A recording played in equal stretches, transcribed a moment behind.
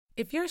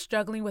If you're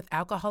struggling with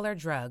alcohol or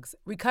drugs,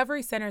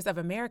 Recovery Centers of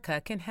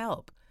America can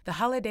help. The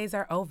holidays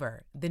are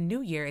over, the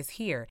new year is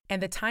here,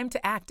 and the time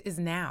to act is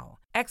now.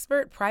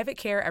 Expert private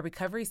care at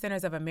Recovery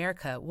Centers of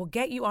America will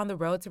get you on the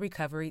road to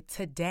recovery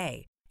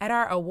today. At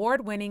our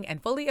award-winning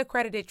and fully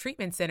accredited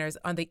treatment centers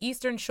on the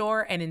Eastern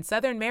Shore and in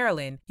Southern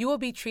Maryland, you will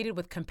be treated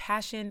with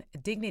compassion,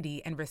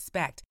 dignity, and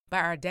respect by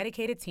our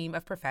dedicated team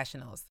of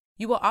professionals.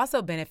 You will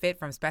also benefit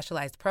from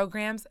specialized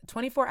programs,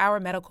 24-hour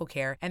medical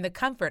care, and the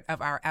comfort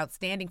of our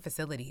outstanding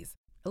facilities.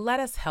 Let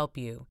us help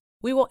you.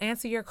 We will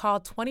answer your call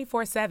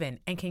 24/7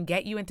 and can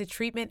get you into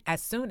treatment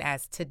as soon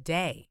as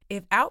today.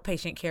 If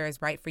outpatient care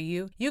is right for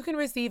you, you can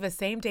receive a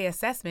same-day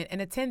assessment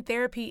and attend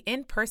therapy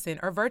in person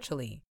or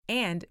virtually.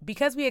 And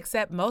because we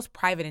accept most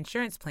private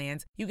insurance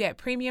plans, you get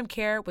premium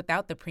care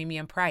without the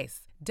premium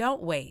price.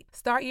 Don't wait.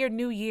 Start your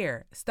new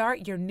year.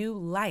 Start your new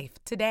life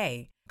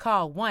today.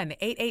 Call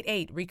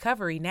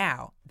 1-888-RECOVERY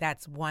now.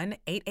 That's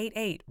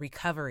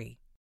 1-888-RECOVERY.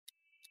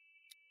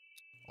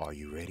 Are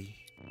you ready?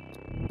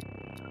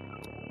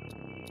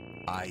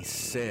 I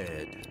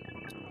said,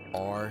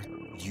 are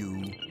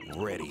you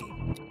ready?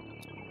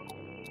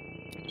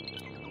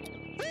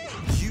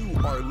 You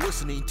are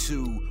listening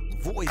to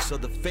Voice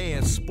of the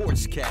Fans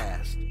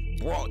Sportscast,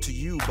 brought to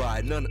you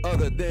by none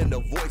other than the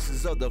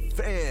voices of the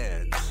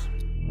fans.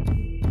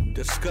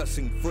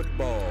 Discussing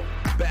football,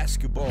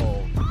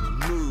 basketball,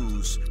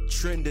 news,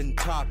 trending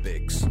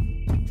topics.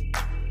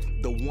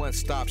 The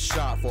one-stop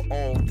shop for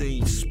all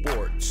things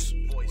sports.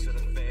 Voice of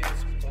the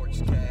Fans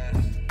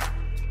Sportscast.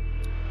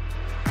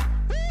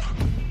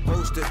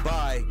 Hosted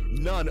by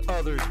none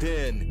other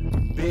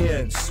than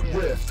Ben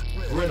Swift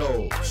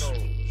Reynolds,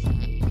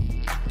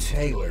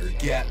 Taylor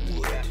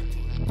Gatwood,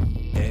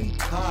 and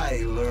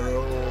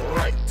Tyler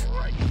Wright.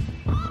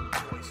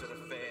 Voice of the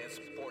Fans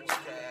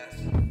Sportscast.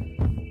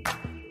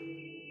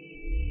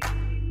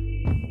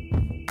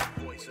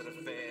 Voice of the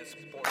Fans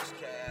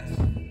Sportscast.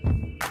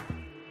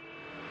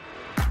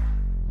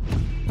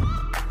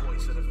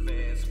 Voice of the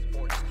Fans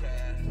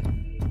Sportscast.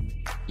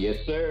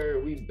 Yes, sir.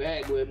 We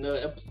back with another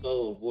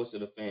episode of Voice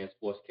of the Fans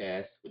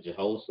Sportscast with your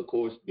host, of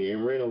course,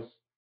 Ben Reynolds.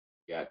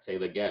 Got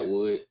Taylor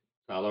Gatwood,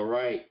 Tyler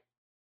Wright.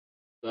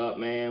 What's up,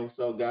 man? What's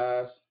up,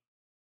 guys?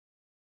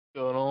 What's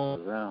going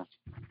on?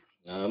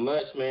 Not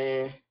much,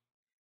 man.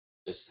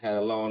 Just had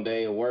a long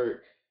day of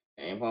work.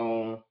 Came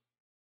home.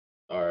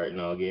 Started,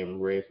 getting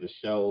ready for the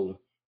show.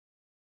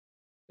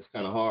 It's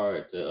kind of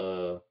hard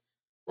to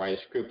write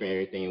a script and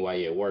everything while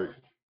you're at work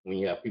when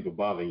you have people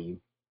bothering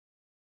you.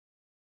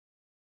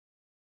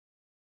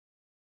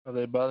 Are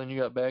they bothering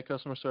you? Got bad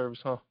customer service,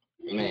 huh?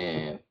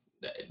 Man,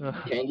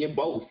 can't get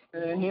both.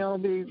 Man, he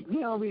don't be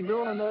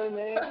doing nothing,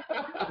 man.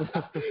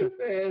 Man,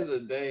 it's a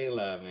dang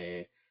lie,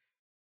 man.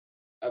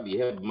 I be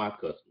helping my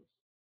customers.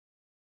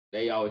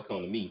 They always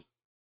come to me.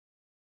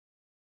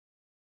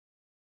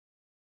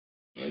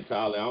 And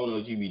Tyler, I don't know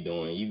what you be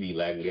doing. You be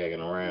gagging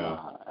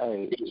around.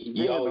 Hey,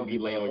 you always be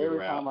laying on your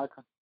route.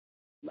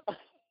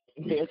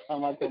 Every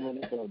time I come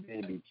in the club,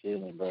 they be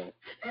chilling, bro.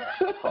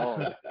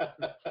 Oh.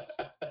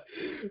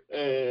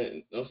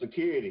 And no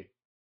security.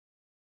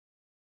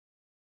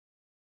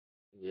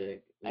 Yeah.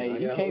 Hey,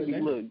 you can't be,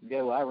 look,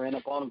 I ran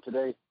up on him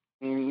today.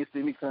 You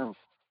see me come.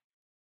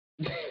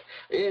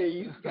 Yeah,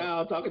 you kind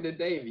of talking to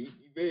Davey.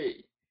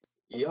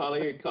 You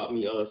hardly here caught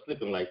me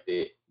slipping like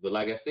that. But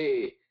like I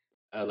said,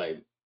 I was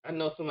like, I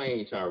know somebody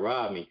ain't trying to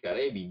rob me, because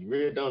they be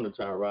real dumb to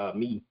try to rob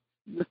me.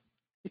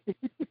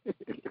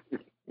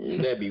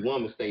 That'd be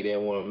one mistake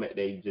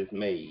they just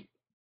made.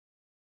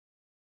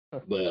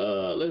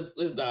 But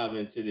let's dive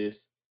into this.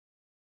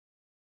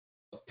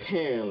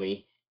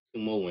 Apparently,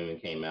 2 more women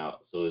came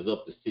out, so it's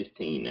up to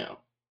 16 now.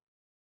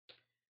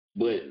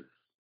 But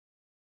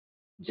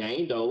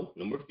Jane Doe,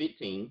 number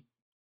 15,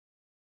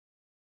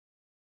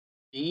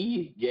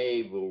 she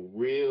gave a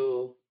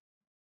real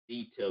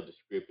detailed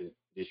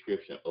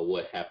description of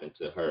what happened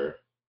to her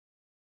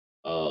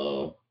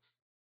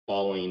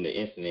following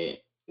the incident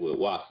with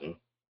Watson.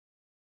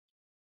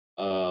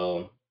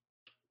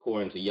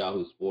 According to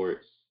Yahoo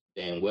Sports,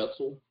 Dan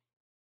Wetzel,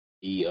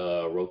 he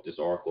wrote this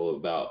article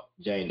about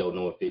Jane Doe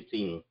number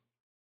 15.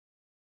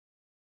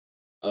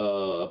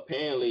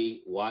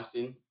 Apparently,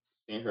 Watson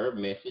sent her a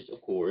message,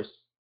 of course,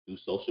 through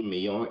social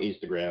media on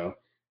Instagram,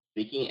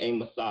 seeking a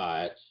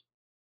massage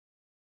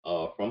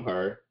from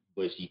her,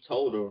 but she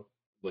told him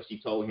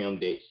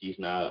that she's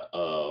not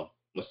a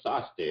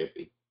massage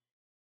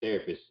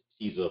therapist.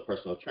 She's a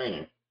personal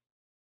trainer.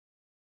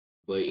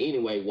 But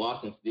anyway,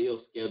 Watson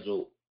still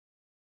scheduled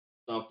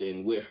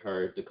something with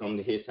her to come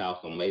to his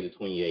house on May the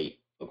 28th,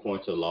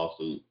 according to the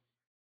lawsuit.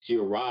 She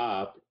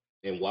arrived,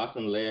 and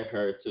Watson led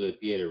her to the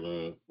theater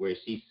room where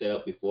she sat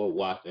up before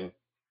Watson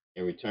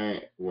and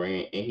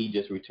he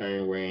just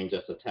returned wearing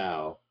just a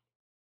towel.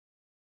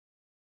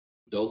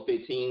 Doe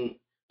 15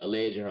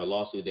 alleged in her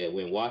lawsuit that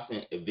when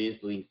Watson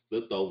eventually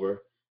flipped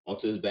over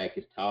onto his back,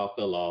 his towel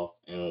fell off,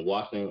 and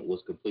Watson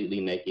was completely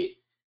naked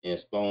and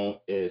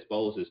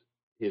exposed his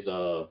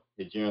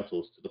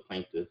genitals to the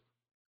plaintiff.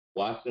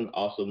 Watson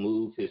also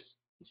moved his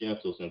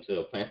genitals into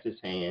the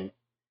plaintiff's hand.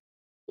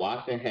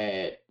 Watson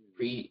had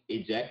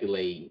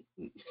pre-ejaculating,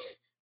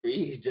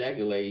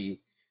 pre-ejaculating,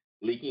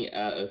 leaking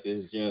out of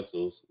his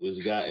genitals,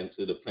 which got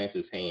into the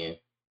plaintiff's hand.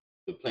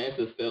 The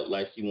plaintiff felt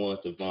like she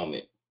wanted to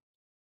vomit.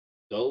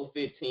 Doe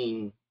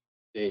 15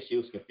 said she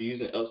was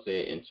confused and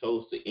upset and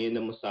chose to end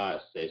the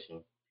massage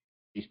session.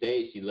 She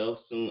stated she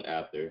left soon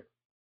after.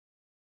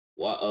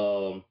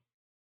 While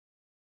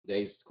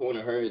they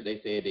cornered her,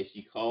 they said that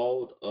she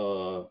called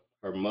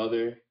her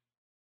mother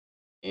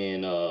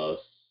and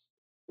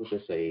what's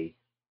it say?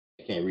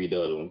 I can't read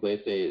the other one, but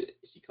it said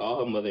she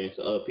called her mother and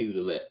to other people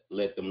to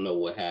let them know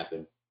what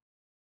happened.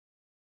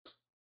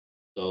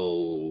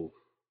 So,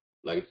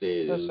 like I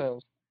said,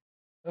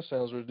 that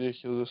sounds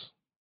ridiculous.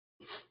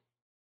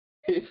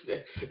 you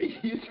said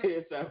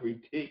it sounds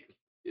ridiculous.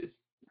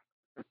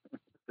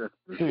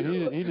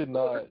 Dude, he did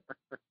not.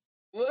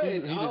 What? He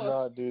did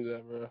not do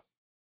that, bro.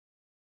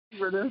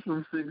 Bro, that's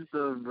some sick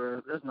stuff,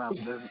 bro. That's not.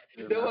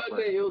 It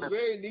was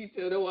very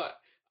detailed.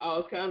 I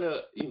was kind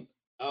of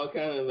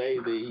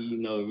amazed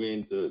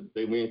that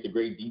they went into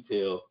great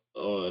detail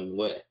on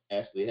what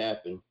actually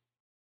happened.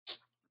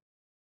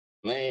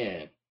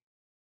 Man,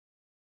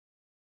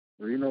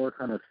 Well, you know what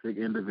kind of sick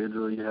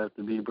individual you have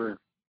to be, bro?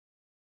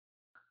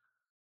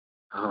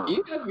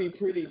 you have to be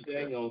pretty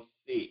dang on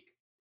sick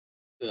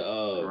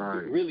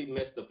to really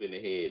messed up in the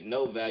head.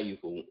 No value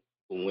for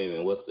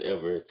women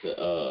whatsoever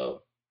to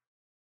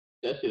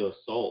especially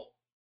assault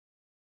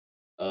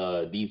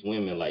these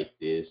women like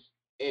this.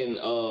 And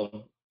I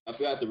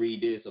forgot to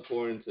read this.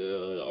 According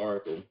to the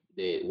article,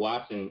 that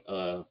Watson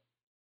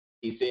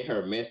he sent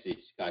her a message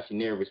because she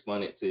never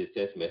responded to his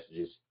text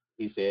messages.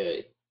 He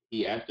said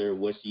he asked her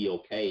was she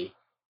okay,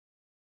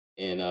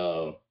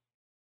 and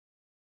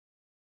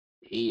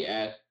he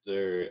asked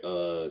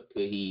her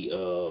could he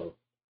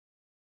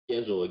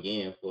schedule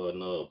again for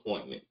another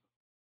appointment,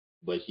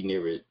 but she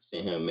never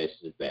sent him a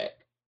message back,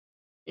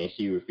 and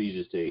she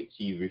refused to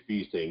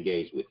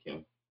engage with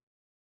him.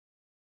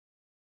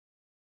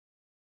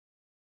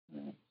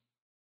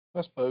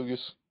 That's bogus.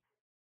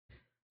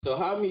 So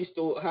how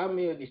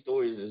many of these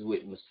stories is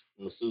with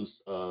masseuse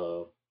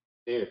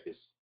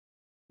therapists?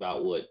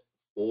 About what,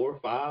 4 or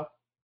 5?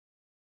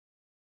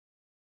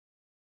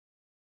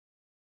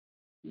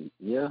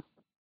 Yeah.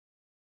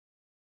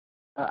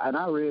 And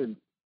I read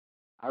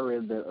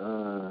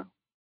that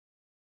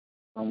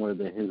somewhere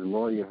that his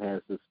lawyer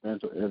has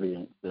substantial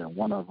evidence that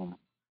one of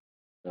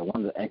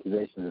the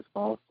accusations is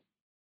false.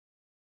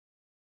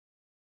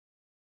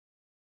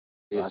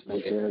 So I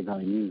think they're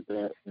going to use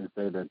that and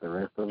say that the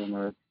rest of them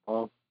are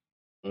false.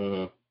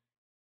 Mm-hmm.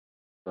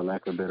 For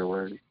lack of better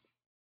words.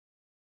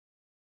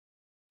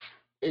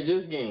 It's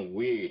just getting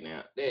weird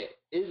now. That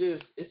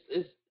it's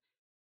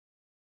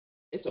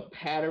a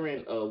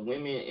pattern of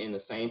women in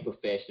the same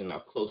profession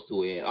are close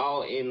to it, and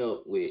all end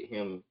up with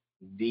him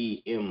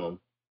DM them,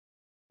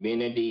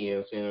 being a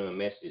DM, sending a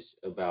message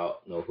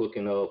about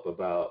hooking up,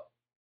 about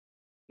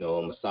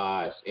a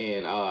massage.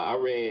 And I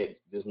read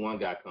this one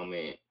guy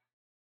comment.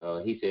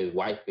 He says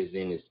wife is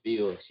in his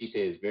field. She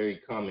says it's very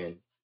common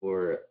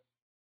for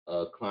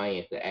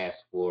clients to ask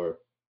for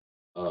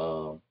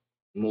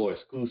more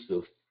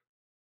exclusive,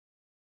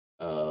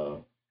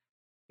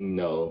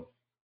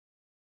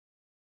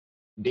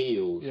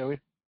 deals. Yeah,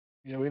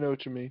 we know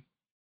what you mean.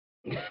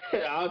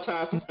 I'll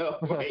try to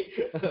find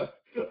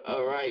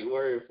a right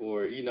word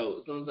for it.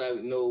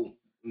 Sometimes more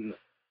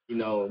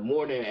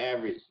than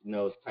average,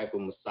 type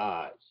of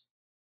massage.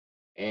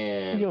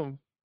 And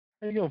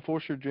how you gonna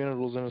force your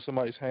genitals into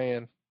somebody's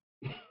hand?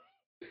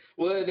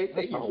 Well, they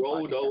say you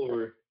rolled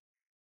over.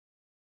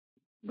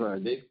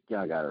 Bro,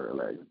 y'all gotta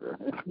relax, bro.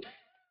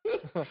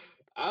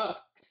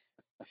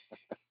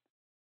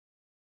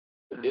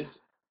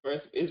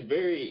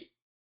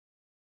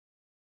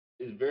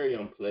 It's very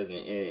unpleasant,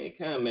 and it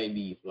kind of made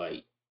me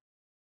like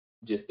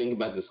just think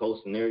about this whole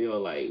scenario.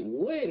 Like,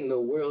 what in the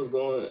world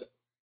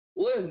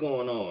what is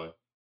going on?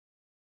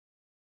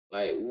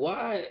 Like,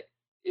 why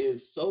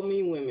is so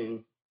many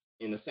women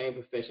in the same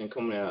profession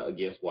coming out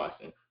against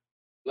Watson?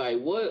 Like,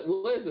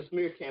 what is the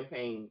smear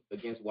campaign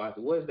against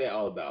Watson? What is that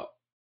all about?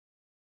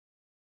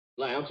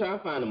 Like, I'm trying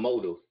to find a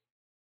motive,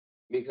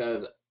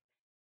 because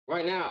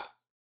right now,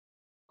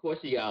 of course,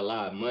 she got a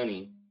lot of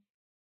money,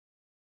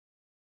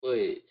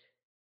 but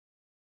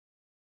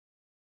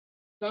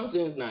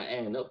something's not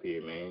adding up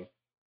here, man.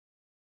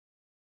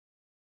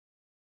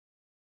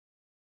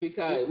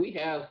 Because we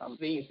have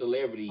seen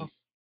celebrities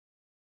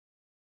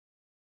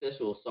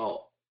sexual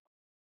assault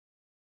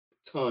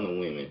a ton of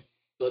women,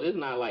 so this is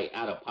not like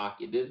out of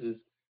pocket. This has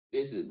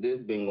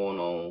been going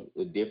on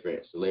with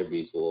different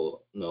celebrities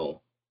for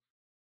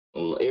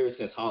ever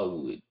since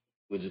Hollywood.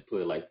 We'll just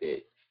put it like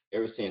that.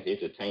 Ever since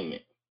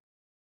entertainment.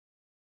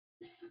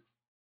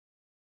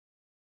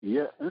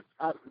 Yeah,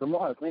 the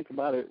more I think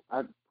about it,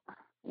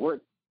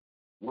 what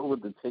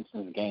would the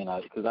Texans gain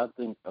out? Because I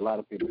think a lot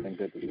of people think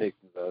that the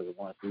Texans are the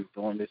ones who's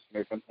doing this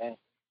smear campaign.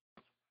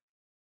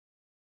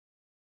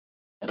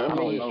 And I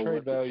don't know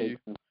trade value.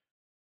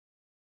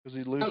 Because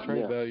he lose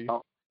trade value.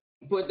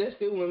 But that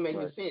still wouldn't make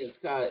any sense.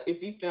 Because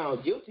if he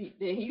found guilty,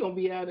 then he gonna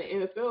be out of the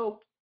NFL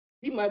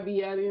he might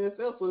be out of the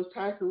NFL for his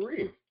entire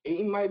career, and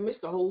he might miss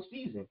the whole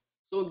season.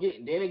 So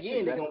then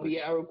again, they're gonna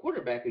be our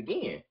quarterback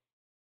again.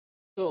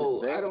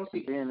 So I don't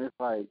see. Then it's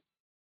like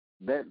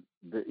that.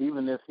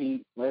 Even if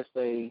he, let's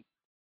say,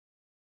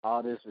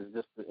 all this is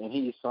just, and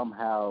he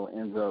somehow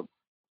ends up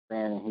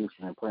staying in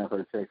Houston and playing for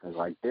the Texans,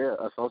 like they're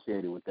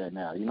associated with that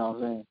now. You know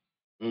what I'm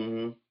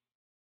saying?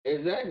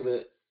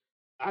 Exactly.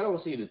 I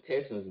don't see the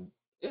Texans.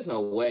 There's no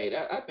way.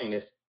 I think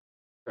that's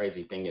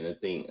crazy thinking the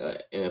thing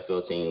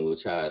NFL team will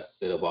try to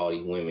set up all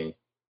these women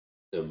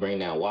to bring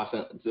down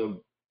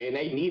Washington. And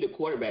they need a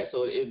quarterback,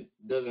 so it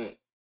doesn't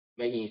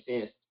make any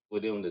sense for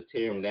them to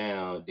tear him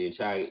down, then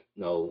try,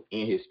 end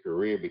his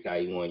career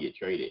because he want to get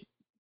traded.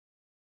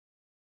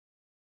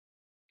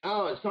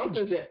 Oh,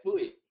 something's at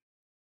foot,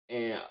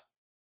 and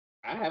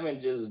I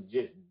haven't just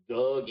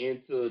dug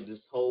into this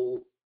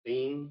whole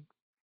thing,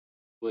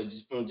 but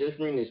from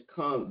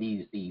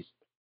reading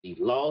these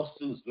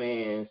lawsuits,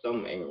 man,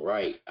 something ain't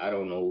right. I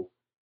don't know.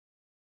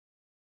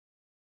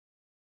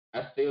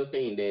 I still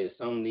think that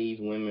some of these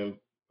women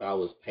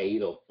probably was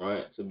paid up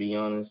front, to be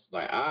honest.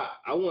 Like, I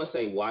want to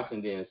say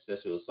Washington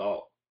sexual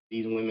assault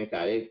these women,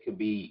 because it could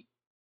be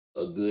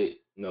a good,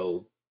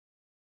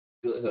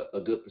 a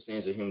good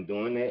percentage of him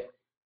doing that.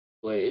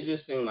 But it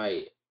just seemed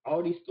like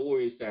all these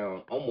stories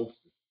sound almost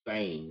the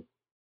same.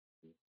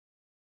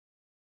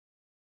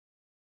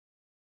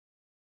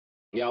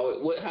 It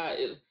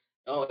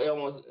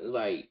almost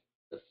like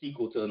a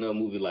sequel to another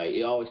movie. Like,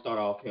 it always start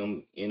off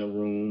him in a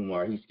room,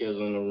 or he's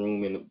scheduled in a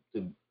room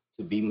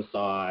to be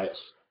massaged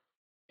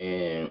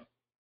and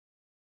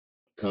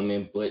come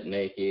in butt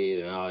naked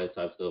and all that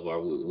type of stuff, or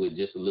with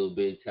just a little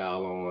bit of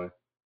towel on.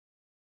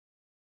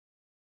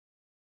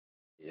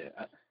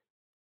 Yeah.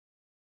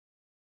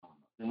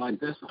 And like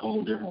that's a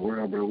whole different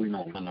world, bro. We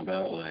know nothing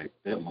about like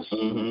that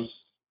massage.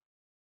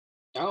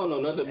 I don't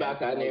know nothing about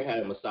that. I never had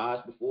a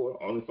massage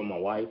before, only from my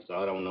wife, so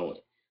I don't know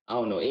it. I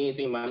don't know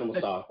anything about the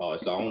massage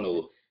part, so I don't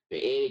know the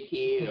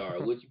etiquette or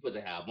what you put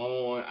to have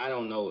on. I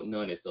don't know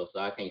none of that stuff, so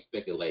I can't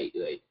speculate.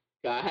 Like,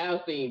 I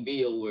have seen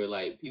videos where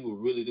like people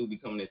really do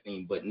become that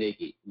thing butt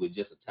naked with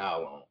just a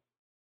towel on.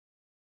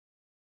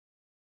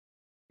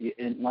 Yeah,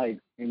 and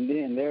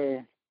then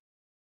there,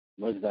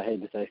 much as I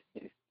hate to say,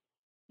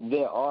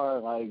 there are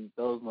like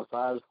those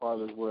massage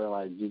parlors where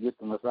like you get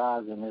the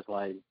massage and it's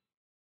like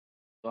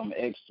some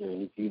extra,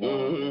 if you know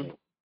what I'm saying.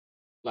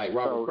 Like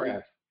Robert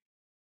Kraft.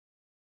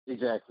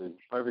 Exactly.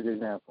 Perfect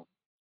example.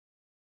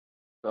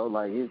 So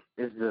like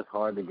it's just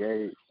hard to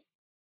gauge.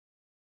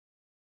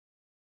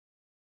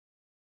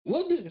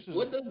 What does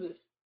this?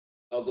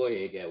 Oh, go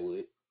ahead,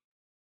 Gatwood.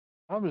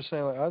 I'm just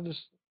saying,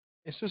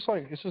 it's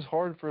just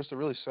hard for us to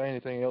really say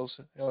anything else,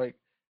 like,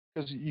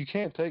 because you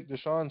can't take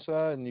Deshaun's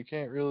side and you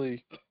can't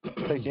really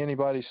take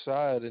anybody's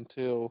side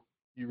until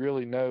you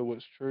really know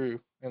what's true,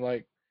 and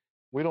like,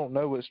 we don't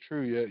know what's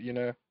true yet, you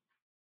know.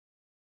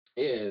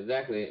 Yeah,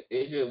 exactly.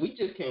 We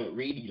just can't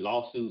read these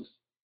lawsuits,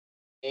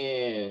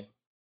 and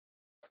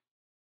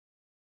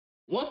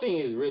one thing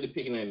is really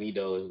picking at me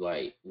though is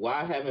like,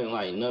 why haven't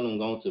like none of them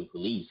gone to the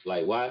police?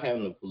 Like, why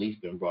haven't the police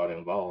been brought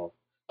involved?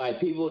 Like,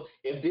 people,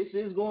 if this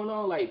is going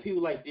on, like,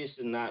 people like this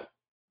should not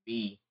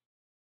be,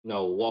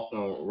 walking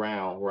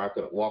around,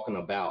 walking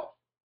about.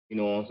 You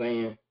know what I'm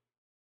saying?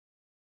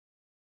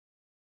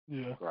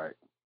 Yeah. Right.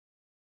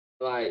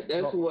 Like,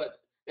 that's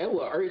what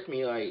irks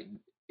me. Like,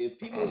 if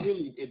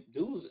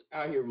dudes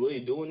out here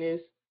really doing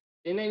this,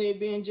 then they need to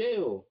be in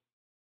jail.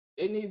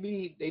 They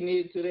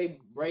need to they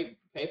break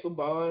paper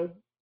bond,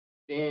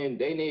 then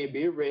they need to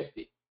be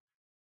arrested.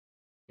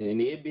 And they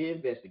need to be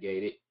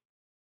investigated.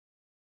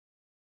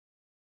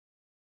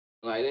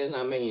 Like, that's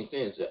not making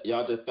sense.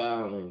 Y'all just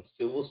filing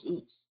civil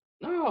suits.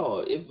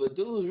 No, if a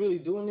dude is really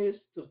doing this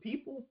to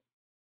people,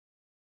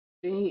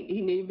 then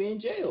he need to be in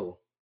jail.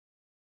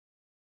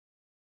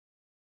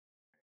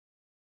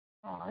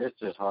 It's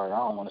just hard. I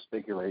don't want to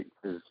speculate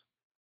because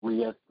we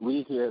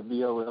here at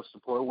VOF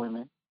support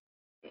women.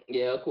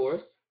 Yeah, of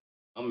course.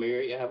 I'm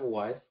married. I have a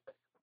wife.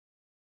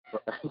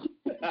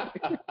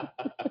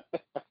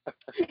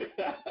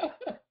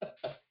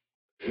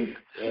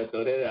 Yeah,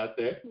 throw that out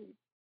there.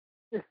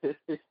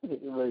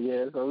 But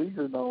yeah, so we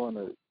just don't want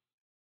to.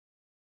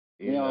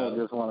 You don't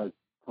just want to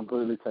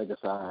completely take a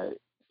side.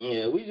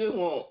 Yeah, we just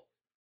want.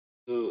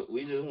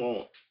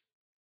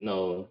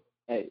 No.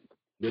 Hey,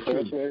 the fair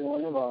truth. to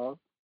everyone involved.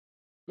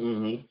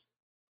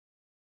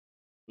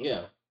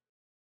 Yeah.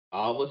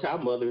 All of us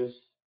have mothers,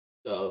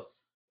 so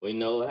we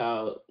know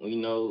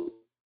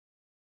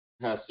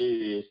how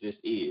serious this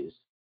is.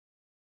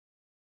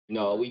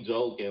 We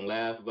joke and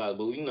laugh about it,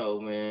 but we know,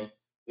 man,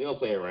 we don't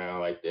play around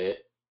like that.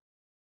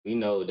 We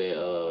know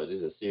that this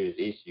is a serious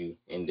issue,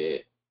 and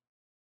that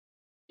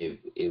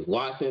if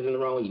Watson's in the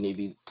wrong, you need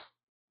to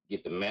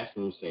get the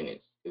maximum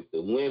sentence. If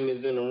the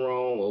women's in the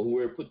wrong, or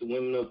whoever put the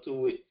women up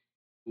to it,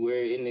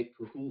 whoever in the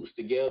cahoots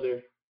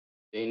together,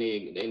 they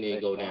need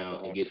to go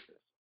down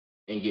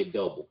and get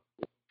double.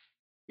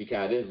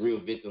 Because there's real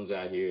victims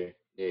out here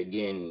that,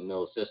 again,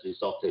 sexually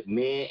assaulted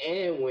men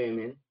and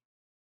women,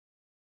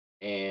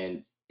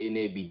 and it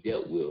need to be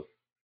dealt with.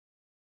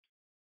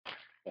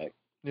 Right.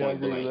 Yeah, I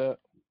Point agree with blank.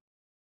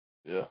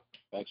 that.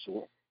 Yeah.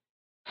 Actually,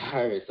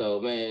 All right, so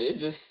man, it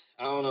just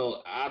I don't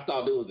know. I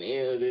thought it was the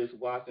end of this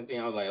Washington thing.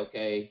 I was like,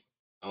 okay,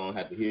 I don't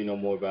have to hear no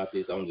more about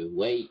this. I'm just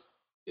wait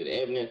till the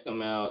evidence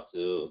come out.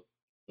 To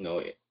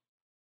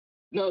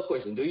another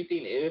question: do you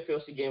think the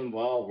NFL should get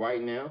involved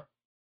right now?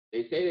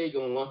 They say they're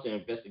gonna launch an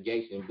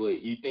investigation,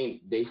 but you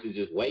think they should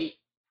just wait,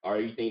 or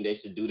you think they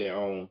should do their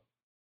own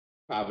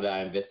private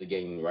eye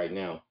investigating right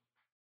now?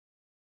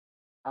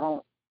 I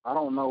don't. I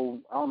don't know.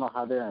 I don't know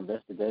how their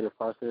investigative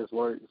process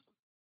works.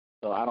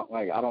 So I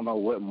don't know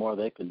what more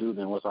they could do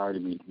than what's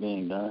already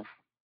being done.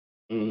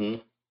 Mm-hmm.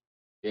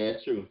 Yeah,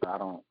 that's true. I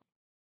don't.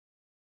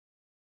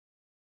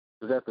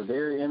 Because at the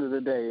very end of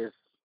the day, it's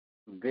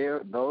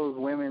those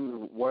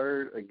women's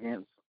word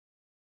against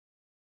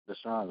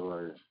Deshaun's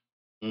word.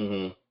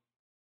 Mm-hmm.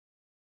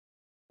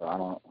 So I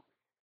don't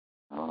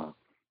know.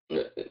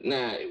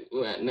 Now,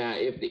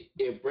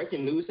 if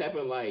breaking news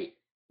happened, like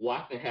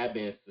Watson had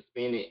been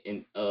suspended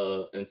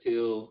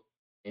until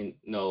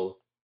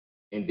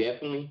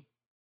indefinitely,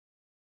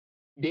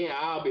 then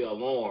I'll be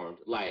alarmed.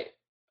 Like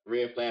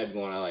red flags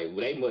going on. Like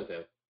well, they must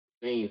have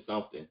seen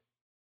something.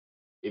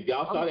 If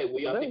y'all saw that, will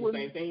y'all think the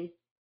same thing?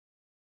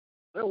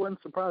 That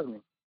wouldn't surprise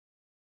me.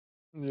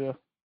 Yeah.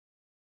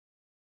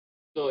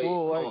 So Well,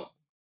 hold like, on.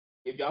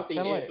 If y'all think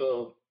kind of like,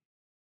 NFL,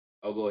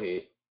 oh, go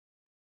ahead.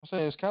 I'm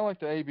saying it's kind of like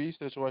the AB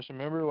situation.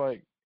 Remember,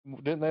 like,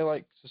 didn't they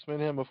like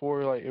suspend him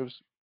before like it was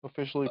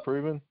officially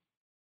proven?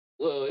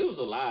 Well, it was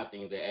a lot of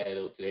things that added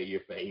up to that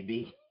year for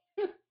AB.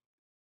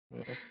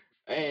 Yeah.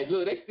 And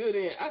look, they still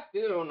didn't. I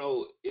still don't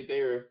know if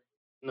they're,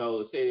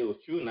 said it was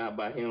true or not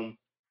by him,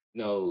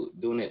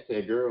 doing that to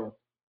a girl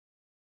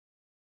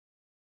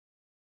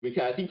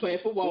because he playing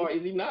football or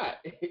is he not?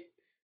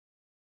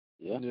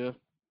 Yeah. Yeah.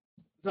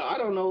 So I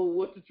don't know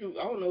what the truth.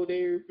 I don't know if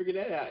they figured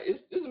that out.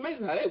 It's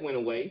amazing how that went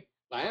away.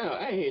 Like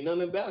I ain't hear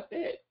nothing about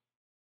that.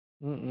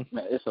 Mm-mm.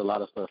 Man, it's a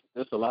lot of stuff.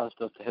 There's a lot of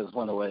stuff that has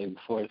went away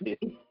before it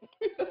did.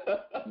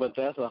 But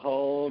that's a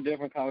whole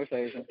different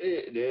conversation.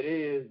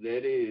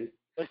 That is.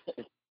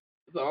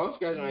 So I'm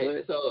scratching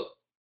right. So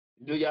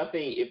do y'all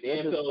think if the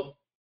NFL?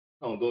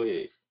 Oh, go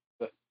ahead.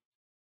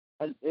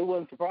 It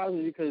wouldn't surprise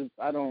me because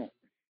I don't.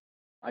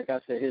 Like I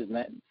said,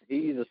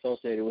 he's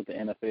associated with the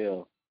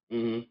NFL,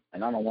 Mm-hmm.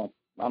 and I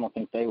don't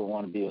think they would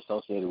want to be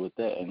associated with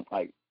that. And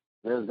like,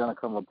 there's gonna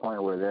come a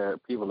point where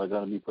people are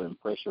gonna be putting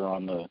pressure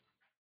on the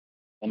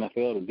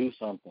NFL to do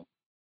something.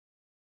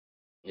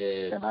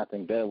 Yeah. And I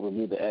think that would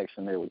be the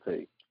action they would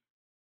take.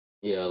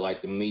 Yeah,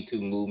 like the Me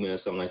Too movement or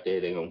something like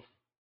that.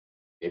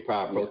 They're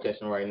probably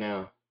protesting right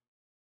now.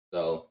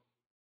 So,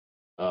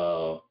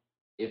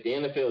 if the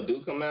NFL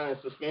do come out and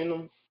suspend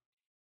them,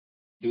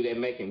 do they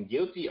make him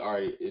guilty, or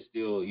is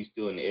you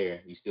still in the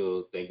air? You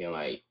still thinking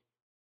like,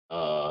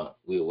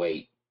 we'll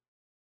wait?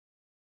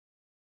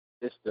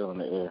 It's still in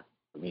the air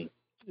for me.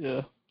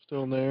 Yeah.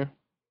 Still in there.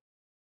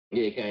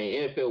 Yeah,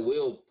 NFL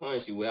will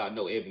punish you without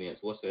no evidence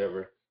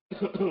whatsoever.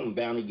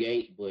 Bounty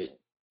gate, but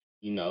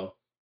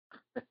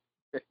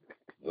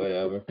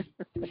whatever.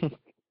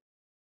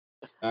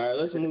 All right,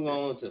 let's move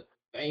on to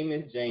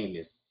famous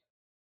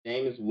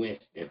Jameis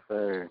Winston.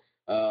 Sir.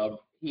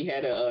 He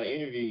had an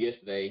interview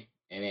yesterday,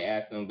 and they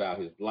asked him about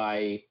his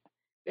life.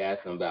 They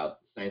asked him about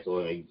the Saints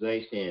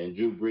organization and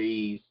Drew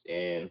Brees,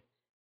 and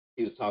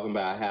he was talking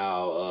about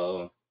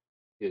how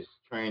his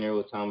trainer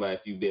was talking about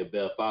if you be a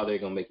better father,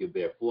 it's gonna make you a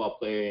better football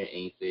player. And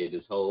he said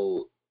this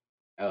whole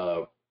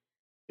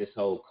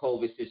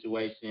COVID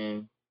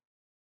situation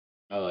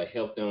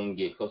helped him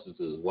get closer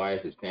to his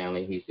wife, his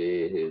family. He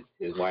said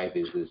his wife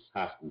is his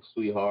high school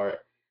sweetheart,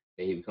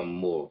 and he become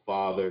more of a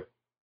father.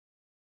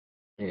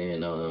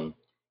 And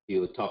he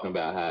was talking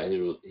about how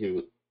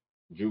his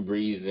Drew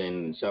Brees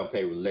and Sean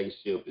Payton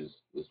relationship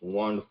was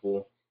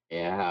wonderful,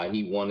 and how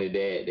he wanted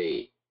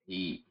that.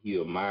 He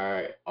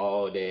admired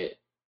all that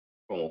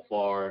from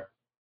afar,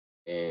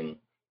 and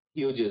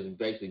he was just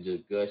basically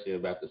just gushing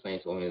about the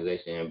Saints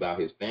organization and about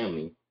his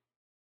family.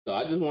 So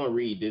I just want to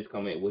read this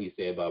comment, what he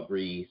said about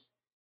Brees.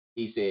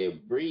 He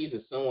said, Brees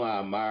is someone I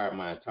admired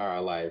my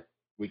entire life,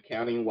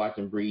 recounting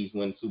watching Brees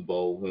win the Super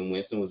Bowl when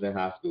Winston was in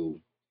high school.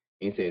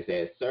 He says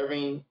that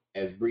serving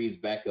as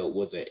Brees' backup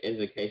was an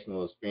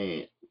educational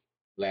experience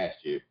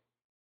last year.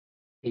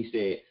 He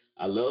said,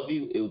 I love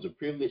you. It was a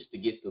privilege to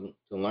get to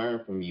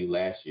learn from you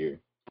last year.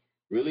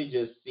 Really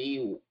just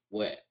see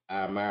what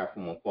I admired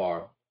from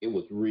afar. It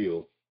was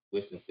real,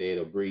 Winston said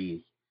of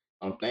Brees.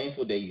 I'm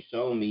thankful that you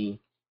showed me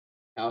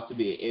how to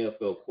be an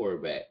NFL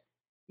quarterback.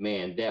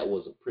 Man, that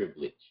was a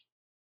privilege.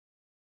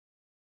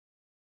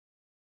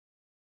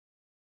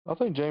 I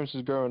think James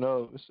is growing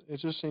up. It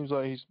just seems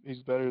like he's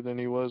better than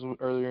he was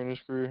earlier in his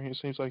career. It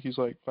seems like he's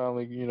like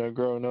finally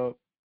growing up.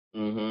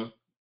 Mm-hmm.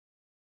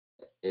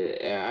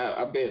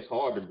 I bet it's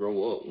hard to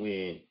grow up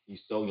when you're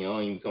so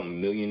young. You become a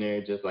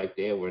millionaire just like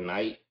that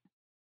overnight,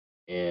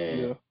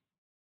 and Yeah.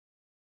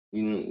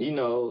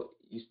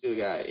 you still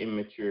got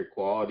immature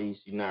qualities.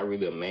 You're not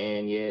really a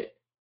man yet.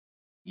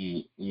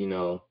 You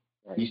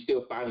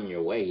still finding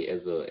your way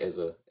as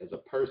a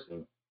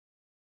person.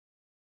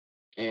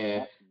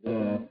 And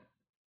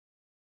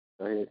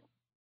Go ahead.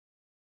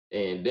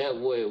 And that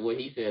what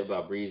he said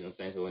about Breeze and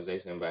Saints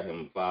organization about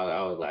him father,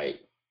 I was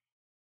like,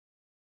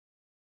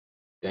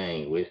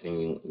 dang,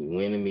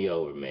 winning me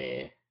over,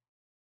 man.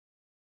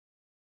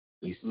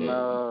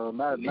 No,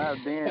 not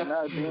Ben.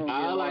 I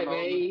was like,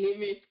 man, he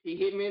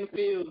hit me in the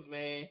fields,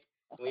 man.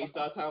 When he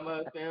started talking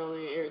about his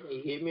family and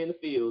everything, he hit me in the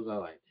fields. I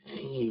was like,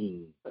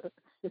 dang.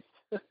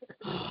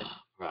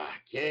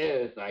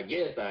 I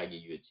guess I'll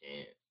give you a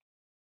chance.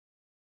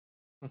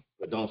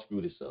 But don't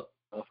screw this up.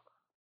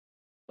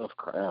 Tough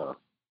crowd.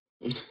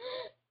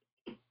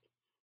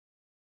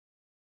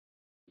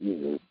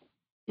 Yeah.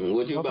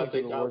 What you about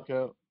to say, work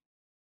out?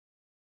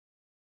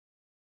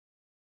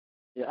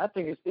 Yeah, I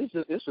think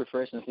it's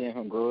refreshing seeing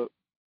him grow up.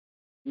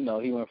 You know,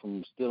 he went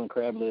from stealing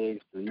crab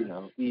legs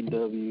to, eating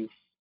W's.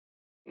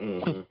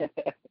 Mm-hmm.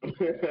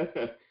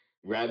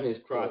 Grabbing his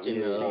crotch in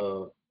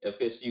the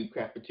FSU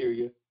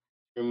cafeteria,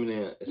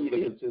 screaming at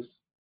explicitives.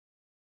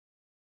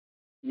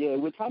 Yeah,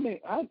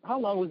 how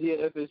long was he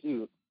at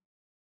FSU?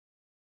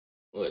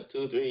 What,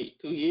 2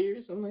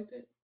 years, something like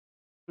that?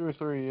 2 or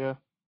 3, yeah. I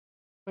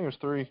think it was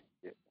 3.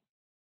 Yeah.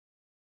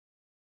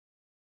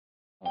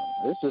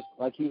 It's just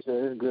like you said.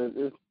 It's good.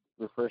 It's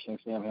refreshing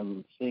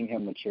seeing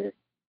him mature.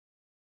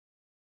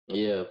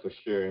 Yeah, for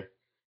sure.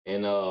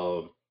 And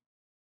also,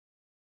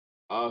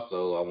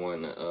 I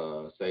want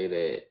to say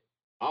that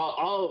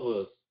all of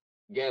us,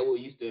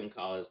 Gatwood, you still in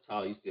college,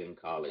 Tyler, you still in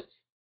college.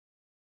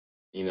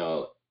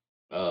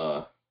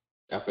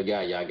 I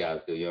forgot y'all guys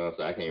still young,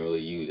 so I can't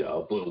really use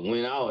y'all. But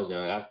when I was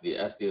young, I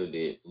still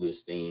did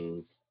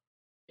listings,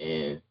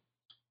 and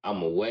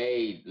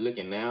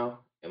looking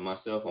now at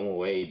myself, I'm a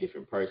way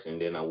different person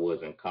than I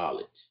was in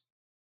college.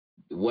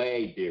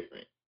 Way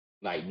different,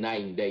 like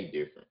night and day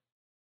different.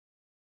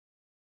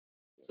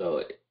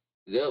 So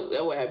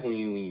that what happens when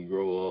you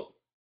grow up.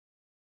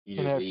 You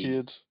just have leave,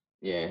 kids.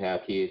 Yeah,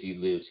 have kids. You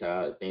live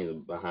child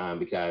things behind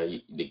because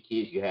the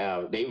kids you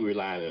have, they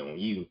rely on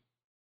you.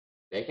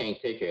 They can't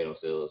take care of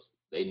themselves.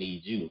 They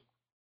need you.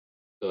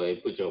 So they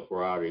put your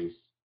priorities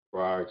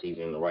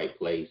in the right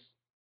place.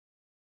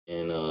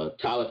 And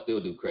Tyler still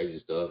do crazy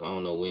stuff. I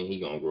don't know when he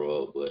gonna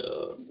grow up, but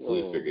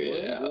we'll figure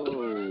it out.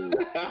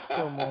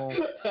 Come on.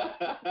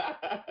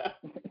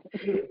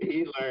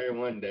 He learned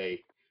one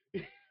day.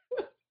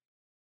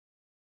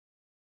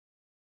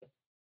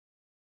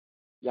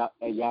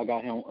 Y'all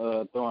got him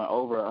throwing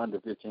over or under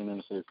 15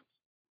 interceptions.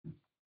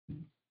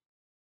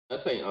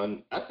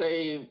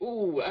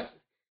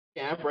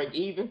 Can I break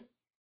even?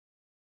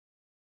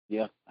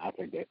 Yeah, I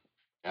take that.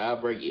 I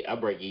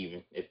break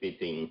even at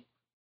 15.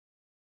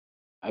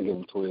 I give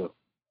him 12.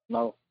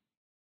 No,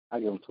 I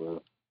give him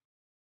 12.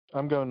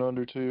 I'm going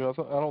under 2.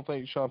 I don't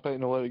think Sean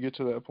Payton will let it get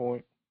to that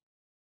point.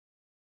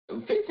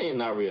 15 is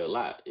not really a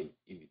lot if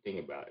you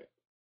think about it.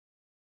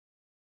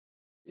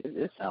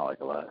 It sounds like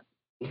a lot.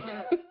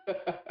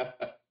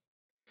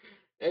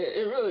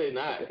 It really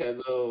not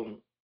because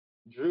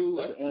Drew.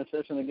 That's an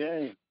interception a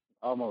game,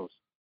 almost.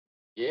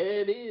 Yeah,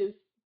 it is.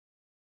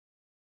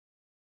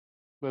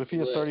 But if he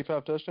has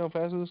 35 touchdown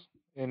passes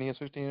and he has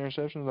 15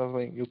 interceptions, I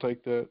think you'll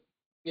take that.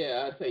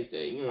 Yeah, I take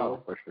that.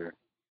 Oh, for sure.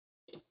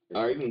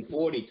 Or even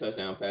 40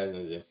 touchdown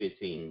passes and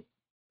 15.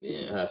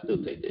 Yeah, I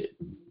still take that.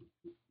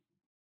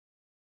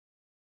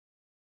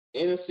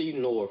 NFC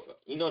North.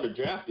 The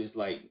draft is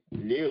like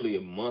nearly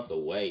a month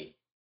away.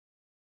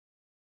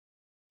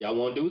 Y'all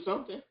want to do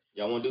something?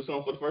 Y'all want to do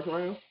something for the first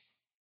round?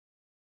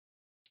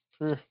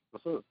 Sure.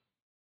 What's up?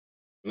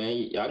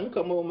 Man, y'all can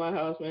come over my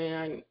house,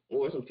 man. I can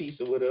order some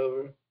pizza,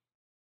 whatever.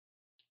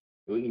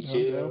 We can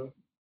chill.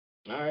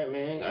 All right,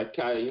 man.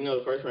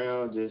 The first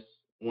round just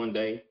one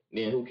day.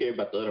 Then who cares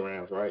about the other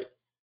rounds, right?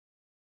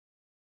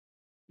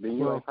 Then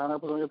you like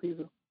pineapples on your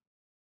pizza?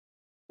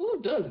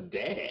 Who does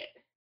that?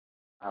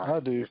 I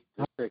do. Just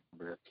check,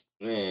 bro.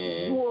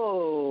 Man.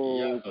 Whoa.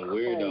 Y'all some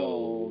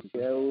weirdos.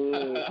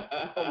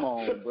 Come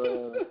on,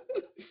 bro.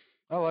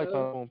 I like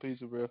pineapple on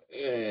pizza, bro.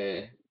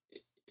 Yeah.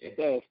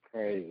 That's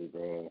crazy,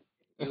 bro.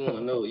 You want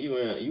to know?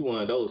 You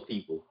one of those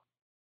people.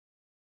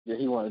 Yeah,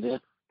 he one of them.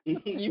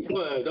 You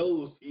one of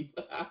those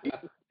people.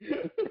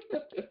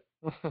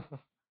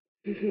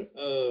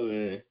 Oh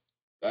man!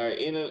 All right,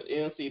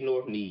 NFC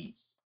North needs.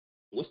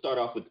 We'll start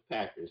off with the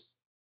Packers.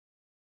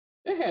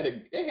 They had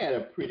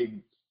a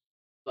pretty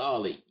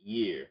solid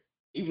year,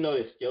 even though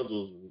their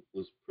schedule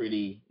was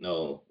pretty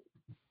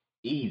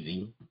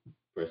easy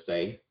per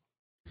se,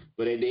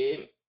 but they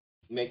did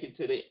make it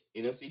to the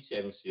NFC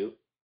Championship.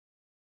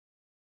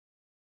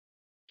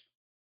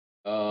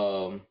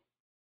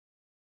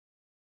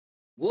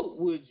 What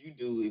would you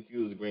do if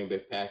you was the Green Bay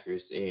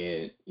Packers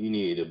and you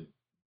needed to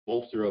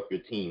bolster up your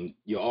team,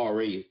 your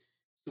already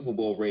Super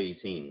Bowl ready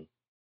team?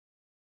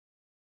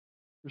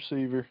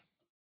 Receiver.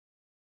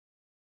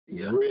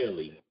 Yeah.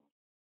 Really?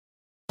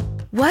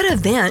 What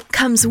event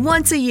comes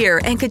once a year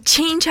and could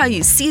change how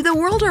you see the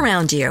world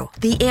around you?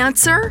 The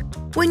answer?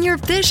 when your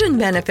vision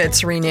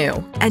benefits renew.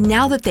 And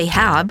now that they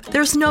have,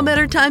 there's no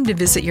better time to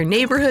visit your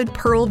neighborhood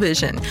Pearl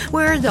Vision,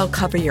 where they'll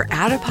cover your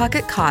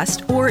out-of-pocket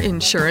cost or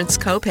insurance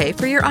copay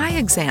for your eye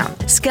exam.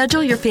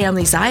 Schedule your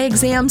family's eye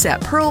exams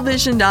at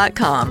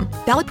pearlvision.com.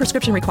 Valid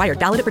prescription required.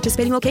 Valid at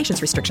participating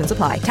locations. Restrictions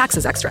apply.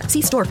 Taxes extra.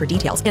 See store for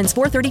details. Ends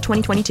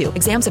 4/30/2022.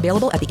 Exams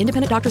available at the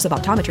independent doctors of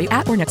optometry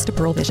at or next to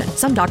Pearl Vision.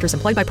 Some doctors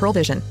employed by Pearl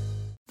Vision.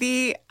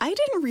 The "I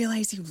didn't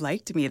realize you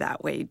liked me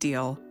that way"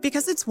 deal.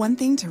 Because it's one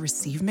thing to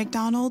receive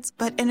McDonald's,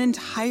 but an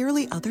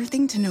entirely other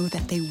thing to know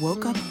that they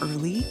woke up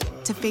early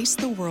to face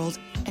the world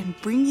and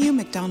bring you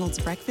McDonald's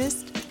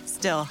breakfast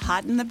still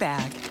hot in the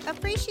bag.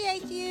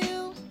 Appreciate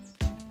you.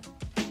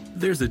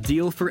 There's a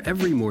deal for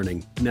every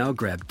morning. Now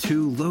grab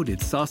 2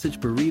 loaded sausage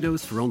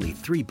burritos for only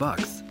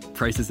 $3.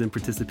 Prices and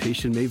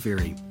participation may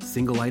vary.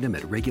 Single item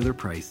at regular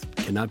price.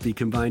 Cannot be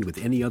combined with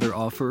any other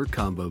offer or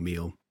combo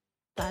meal.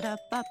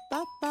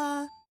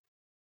 Ba-da-ba-ba-ba.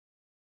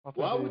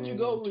 Why would you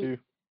go?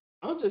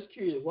 I'm just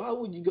curious. Why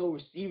would you go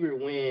receiver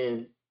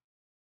when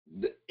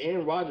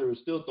Aaron Rodgers was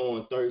still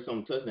throwing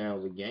 30-something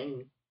touchdowns a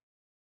game?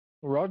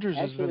 Rodgers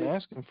has been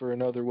asking for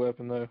another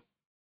weapon, though.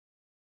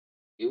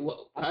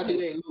 How did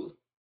they lose?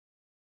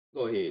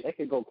 Go ahead. They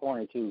could go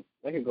corner too.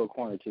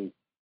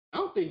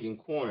 I'm thinking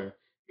corner.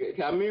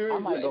 I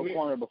might go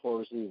corner before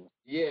receiver.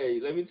 Yeah,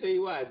 let me tell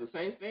you why. As a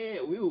Saints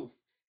fan,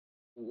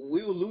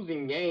 we were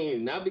losing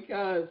games not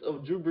because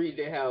of Drew Brees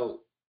and how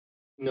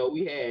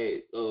we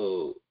had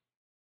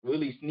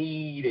Willie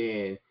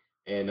Snead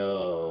and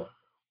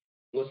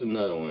what's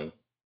another one?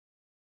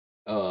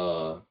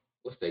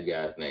 What's that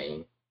guy's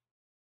name?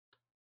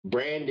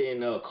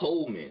 Brandon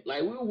Coleman.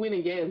 Like, we were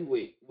winning games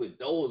with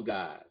those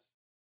guys.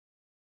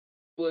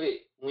 But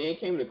when it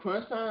came to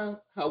crunch time,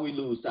 how we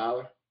lose,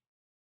 Tyler?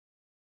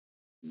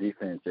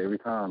 Defense every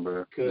time,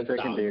 bro. Couldn't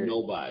stop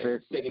nobody.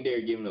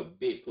 Secondary giving up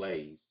big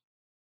plays.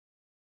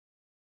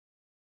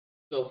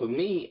 So for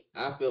me,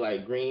 I feel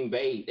like Green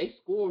Bay, they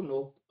scored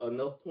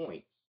enough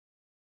points.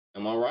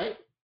 Am I right?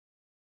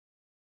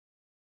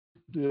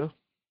 Yeah.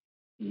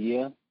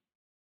 Yeah.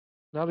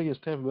 Not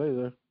against Tampa Bay,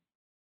 though.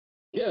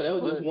 Yeah, that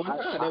was just one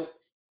time.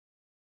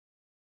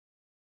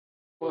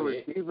 For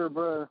receiver,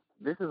 bro,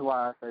 this is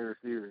why I say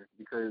receiver.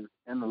 Because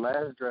in the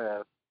last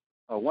draft,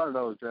 or one of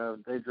those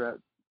drafts, they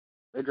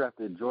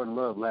drafted Jordan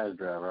Love last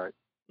draft, right?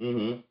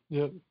 Mm-hmm.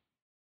 Yep.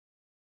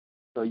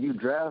 So you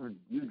draft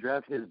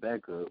his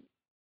backup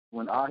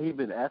when all he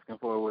been asking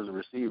for was a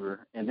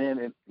receiver. And then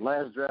in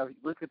last draft,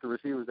 look at the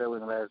receivers that were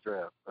in the last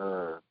draft.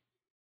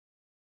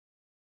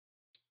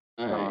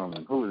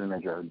 Who was in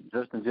that draft?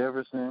 Justin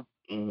Jefferson.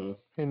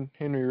 Mm-hmm.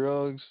 Henry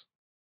Ruggs.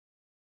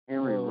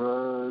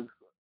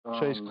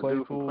 Chase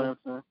Claypool.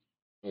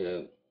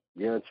 Yeah,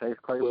 Chase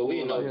Claypool. Well, we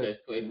didn't know Chase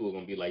Claypool was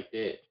going to be like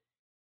that.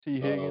 T.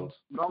 Higgins.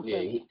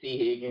 T.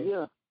 Higgins.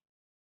 Yeah.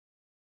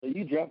 So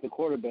you draft a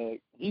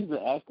quarterback. He's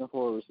been asking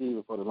for a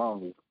receiver for the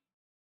longest.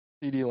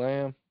 C.D.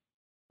 Lamb.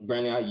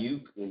 Brandon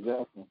Ayuk.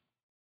 Exactly.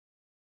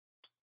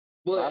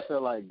 But I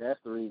feel like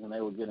that's the reason they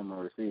would get him a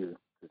receiver.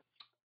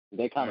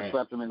 They kind of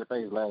slapped him in the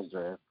face last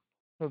draft.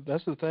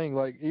 That's the thing.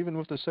 Like, even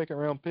with the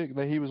second-round pick,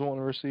 he was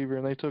wanting a receiver,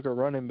 and they took a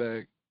running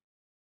back.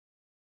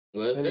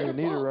 Well, they didn't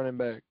need a running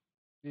back.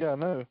 Yeah, I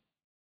know.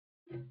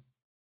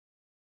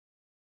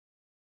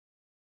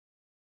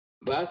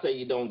 But I say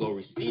you don't go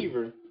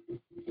receiver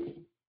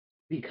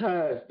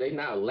because they're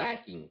not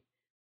lacking.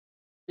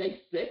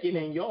 They second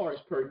in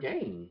yards per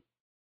game.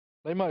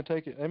 They might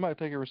take it. They might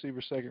take a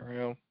receiver second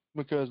round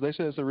because they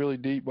said it's a really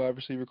deep wide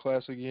receiver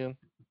class again.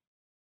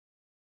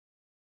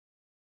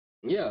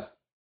 Yeah,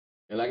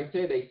 and like I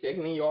said, they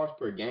second in yards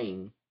per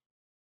game,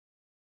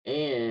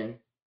 and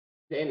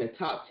they're in the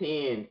top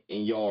 10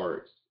 in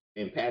yards,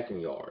 in passing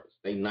yards.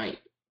 They ninth.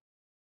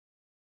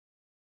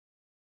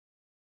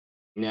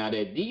 Now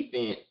their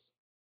defense,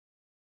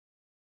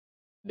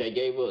 they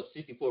gave up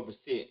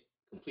 64%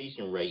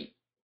 completion rate.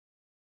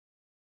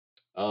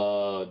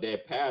 Their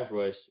pass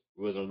rush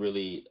wasn't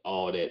really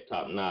all that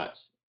top notch.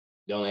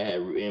 They only had,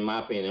 in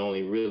my opinion, they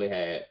only really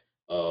had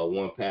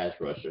one pass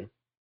rusher.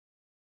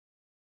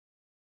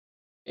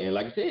 And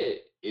like I said,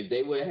 if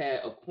they would have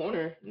had a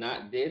corner,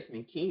 not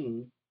Kevin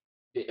King,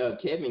 then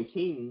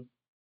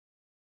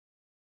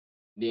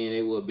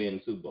they would have been in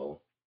the Super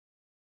Bowl.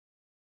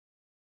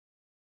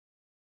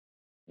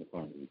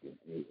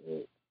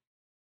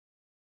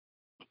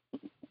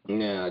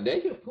 Now,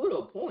 they can put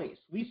up points.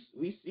 We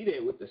see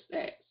that with the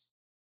stats.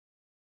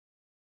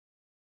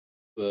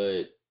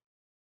 But,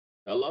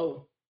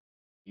 hello,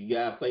 you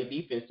got to play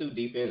defense, too.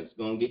 Defense is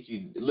going to get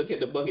you. Look at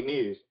the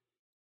Buccaneers.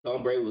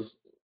 Tom Brady was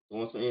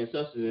throwing some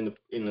interceptions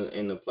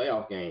in the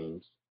playoff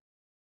games.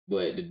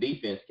 But the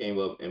defense came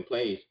up and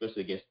played,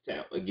 especially against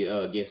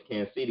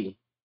Kansas City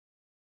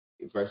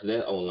versus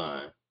that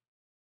O-line.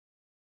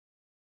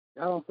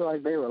 I don't feel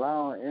like they rely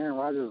on Aaron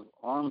Rodgers'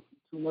 arm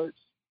too much.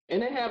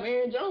 And they have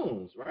Aaron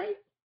Jones, right?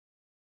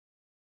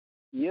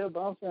 Yeah,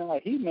 but I'm saying,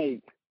 like, he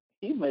makes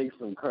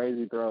some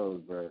crazy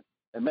throws, bro.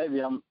 And maybe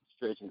I'm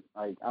stretching,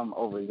 like, I'm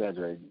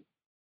over-exaggerating.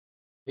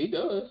 He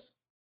does.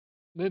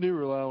 They do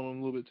rely on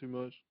him a little bit too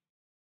much.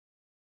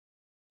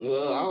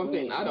 Well, I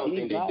don't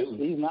think they do.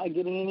 He's not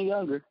getting any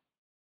younger.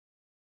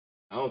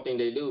 I don't think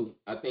they do.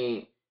 I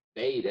think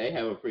they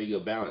have a pretty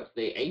good balance.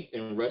 They eighth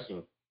in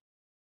rushing.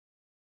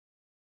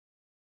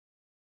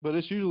 But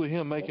it's usually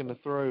him making the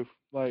throw.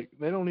 Like,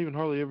 they don't even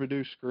hardly ever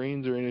do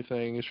screens or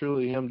anything. It's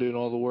really him doing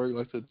all the work,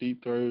 like the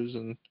deep throws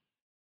and.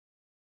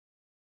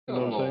 You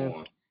know what I'm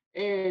saying?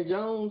 Aaron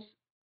Jones.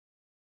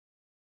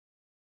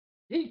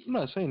 I'm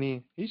not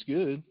saying he's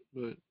good,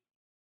 but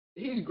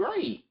he's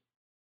great.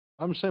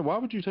 I'm saying why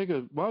would you take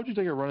a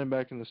running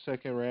back in the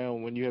second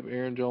round when you have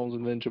Aaron Jones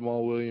and then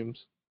Jamal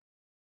Williams?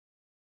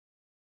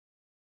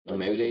 Or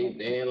maybe they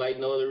didn't like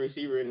no other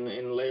receiver in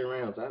the later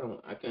rounds.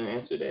 I can't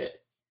answer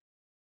that.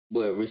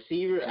 But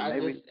receiver, I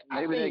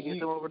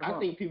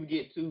think people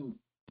get too.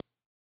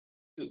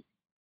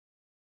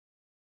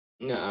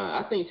 Nah,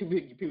 I think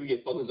people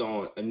get focused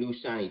on a new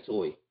shiny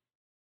toy.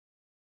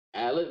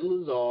 Alex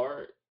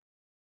Lazard,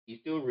 he's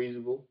still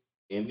reasonable.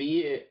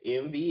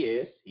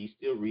 MVS, he's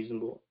still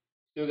reasonable.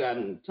 Still got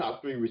a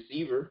top 3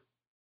 receiver.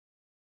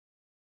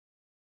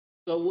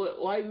 So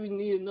why do we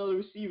need another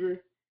receiver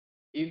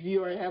if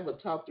you already have a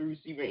top 3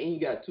 receiver and you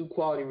got 2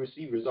 quality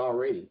receivers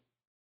already?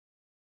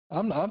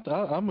 I'm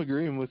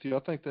agreeing with you.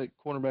 I think that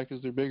cornerback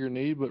is their bigger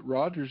need, but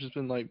Rodgers has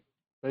been like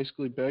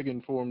basically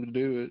begging for him to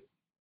do it.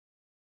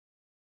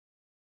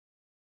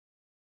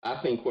 I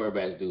think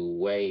quarterbacks do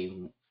way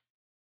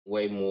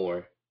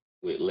more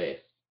with less.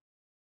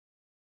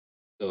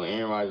 So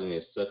Aaron Rodgers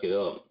needs to suck it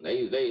up.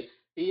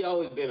 He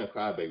always been a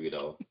crybaby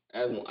though.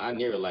 I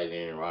never liked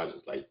Aaron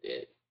Rodgers like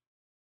that.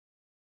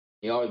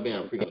 He always been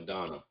a prima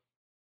donna.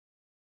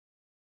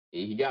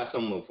 He got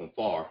someone from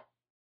far.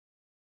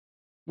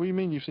 What do you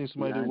mean you've seen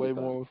somebody do way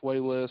more with way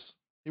less?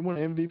 He won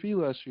an MVP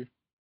last year.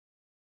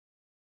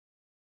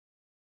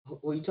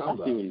 What are you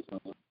talking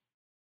about?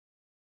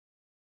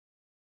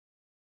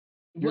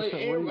 But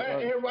Aaron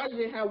Rodgers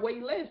didn't have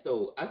way less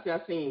though. I've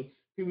seen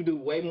people do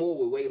way more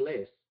with way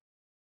less.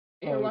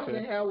 Aaron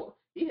Rodgers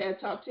he had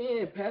top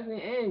 10 passing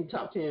and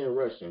top 10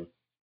 rushing.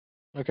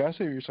 Okay, I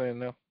see what you're saying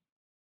now.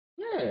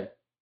 Yeah,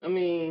 I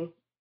mean,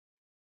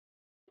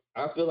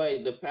 I feel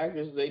like the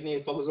Packers, they need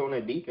to focus on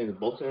their defense,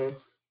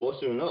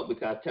 bolstering up,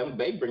 because Tampa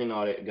Bay bringing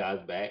all that guys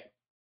back.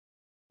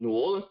 New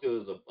Orleans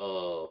still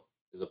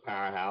is a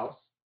powerhouse.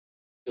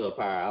 Still a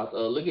powerhouse.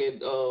 Look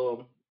at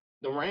the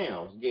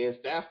Rams getting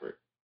Stafford.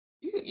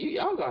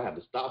 Y'all gonna have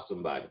to stop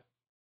somebody.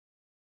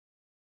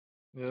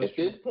 Yeah, at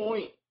this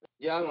point,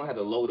 y'all gonna have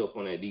to load up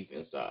on that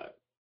defense side.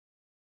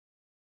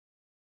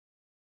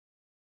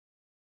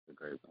 That's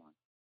a great point.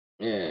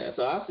 Yeah,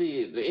 so I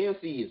see the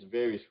NFC is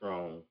very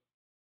strong.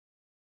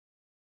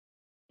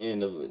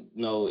 And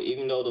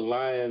even though the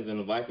Lions and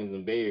the Vikings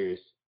and Bears,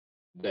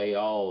 they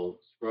all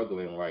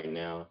struggling right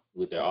now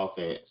with their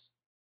offense.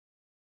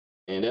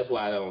 And that's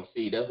why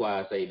that's why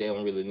I say they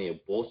don't really need to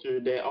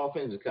bolster their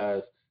offense,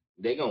 because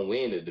they're gonna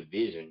win the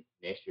division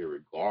next year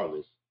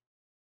regardless.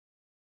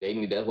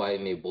 That's why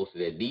they need to bolster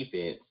their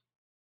defense.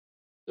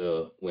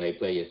 So when they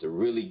play against the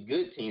really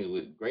good teams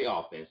with great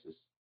offenses,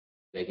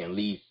 they can at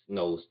least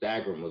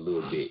stagger them a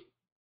little bit.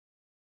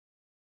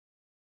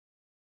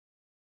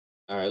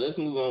 All right, let's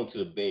move on to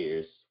the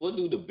Bears. What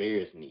do the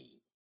Bears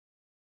need?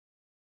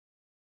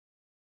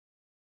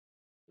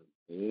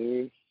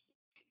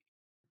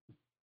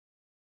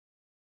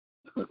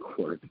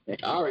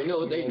 Quarterback. I already know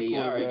what they need.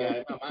 I already got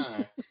it in my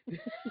mind.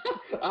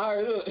 I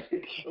already look.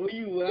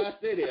 When I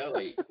said it, I was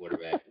like,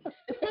 quarterback.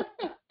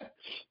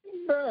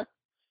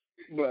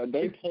 But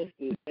they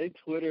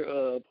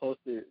Twitter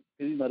posted,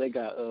 because they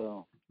got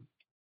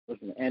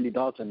Andy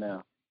Dalton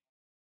now.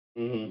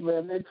 Mm-hmm.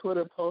 Man, they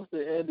Twitter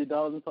posted Andy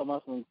Dalton talking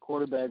about some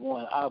quarterback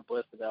one. I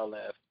busted out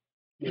laughing.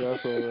 Yeah, I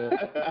saw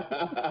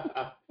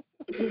that.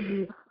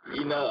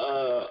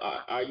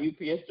 Our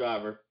UPS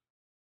driver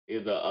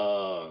is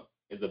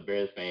a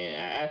Bears fan.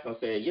 I asked him, I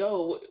said,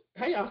 "Yo,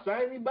 how y'all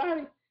sign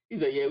anybody?" He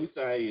said, "Yeah, we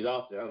signed these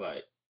often." I was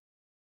like,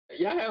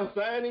 "Y'all haven't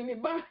signed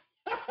anybody?"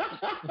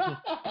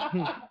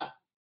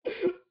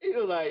 He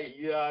was like,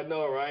 "Yeah, I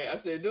know, right?"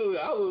 I said, "Dude,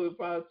 I would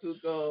probably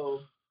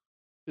took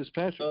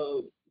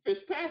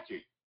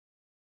Fitzpatrick."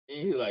 And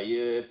he was like,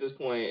 "Yeah, at this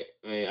point,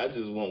 man, I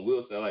just want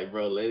Wilson." I'm like,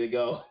 "Bro, let it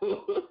go."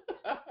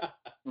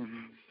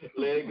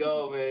 Let it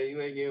go, man.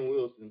 You ain't getting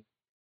Wilson.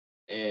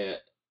 And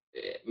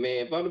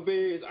man, if I'm the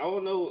Bears, I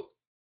don't know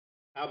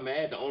how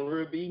mad the owner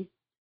would be,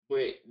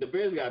 but the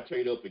Bears got to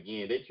trade up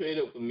again. They trade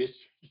up for Mitch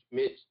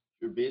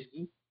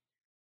Trubisky.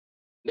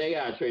 They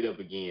got to trade up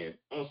again.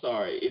 I'm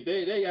sorry. If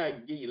they got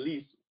to get at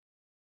least,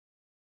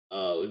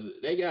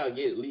 they got to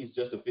get at least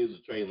Justin Fields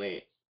or Trey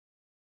Lance.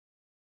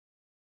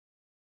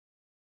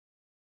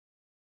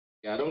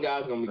 Yeah, them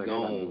guys gonna be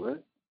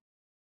gone.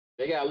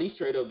 They got to at least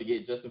trade up to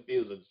get Justin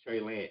Fields or Trey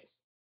Lance.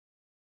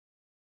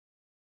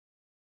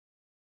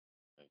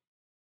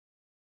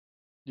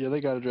 Yeah,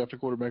 they got to draft a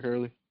quarterback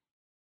early.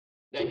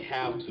 They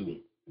have to.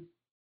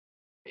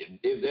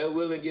 If they're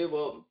willing to give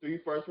up 3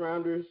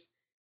 first-rounders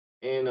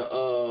and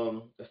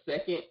a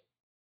second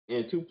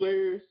and 2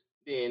 players,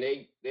 then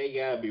they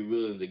got to be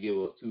willing to give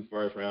up 2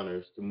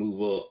 first-rounders to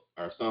move up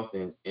or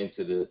something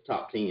into the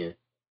top 10.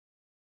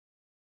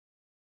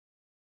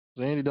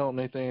 Andy Dalton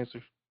ain't the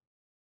answer.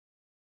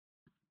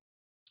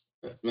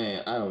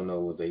 Man, I don't know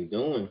what they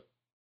doing.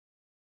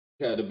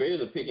 Yeah, the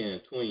Bears are picking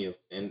in 20th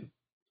and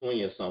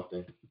 20 or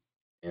something,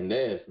 and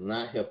that is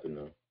not helping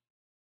them.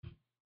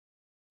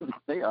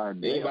 They are.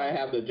 Anybody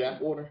have the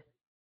draft order?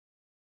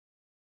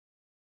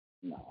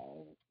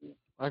 No.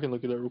 I can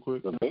look it up real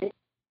quick. The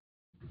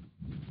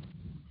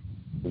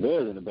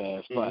Bears in a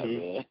bad spot,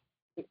 man.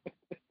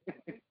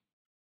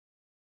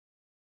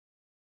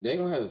 They're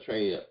gonna have to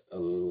trade a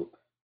little.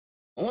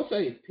 I want to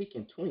say he's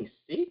picking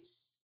 26.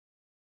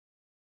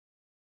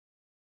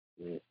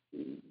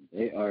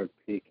 They are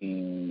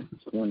picking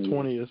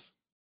 20th.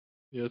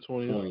 Yeah,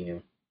 20th.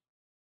 20th.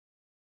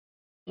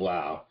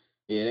 Wow.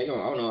 Yeah, they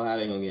gonna. I don't know how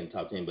they're gonna get in the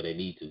top 10, but they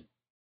need to.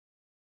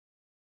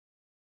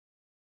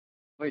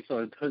 Wait,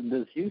 so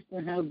does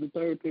Houston have the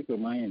third pick or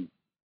Miami?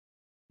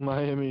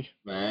 Miami.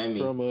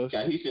 From us.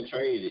 Got Houston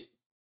traded.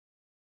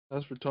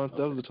 That's for That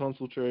was the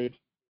Tunsil trade.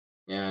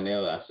 Yeah, I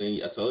know. I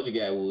told you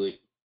guys would.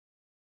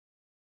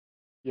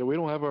 Yeah, we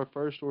don't have our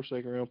first or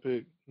second round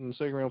pick. And the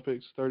second round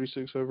pick's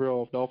 36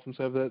 overall. Dolphins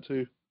have that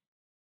too.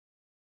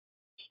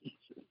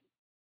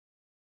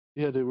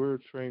 Yeah, dude, we're a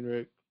train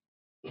wreck.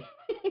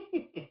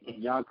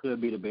 Y'all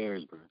could be the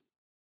Bears, bro.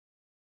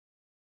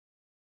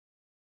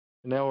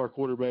 And now our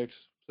quarterback's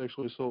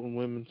sexually assaulting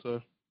women,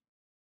 so.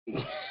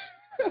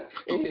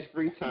 In his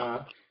free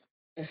time.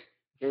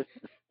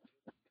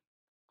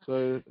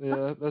 So,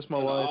 yeah, that's my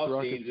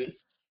life. Season.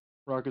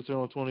 Rockets are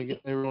on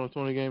they were on a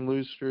 20-game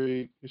lose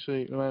streak. You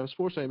see, man,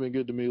 sports ain't been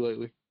good to me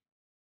lately.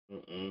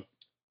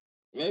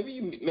 Maybe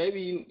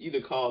you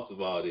the cause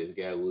of all this,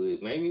 guy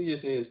Wood. Maybe you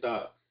just need to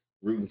stop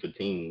rooting for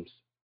teams.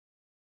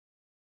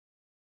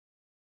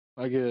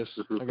 I guess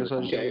I just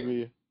have to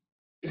be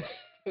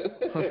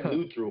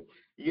neutral.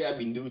 You gotta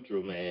be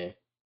neutral, man.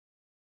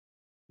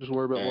 Just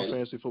worry about my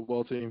fantasy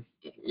football team.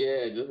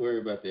 Yeah, just worry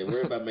about that.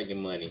 Worry about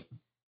making money.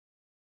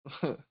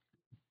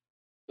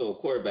 So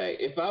quarterback.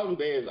 If I'm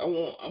Bears,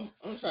 I'm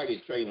trying to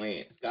get Trey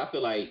Lance. I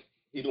feel like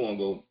he's the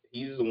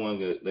one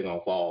they're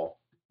gonna fall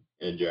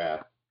in the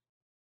draft.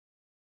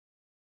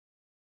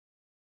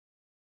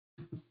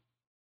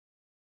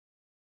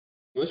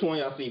 Which one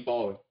y'all see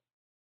falling?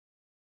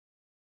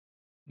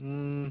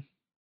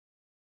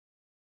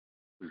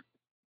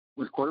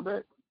 Which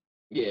quarterback?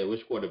 Yeah,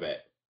 which quarterback?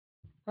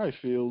 Probably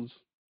Fields.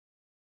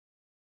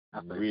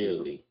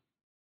 Really?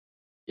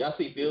 Y'all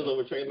see Fields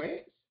over Trey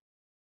Lance?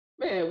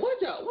 Man,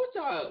 what's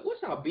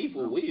y'all beef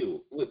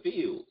with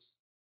Fields?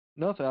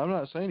 Nothing. I'm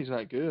not saying he's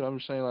not good. I'm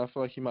just saying I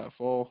feel like he might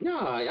fall.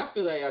 Nah, I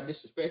feel like I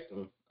disrespect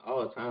him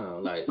all the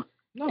time. Like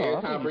no,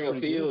 every time I bring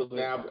up Fields, good,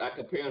 now I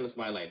compare him to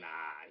somebody like, nah,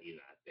 he's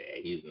not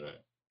that. He's not.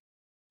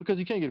 Because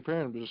you can't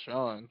compare him to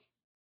Deshaun.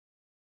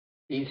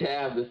 He's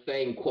have the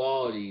same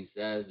qualities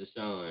as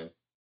Deshaun.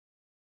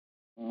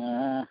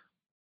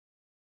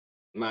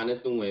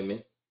 Minus the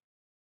women.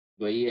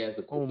 But he has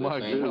the same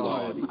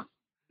qualities.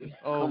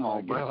 Oh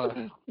my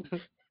God.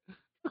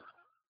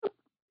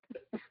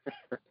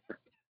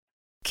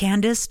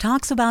 Candace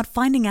talks about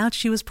finding out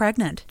she was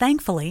pregnant.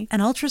 Thankfully, an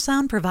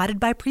ultrasound provided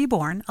by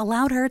Preborn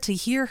allowed her to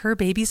hear her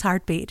baby's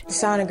heartbeat. The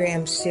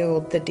sonogram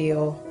sealed the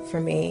deal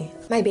for me.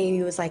 My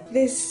baby was like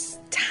this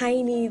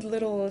tiny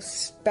little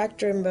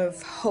spectrum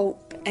of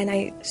hope, and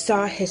I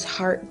saw his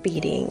heart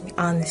beating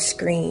on the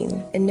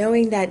screen. And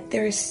knowing that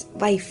there's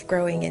life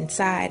growing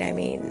inside, I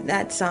mean,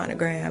 that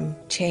sonogram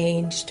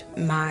changed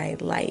my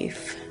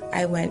life.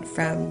 I went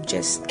from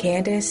just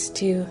Candace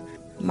to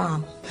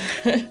Mom.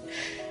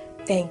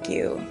 Thank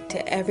you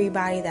to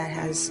everybody that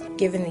has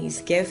given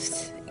these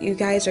gifts. You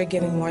guys are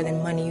giving more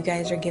than money. You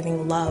guys are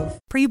giving love.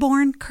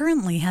 Preborn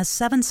currently has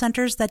 7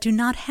 centers that do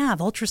not have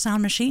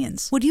ultrasound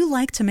machines. Would you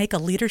like to make a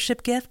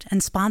leadership gift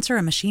and sponsor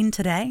a machine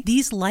today?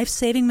 These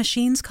life-saving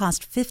machines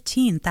cost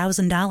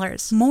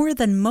 $15,000, more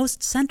than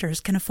most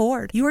centers can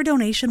afford. Your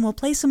donation will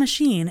place a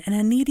machine in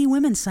a needy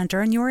women's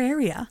center in your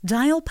area.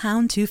 Dial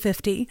pound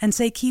 250 and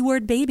say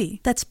keyword baby.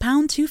 That's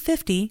pound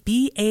 250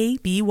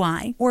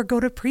 BABY, or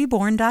go to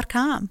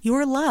preborn.com.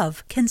 Your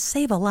love can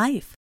save a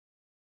life.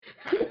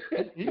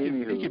 He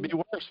could be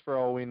worse for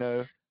all we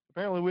know.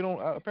 Apparently we don't.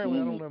 Apparently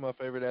I don't know my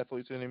favorite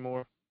athletes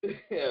anymore.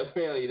 Yeah,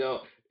 apparently you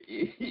don't.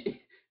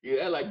 You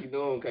act like you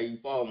know him because you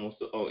follow him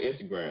on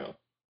Instagram.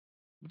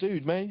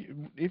 Dude,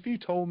 man, if you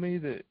told me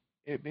that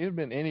it had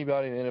been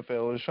anybody in the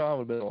NFL, Deshaun would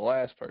have been the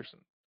last person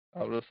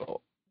I would have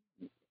thought.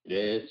 Yeah,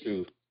 it's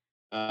true.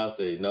 I'll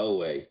say no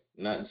way,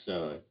 not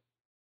Deshaun.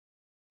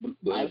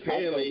 But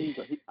apparently,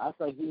 I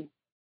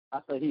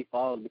say he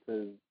falls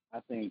because I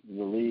think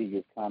the league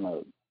is kind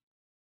of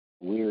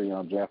weary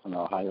on drafting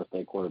Ohio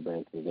State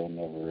quarterbacks because they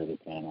never really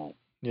pan out.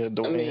 Yeah,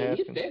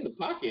 he stay in the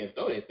pocket and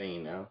throw that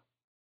thing now.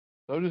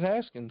 So does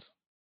Haskins.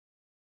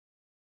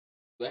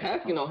 But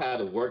Haskins don't have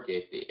the work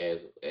ethic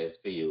as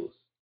Fields.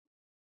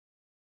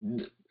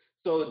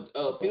 So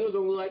Fields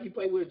don't look like he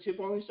played with a chip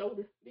on his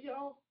shoulder, do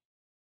y'all?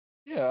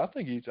 Yeah, I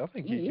think he could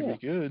be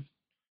good.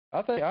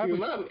 I think I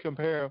would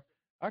compare him.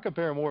 I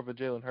compare him more of a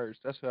Jalen Hurts.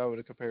 That's who I would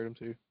have compared him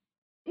to.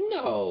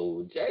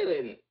 No,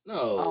 Jalen.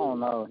 No. I don't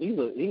know.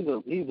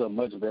 He's a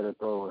much better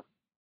thrower.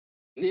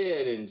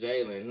 Yeah, than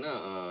Jalen.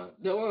 Nuh-uh.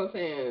 That's what I'm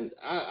saying.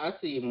 I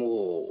see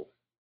more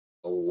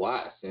a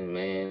Watson,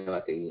 man,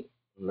 like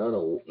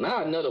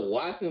not another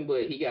Watson,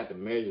 but he got the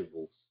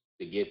measurables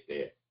to get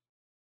there.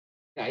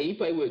 Now he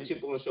play with a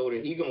chip on his shoulder.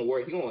 He gonna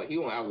work. He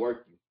gonna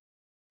outwork you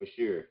for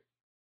sure.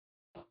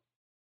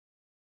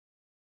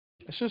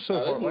 It's just so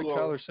Let's hard. move Like on.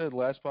 Tyler said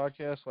last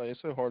podcast, like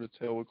it's so hard to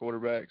tell with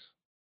quarterbacks.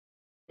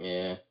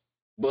 Yeah,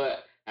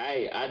 but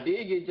I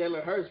did get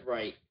Jalen Hurts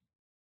right.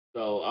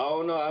 So I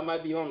don't know. I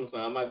might be on the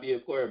phone. I might be a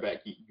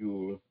quarterback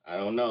guru. I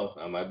don't know.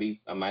 I might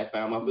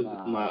find my Don't do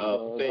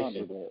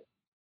profession. that.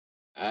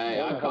 I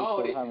Jalen Hurts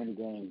called played it. how many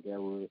games that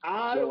was?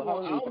 I Jalen,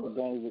 want.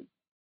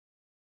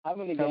 how many How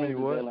many games did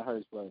what? Jalen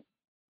Hurts play?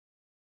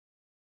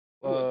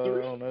 What, I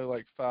 3? don't know,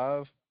 like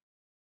 5.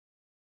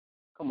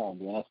 Come on,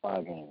 man, that's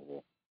 5 games,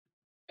 bro.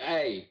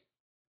 Hey,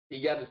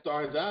 he got the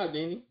starting job,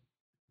 didn't he?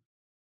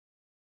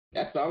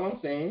 That's all I'm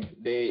saying.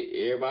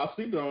 Everybody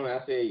sleeping on it.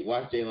 I said,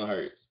 watch Jalen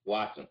Hurts.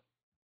 Watch him.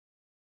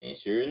 And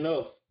sure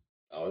enough,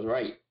 I was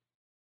right.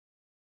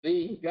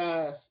 See,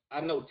 guys,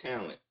 I know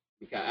talent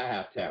because I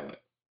have talent.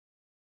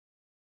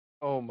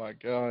 Oh my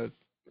God.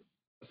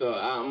 So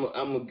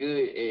I'm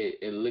good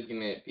at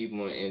looking at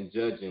people and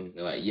judging.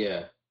 Like,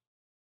 yeah,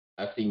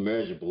 I see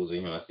measurables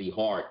in him. I see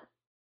heart,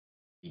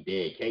 see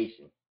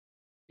dedication,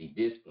 see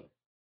discipline.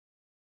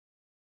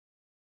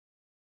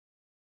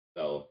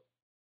 So,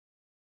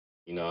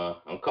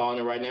 I'm calling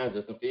it right now,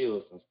 Justin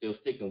Fields. I'm still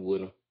sticking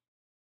with him.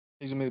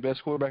 He's gonna be the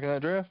best quarterback in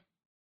that draft.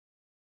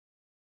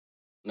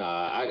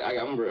 Nah,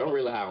 I'm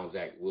really high on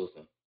Zach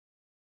Wilson.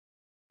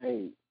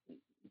 Hey,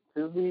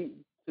 to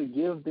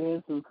give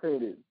Ben some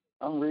credit,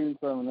 I'm reading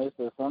something that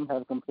says some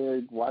have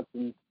compared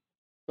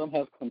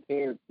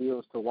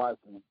Fields to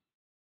Watson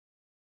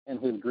and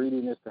his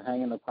greediness to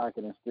hang in the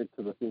pocket and stick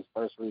to his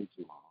first read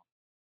too long.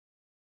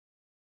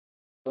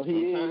 So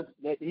he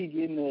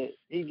getting the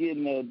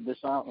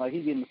Deshaun, like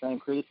he getting the same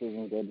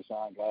criticism that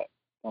Deshaun got.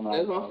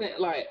 That's what I'm saying.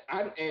 Like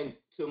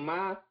to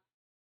my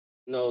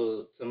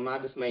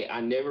dismay,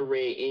 I never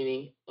read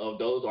any of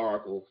those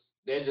articles.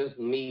 They're just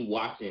me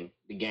watching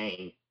the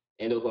game,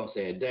 and that's what I'm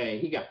saying. Dang,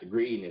 he got the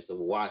greediness of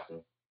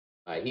Watson.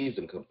 Like he's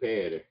a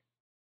competitor,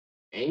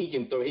 and he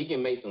can throw. He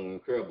can make some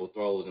incredible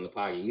throws in the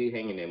pocket. He's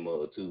hanging that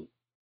mud too.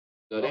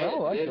 So I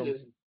like him.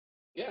 just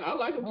I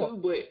like him too,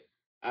 but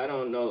I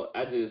don't know.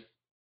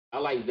 I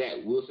like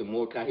Zach Wilson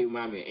more because he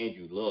reminds me of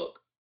Andrew Luck.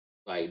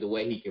 Like the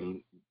way he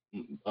can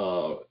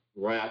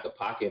run out the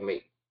pocket and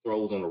make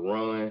throws on the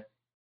run.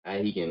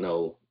 And he can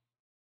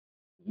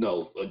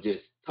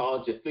just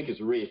flick his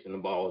wrist and the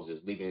ball is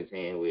just leaving his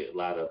hand with a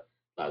lot of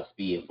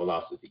speed and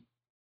philosophy.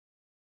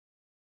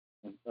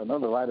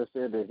 Another writer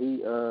said that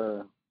he's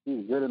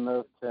good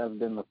enough to have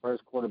been the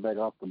first quarterback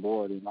off the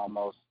board in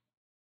almost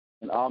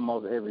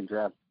every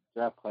draft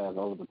class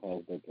over the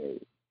past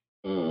decade.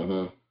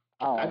 Mm-hmm.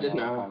 I just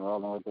know. I'm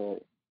rolling with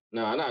that.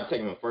 No, I'm not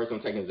taking him first.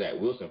 I'm taking Zach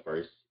Wilson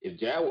first. If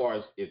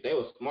Jaguars, if they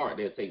were smart,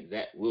 they'd take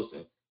Zach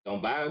Wilson.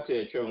 Don't buy into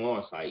the Trevor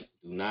Lawrence hype.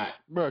 Do not.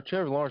 Bro,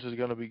 Trevor Lawrence is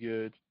gonna be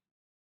good.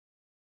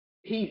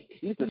 He's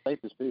the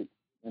safest pick.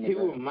 He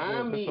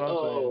remind me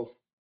of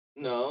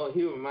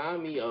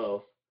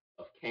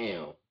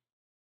Cam.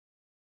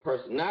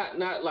 Not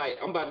like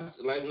I'm about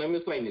to like. Let me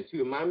explain this. He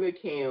remind me of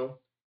Cam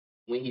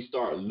when he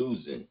started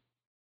losing.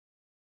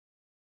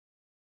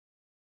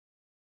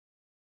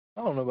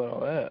 I don't know about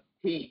all that.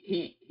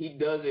 He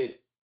doesn't.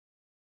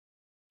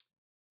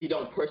 He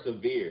don't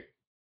persevere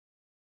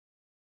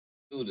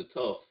through the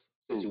tough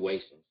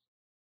situations.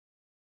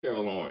 Trevor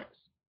Lawrence.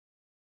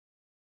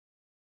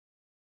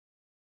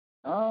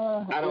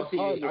 I don't see.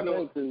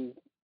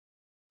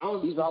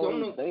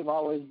 They've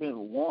always been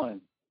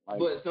one.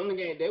 But some of the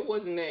games they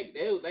wasn't that.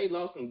 They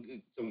lost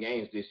some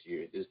games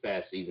this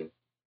past season.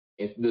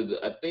 I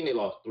think they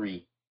lost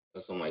 3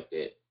 or something like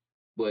that.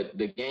 But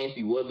the games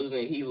he was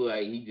losing, he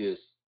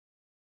just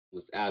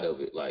was out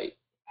of it. Like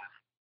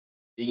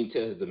you can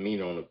tell his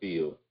demeanor on the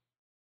field.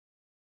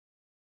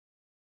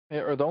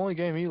 Yeah, or the only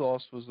game he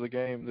lost was the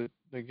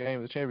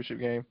championship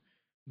game.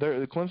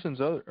 The Clemson's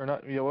not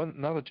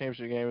the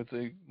championship game, but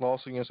the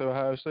loss against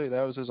Ohio State.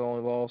 That was his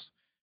only loss.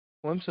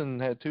 Clemson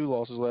had 2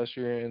 losses last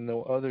year, and the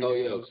other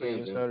game was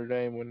against Notre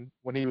Dame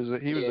when he was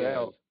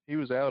out. He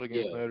was out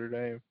against Notre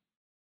Dame.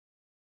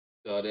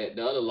 So that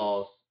the other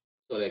loss,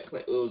 it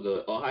was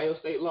the Ohio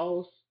State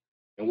loss,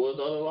 and what was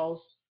the other loss?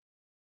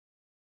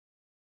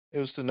 It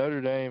was to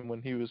Notre Dame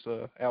when he was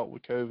out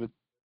with COVID.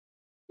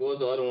 What was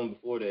the other one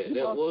before that?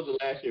 What was the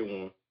last year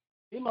one?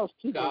 He lost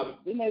 2.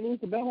 Didn't they lose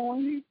to Bama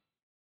one year?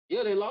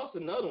 Yeah, they lost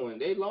another one.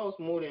 They lost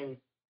more than.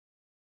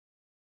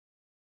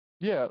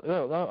 Yeah,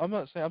 no, I'm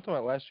not saying. I'm talking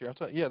about last year.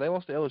 They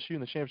lost to LSU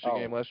in the championship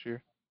game last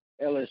year.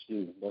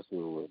 LSU, that's who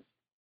it was.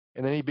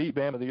 And then he beat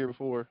Bama the year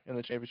before in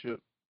the championship.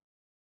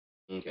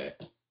 Okay.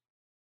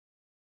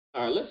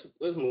 All right, let's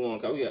move on.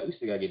 Cause we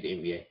still gotta get the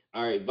NBA.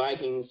 All right,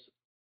 Vikings.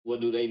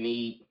 What do they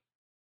need?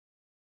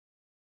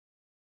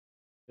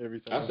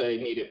 Everything. I say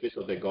they need to fix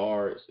up their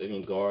guards. They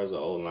need guards or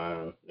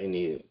O-line. They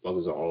need to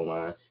focus on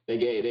O-line. They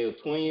were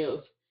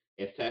 20th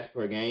in sacks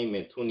per game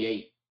and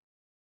 28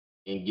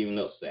 in giving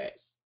up sacks.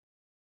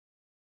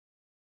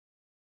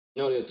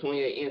 No, the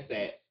 28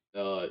 insats.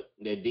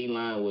 The D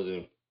line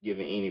wasn't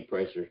giving any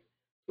pressure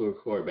to a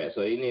quarterback,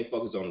 so they need to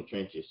focus on the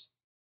trenches.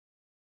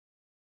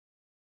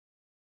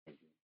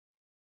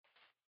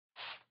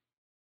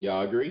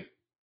 Y'all agree?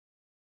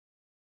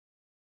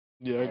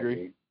 Yeah, I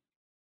agree.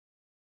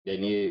 They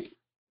need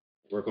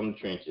to work on the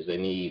trenches. They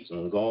need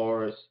some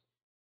guards,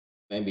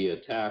 maybe a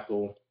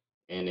tackle,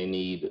 and they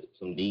need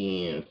some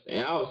DNs.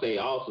 And I would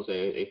also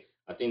say,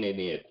 I think they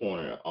need a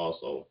corner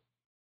also,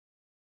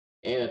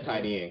 and a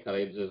tight end because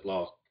they just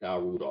lost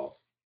Kyle Rudolph.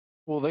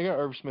 Well, they got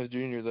Irv Smith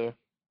Jr. though.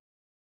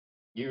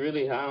 You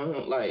really high on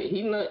him? Like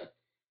he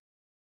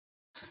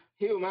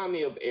remind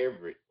me of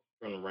Everett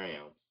from the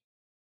Rams.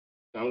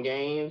 Some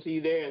games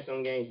he's there, and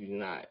some games he's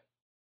not.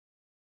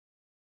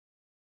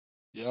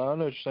 Yeah, I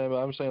know what you're saying, but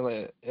I'm saying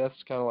like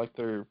that's kind of like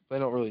they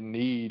don't really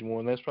need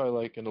one. That's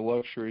probably like in the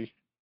luxury.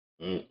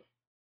 Mm.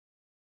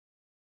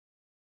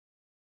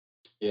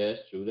 Yeah,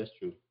 that's true. That's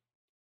true.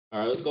 All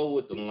right, let's go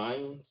with the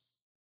Lions.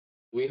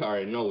 We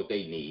already know what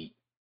they need.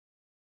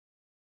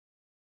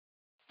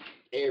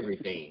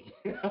 Everything.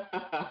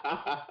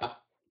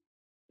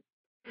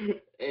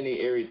 They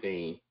need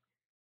everything.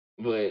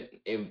 But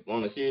if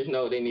on a serious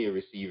note, they need a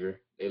receiver.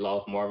 They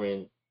lost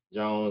Marvin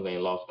Jones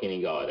and lost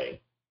Kenny Galladay.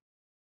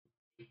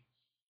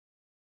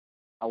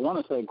 I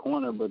want to say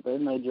corner, but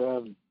then they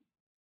drafted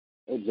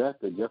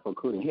Jeff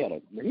Okuda. He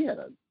had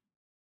a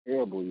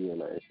terrible year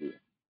last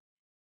year.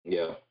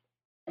 Yeah.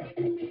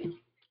 Yeah,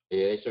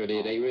 they sure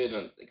did. They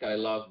really kind of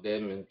lost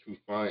Desmond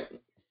Trufant.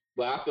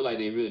 But I feel like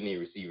they really need a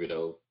receiver,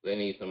 though. They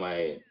need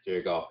somebody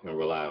Jared Goff can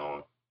rely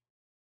on.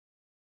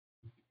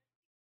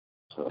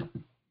 So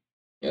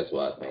that's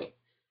what I think.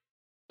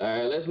 All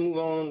right, let's move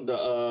on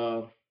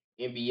to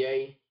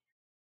NBA.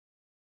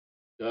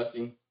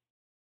 Dustin,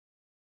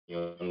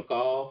 you on the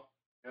call?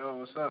 Yo,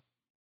 what's up?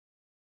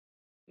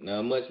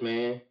 Not much,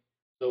 man.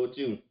 So with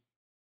you?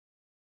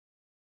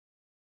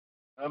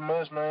 Not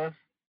much, man.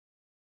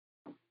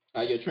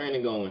 How your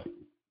training going?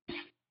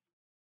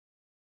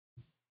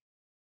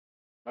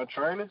 My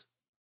training?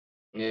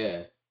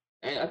 Yeah.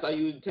 And I thought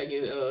you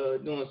were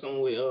doing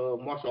something with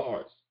martial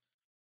arts.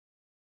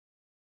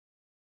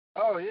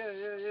 Oh yeah.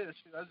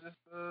 Shoot, I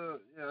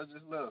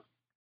just left.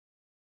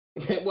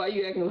 Why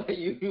you acting like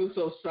you were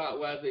so shocked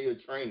while I say you're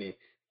training?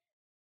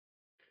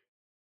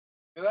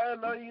 Cause I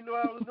didn't know you knew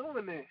I was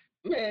doing this.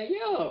 Man,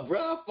 yeah, bro,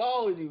 I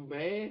followed you,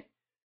 man.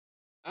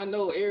 I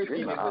know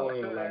everything that's going on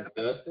in your life,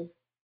 Dustin.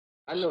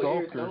 I know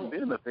everything.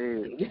 Been the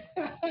fed,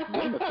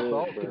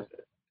 bro.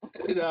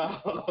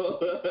 No,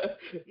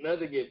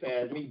 nothing get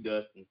past me,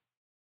 Dustin.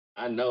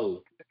 I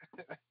know.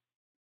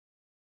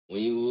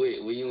 When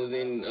you was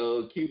in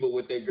Cuba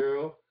with that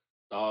girl,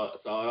 saw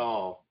it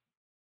all.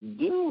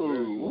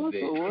 Dude, what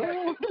the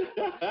world?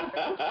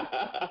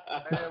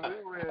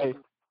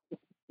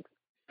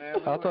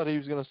 I thought he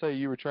was gonna say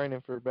you were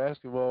training for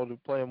basketball to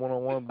play him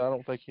 1-on-1, but I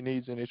don't think he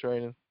needs any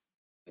training.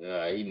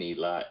 He need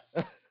lots.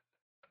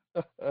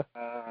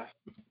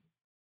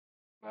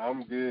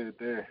 I'm good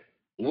there.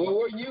 Where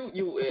were you?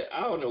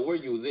 I don't know where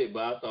you was at,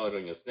 but I saw it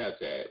on your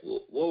Snapchat.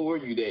 Where were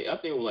you there? I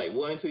think it was like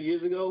 1-2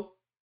 years ago.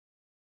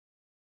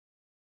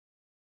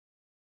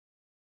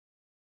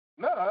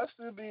 No, I've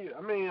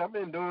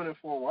been doing it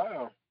for a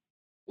while.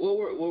 Where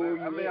were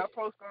you? I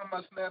posted on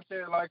my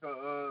Snapchat like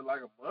a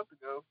month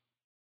ago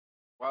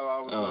while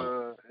I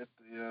was at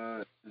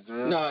the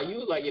gym. No, you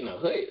was like in a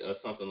hut or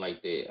something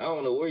like that. I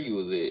don't know where you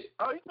was at.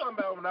 Oh, you talking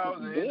about when I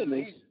was in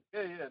Indonesia?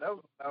 Yeah, that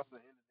was when I was in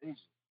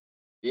Indonesia.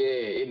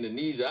 Yeah,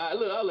 Indonesia. I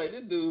was like,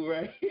 this dude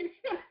right here.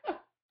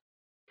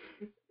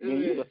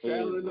 You the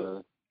fed,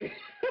 bro.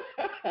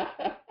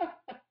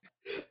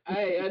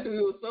 I knew he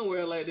was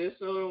somewhere like that,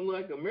 so it don't look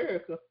like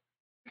America.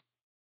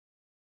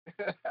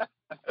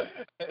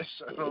 That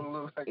sure don't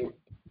look like it.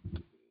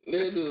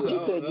 That dude, you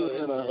said you was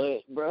in a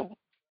hut, bro.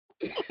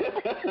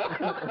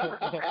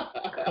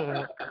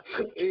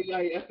 It's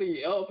like I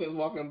see elephants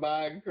walking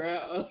by and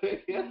crowd.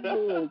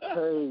 You're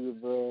crazy,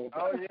 bro.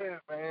 Oh yeah,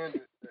 man,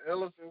 the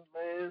elephants,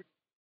 man.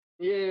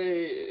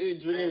 Yeah,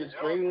 drinking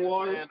spring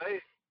water.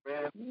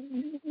 Man,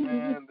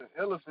 the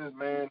elephants,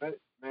 man,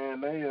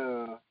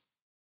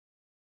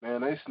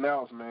 they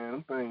snouts, man.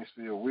 Them things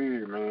feel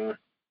weird, man.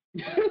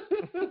 It's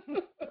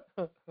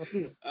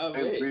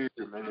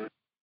weird, man.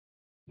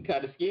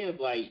 Cause the skin's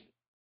like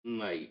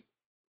leather,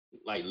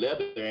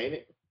 ain't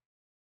it?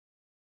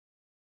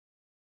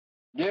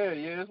 Yeah,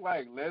 it's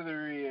like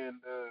leathery and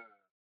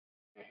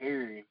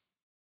hairy.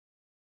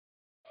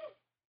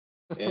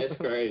 Yeah,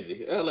 that's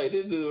crazy. I like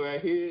this dude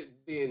right here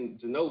being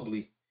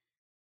Ginobili.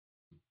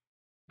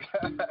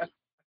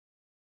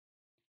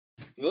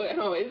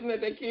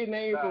 Isn't that kid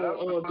name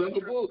from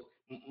Jungle Book?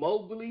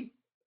 Mobley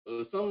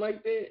or something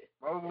like that?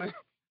 Mobley?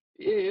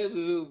 Yeah, that's a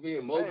dude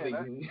being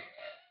Mobley.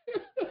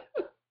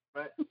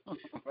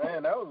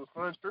 Man, that was a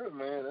fun trip,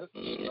 man.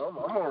 I'm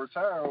gonna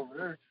retire over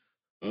there.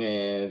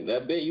 Man, I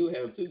bet you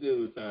have too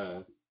good of a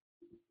time.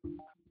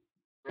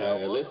 All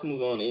right, let's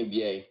move on to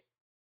NBA.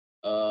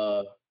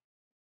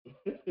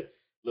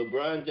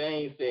 LeBron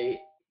James said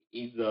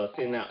he's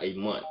sending out a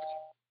month.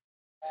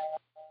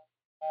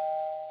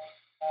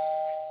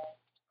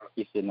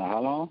 He's sitting out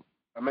how long?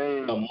 I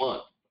mean, A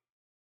month.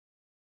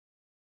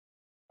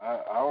 I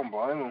don't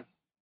blame him.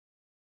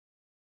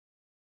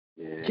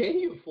 Yeah. Can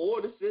you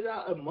afford to sit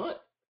out a month?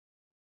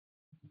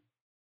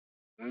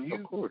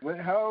 Of course.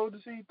 How old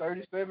is he?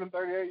 37,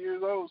 38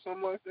 years old,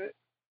 something like that?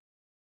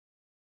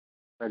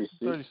 36.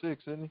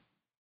 36, isn't he?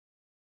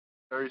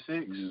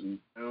 36. Mm-hmm.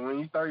 And when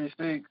you're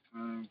 36,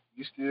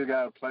 you still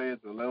got to play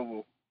at the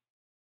level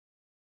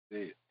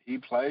that he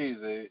plays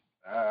at.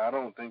 I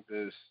don't think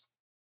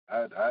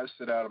I'd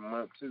sit out a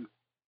month, too.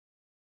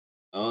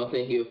 I don't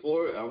think he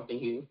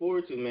can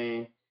afford to,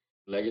 man.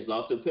 Lakers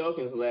lost to the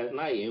Pelicans last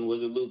night and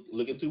wasn't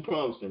looking too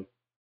promising.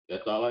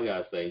 That's all I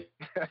gotta say.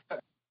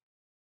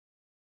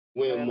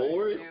 When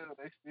Morris,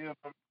 they still.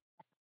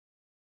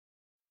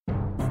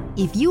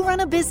 If you run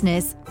a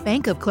business,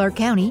 Bank of Clark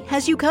County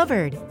has you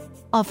covered.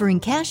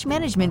 Offering cash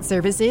management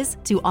services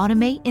to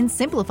automate and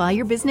simplify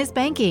your business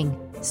banking,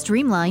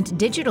 streamlined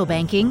digital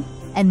banking,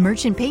 and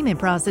merchant payment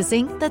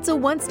processing that's a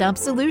one-stop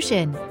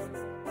solution.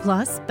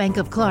 Plus, Bank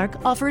of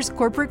Clark offers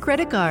corporate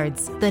credit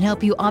cards that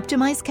help you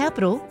optimize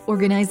capital,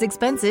 organize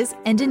expenses,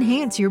 and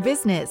enhance your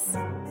business.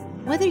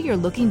 Whether you're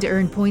looking to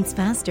earn points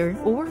faster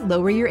or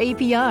lower your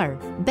APR,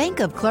 Bank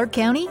of Clark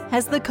County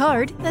has the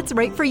card that's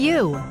right for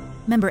you.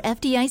 Member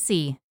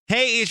FDIC.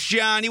 Hey, it's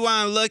John. You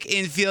want to look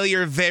and feel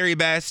your very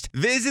best?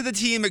 Visit the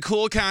team at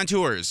Cool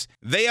Contours.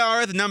 They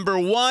are the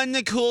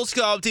 #1 cool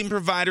sculpting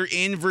provider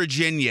in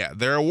Virginia.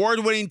 Their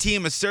award-winning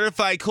team of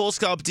certified cool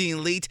sculpting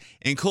elite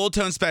and cool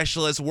tone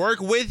specialists work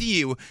with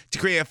you to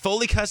create a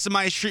fully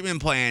customized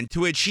treatment plan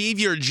to achieve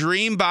your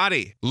dream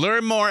body.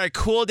 Learn more at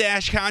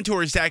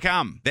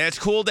cool-contours.com. That's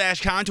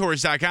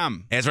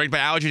cool-contours.com. As ranked by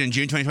Allergen in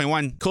June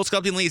 2021, Cool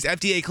Sculpting Elite is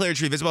FDA cleared to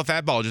treat visible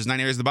fat bulges in 9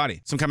 areas of the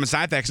body. Some common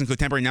side effects include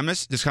temporary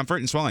numbness,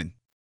 discomfort, and swelling.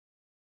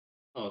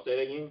 oh, say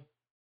that again.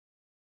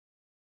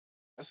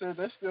 I said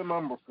that's still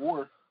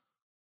 #4.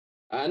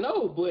 I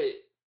know, but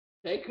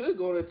they could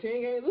go on a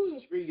 10-game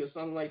losing streak or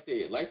something like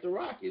that, like the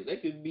Rockets. They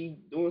could be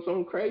doing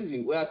something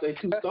crazy without their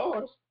 2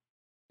 stars.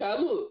 Now,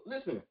 look,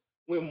 listen.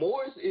 When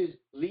Morris is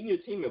leading your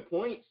team in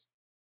points,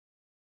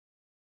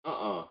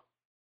 I'm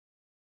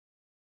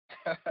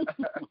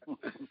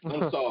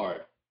sorry.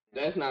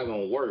 That's not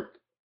going to work.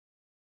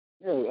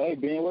 Hey,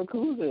 Ben, where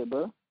Cool's at,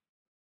 bro?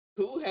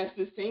 Cool has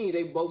 16.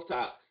 They both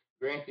top.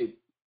 Granted,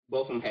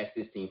 both of them had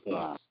 16 points.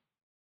 Nah.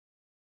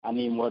 I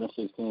need more than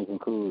 16 from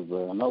Cool's,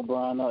 bro. No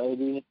Brian, no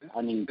AD.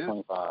 I need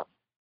 25.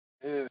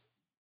 Yeah.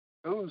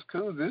 Cool's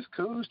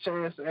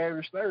chance to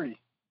average 30.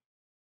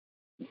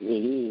 It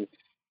is.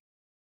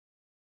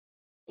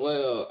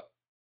 Well,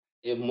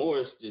 if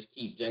Morris just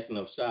keep jacking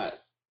up shots,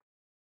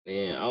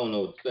 then I don't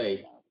know what to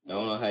say. I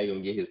don't know how he's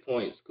going to get his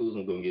points. Cool's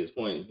going to get his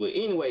points. But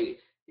anyway,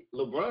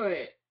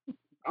 LeBron,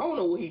 I don't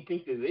know what he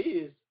thinks this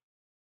is,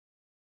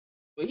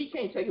 but he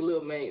can't take a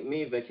little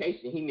mini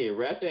vacation. He need to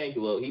wrap the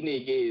ankle up. He need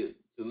to get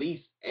at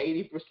least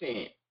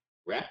 80%.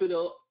 Wrap it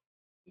up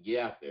and get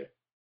out there.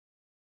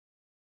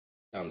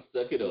 Time to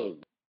suck it up.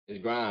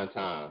 It's grind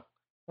time.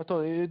 I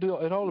told you,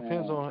 it all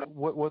depends on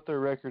what their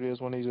record is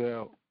when he's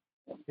out.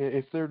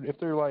 If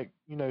they're like,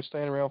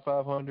 staying around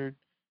 500,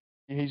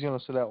 he's going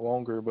to sit out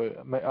longer.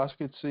 But I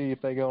could see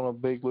if they go on a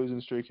big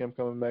losing streak, him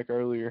coming back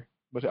earlier.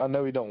 But I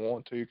know he don't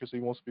want to because he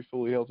wants to be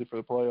fully healthy for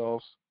the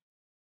playoffs.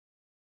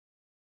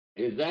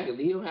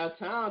 Exactly. He don't have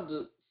time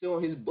to sit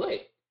on his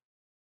butt.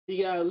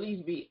 He got to at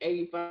least be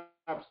 85%,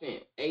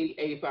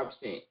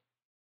 85%.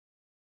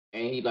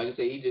 And he, like I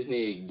said, he just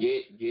need to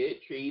get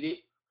it treated,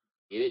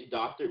 get it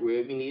doctored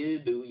wherever you need to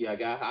do. Y'all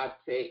got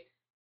high-tech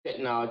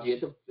technology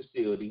at the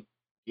facility.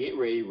 Get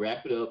ready,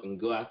 wrap it up, and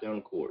go out there on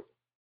the court.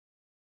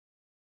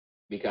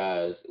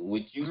 Because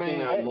with you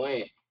sending out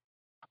money,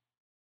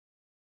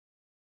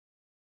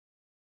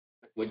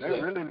 they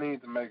really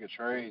need to make a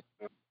trade.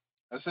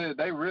 I said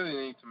they really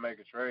need to make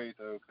a trade,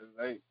 though, because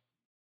they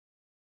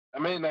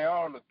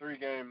are on a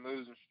 3-game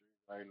losing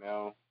streak right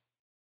now.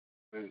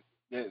 But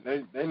yeah,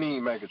 they need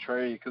to make a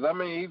trade. Because,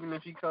 even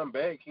if he come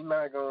back, he's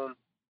not going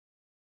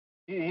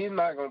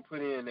to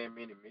put in that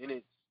many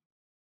minutes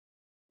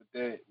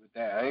with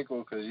that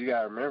ankle. Because you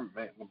got to remember,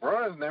 man,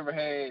 LeBron's never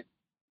had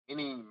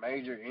any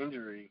major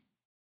injury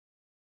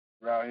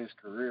throughout his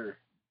career.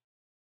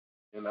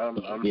 And I'm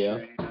sure he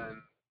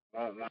done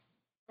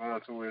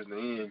going towards the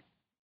end.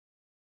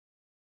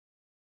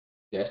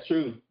 That's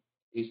true.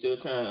 He's still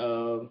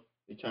trying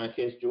to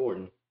catch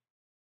Jordan.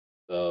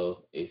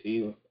 So this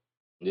is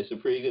a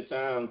pretty good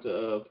time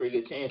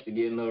pretty good chance to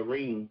get another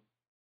ring.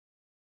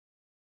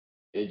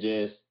 It's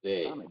just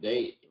that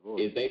they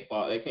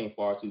can't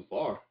fall too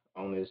far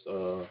on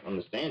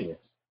the standings.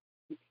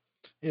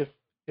 If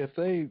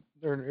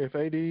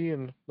AD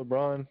and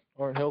LeBron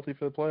aren't healthy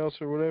for the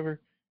playoffs or whatever,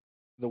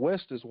 the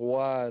West is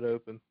wide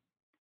open.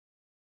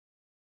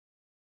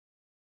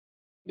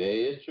 That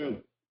is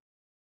true.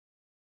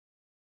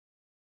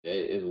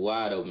 That is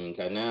wide open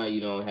because now you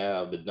don't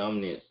have the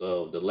dominance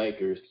of the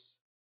Lakers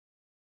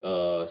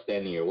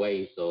standing in your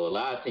way. So a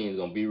lot of teams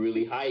gonna be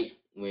really hyped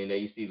when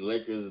they see the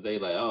Lakers. They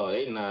like, oh,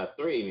 they not a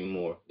threat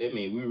anymore. That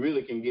means we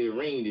really can get a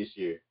ring this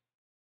year.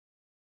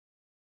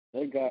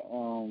 They got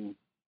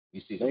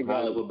You see some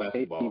high level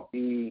basketball.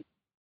 KCP,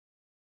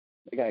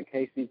 they got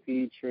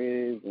KCP,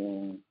 Trez,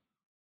 and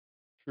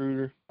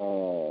Schroeder.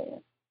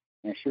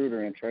 And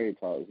Schroeder in trade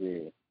talks.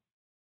 Yeah.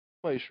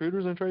 Wait,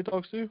 Schroeder's in trade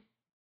talks too?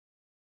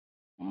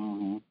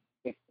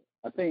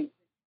 I think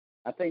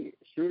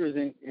Schroeder's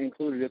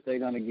included if they're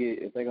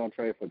gonna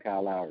trade for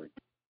Kyle Lowry.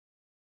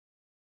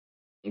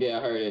 Yeah,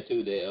 I heard that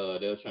too.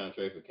 They're trying to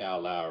trade for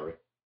Kyle Lowry.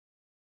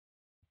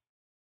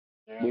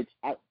 Yeah. Which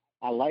I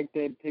like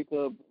that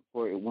pickup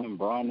for when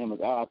Brian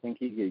was out. I think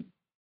he could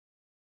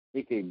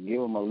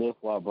give them a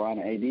lift while Brian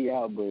and AD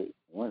out, but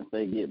once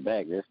they get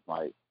back, it's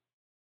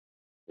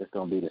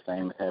gonna be the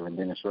same as having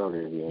Dennis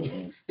Schroeder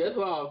again. That's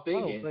what I was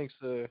thinking. I don't think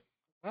so.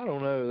 I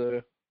don't know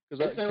though,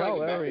 because Kyle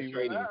Lowry. I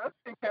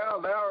think Kyle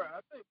Lowry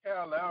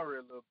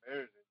a little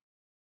better than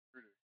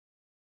Schroeder.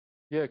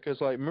 Yeah, because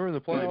remember in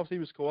the playoffs he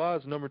was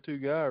Kawhi's number 2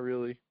 guy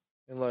really,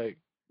 and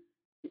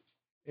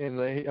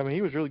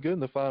he was really good in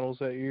the finals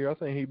that year. I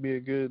think he'd be a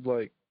good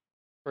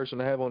person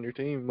to have on your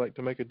team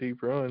to make a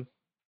deep run.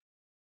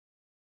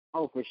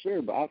 Oh, for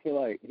sure, but I feel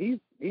like he's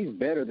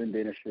better than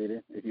Dennis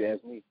Schroeder, if you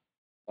ask me.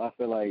 I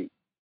feel like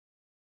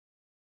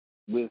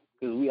because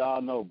we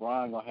all know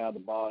Brian gonna have the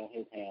ball in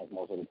his hands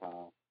most of the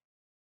time.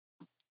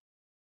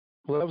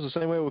 Well, that was the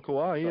same way with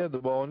Kawhi. He had the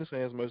ball in his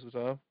hands most of the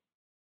time.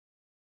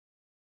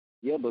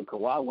 Yeah, but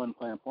Kawhi wasn't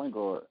playing point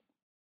guard.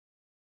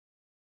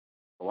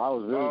 Kawhi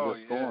was really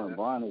just scoring.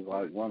 Brian is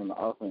running the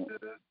offense.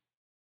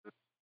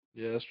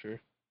 Yeah, that's true.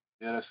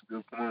 Yeah, that's a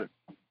good point.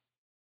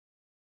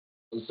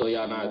 So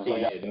y'all not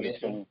seeing that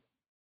mission?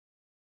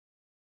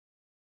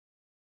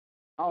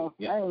 I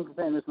ain't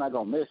saying it's not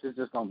gonna miss. It's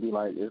just gonna be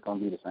it's gonna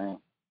be the same.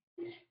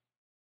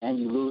 And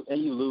you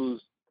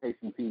lose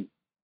KCP.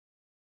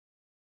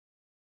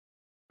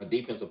 A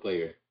defensive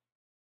player.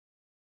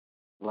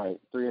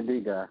 3-and-D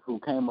guy who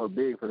came up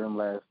big for them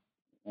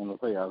in the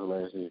playoffs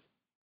last year.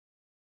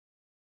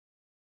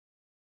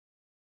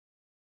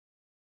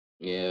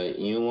 Yeah,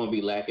 you don't want to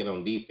be lacking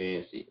on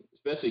defense,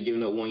 especially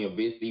giving up one of your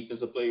best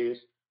defensive players.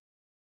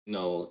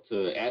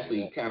 To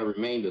actually kind of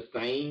remain the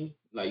same.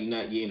 You're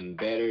not getting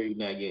better, you're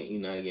not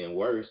getting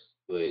worse,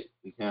 but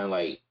you kind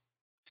of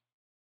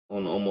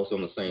almost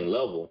on the same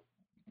level.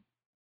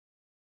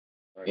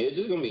 Right. It's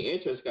just gonna be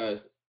interesting,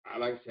 guys.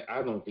 Like I said,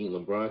 I don't think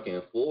LeBron can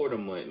afford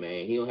them much,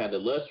 man. He don't have the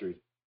luxury.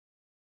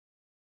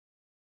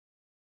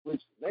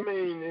 Which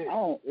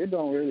it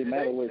don't really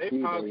matter what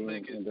team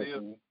they're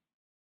in.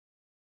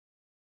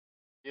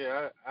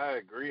 Yeah, I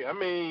agree. I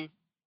mean,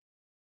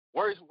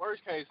 worst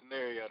case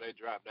scenario, they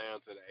drop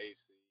down to the AC.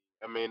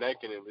 I mean, they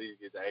can at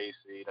least get the A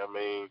seed. I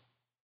mean,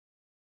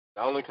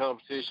 the only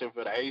competition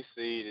for the A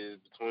seed is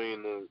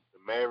between the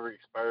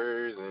Mavericks,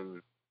 Spurs,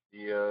 and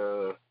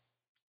the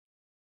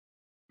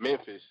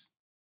Memphis.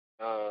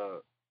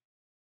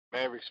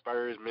 Mavericks,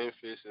 Spurs,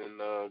 Memphis, and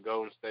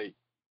Golden State.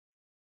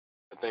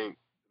 I think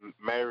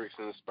Mavericks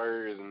and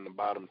Spurs in the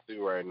bottom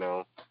 2 right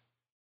now.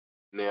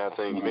 And then I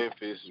think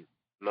Memphis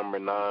number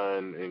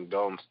 9 and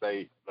Golden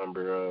State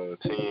number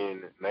 10.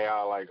 And they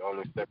all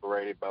only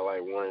separated by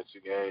 1 or 2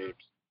 games.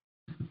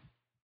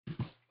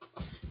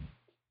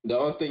 The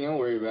only thing I'm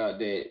worried about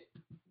that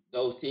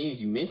those teams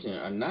you mentioned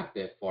are not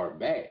that far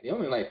back. They're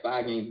only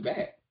 5 games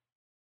back.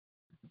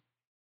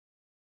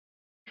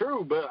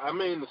 True, but I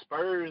mean the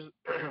Spurs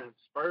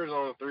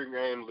on a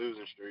 3-game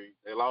losing streak.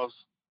 They lost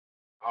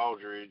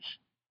Aldridge.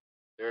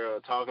 They're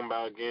talking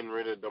about getting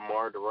rid of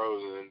DeMar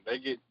DeRozan.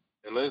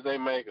 Unless they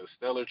make a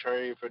stellar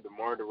trade for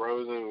DeMar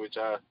DeRozan, which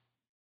I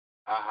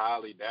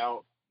highly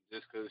doubt,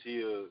 just because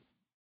he's a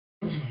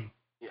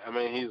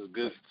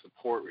good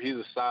support. He's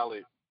a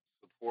solid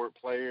support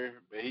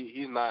player, but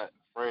he's not a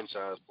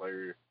franchise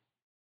player.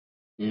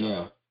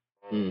 Yeah.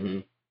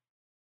 So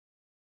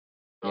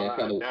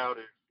I doubt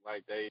it.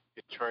 They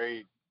could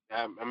trade.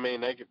 I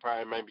mean, they could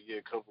probably maybe get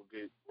a couple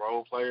good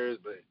role players,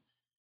 but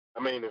I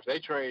mean, if they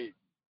trade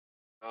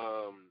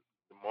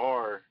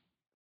DeMar,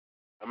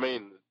 I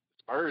mean, the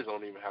Spurs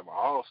don't even have an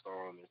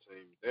all-star on their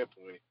team at that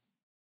point.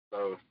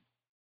 So,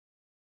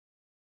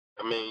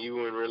 I mean, you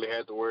wouldn't really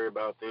have to worry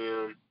about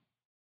them.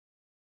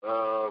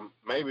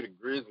 Maybe the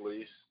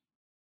Grizzlies.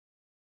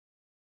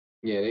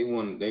 Yeah, they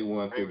won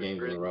 3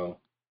 games in a row.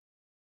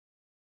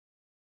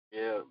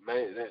 Yeah,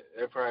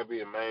 that'd probably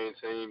be the main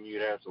team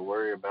you'd have to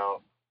worry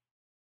about.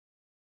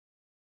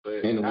 But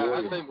I think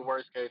the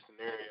worst case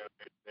scenario,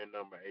 they're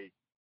number 8.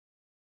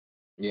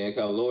 Yeah,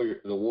 because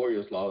the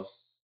Warriors lost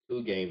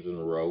 2 games in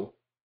a row.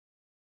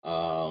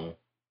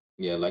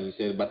 Yeah, like you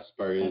said about the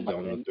Spurs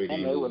on a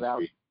 3-game losing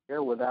streak.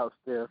 They're without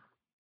Steph.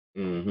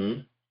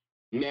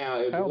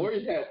 Now, if the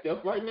Warriors had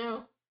Steph right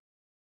now,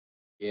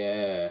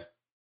 yeah.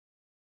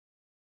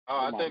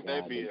 I think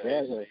they'd be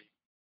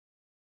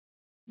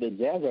the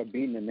Jazz are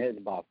beating the Nets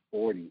by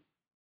 40.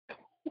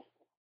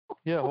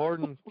 Yeah,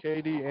 Harden,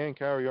 KD, and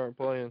Kyrie aren't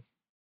playing.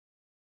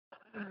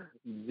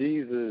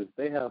 Jesus,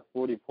 they have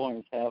 40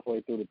 points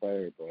halfway through the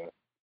third, bro.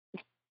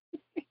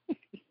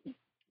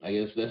 I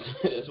guess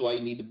that's why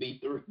you need to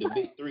beat the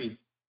big 3.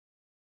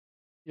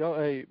 Y'all,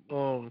 hey,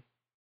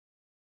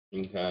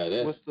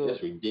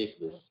 that's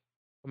ridiculous.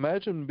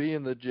 Imagine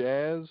being the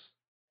Jazz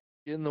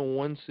getting the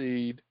 1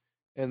 seed,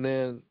 and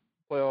then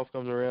playoff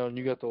comes around,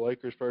 you got the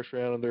Lakers first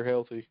round, and they're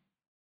healthy.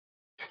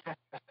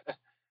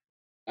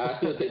 I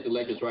still take the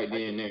Lakers right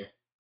there and there.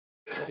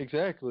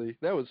 Exactly.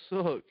 That would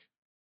suck.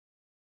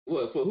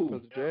 What, for who? For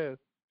the Jazz.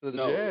 For the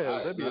No,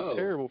 Jazz, that'd be a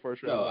terrible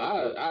first round. No,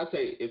 I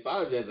say if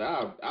I was Jazz,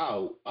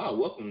 I'll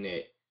welcome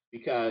that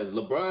because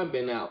LeBron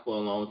been out for a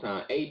long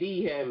time. AD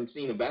haven't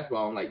seen a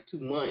basketball in like 2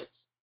 months.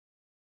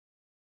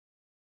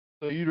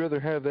 So you'd rather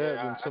have that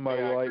than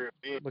somebody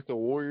like the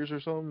Warriors or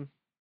something?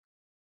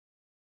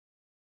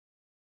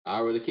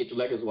 I'd rather kick the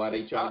Lakers while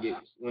they trying to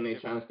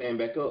stand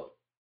back up.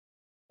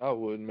 I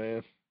would,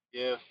 man.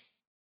 Yeah.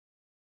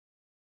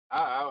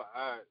 I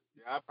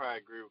probably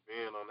agree with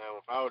Ben on that one.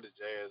 If I were the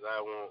Jazz,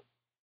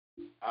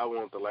 I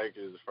want the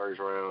Lakers the first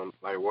round.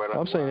 Like what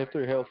I'm saying if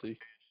they're healthy.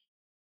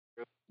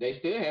 They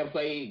still haven't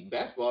played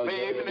basketball. Man,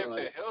 even if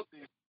they're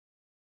healthy,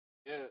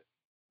 yeah.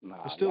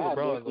 Nah, it's still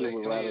LeBron.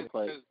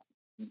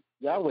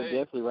 Y'all would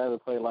definitely rather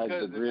play like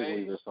the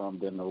Grizzlies or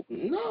something than the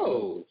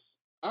No.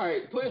 All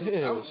right, let me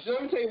tell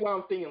you why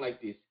I'm thinking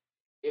like this.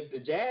 If the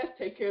Jazz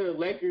take care of the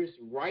Lakers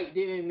right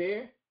then and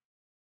there,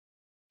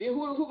 then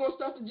who gonna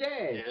stop the Jazz?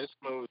 Yeah, it's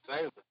smooth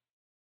sailing.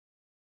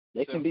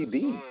 They can be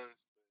beat.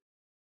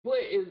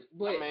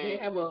 They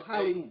have a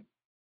highly.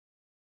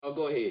 Oh,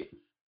 go ahead.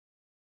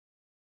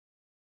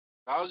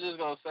 I was just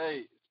gonna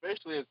say,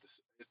 especially if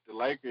the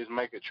Lakers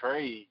make a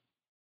trade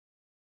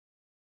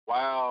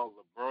while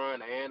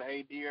LeBron and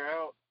AD are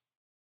out,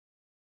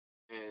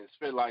 and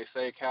spit like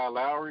say Kyle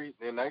Lowry,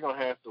 then they're gonna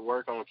have to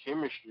work on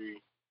chemistry.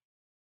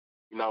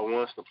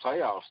 Once the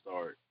playoffs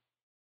start.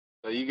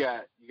 So you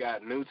got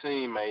a new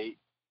teammate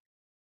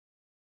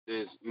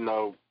that's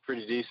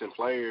pretty decent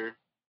player.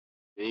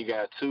 Then you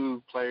got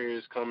 2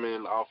 players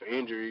coming off of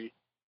injury.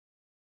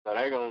 So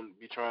they're going to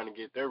be trying to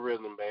get their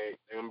rhythm back.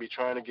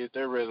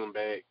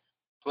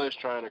 Plus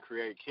trying to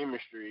create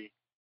chemistry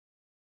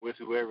with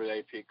whoever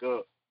they pick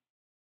up.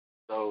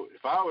 So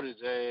if I were the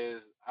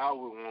Jazz, I would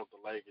want the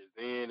Lakers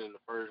in the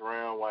first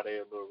round while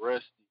they're a little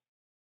rusty.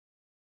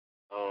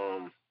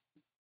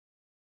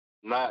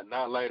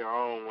 Not later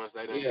on once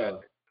they done got their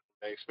rhythm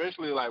back.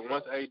 Especially like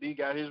once AD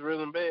got his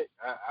rhythm back,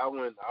 I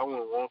wouldn't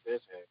want that to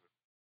happen.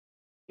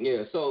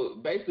 Yeah, so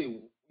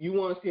basically you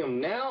want to see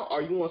him now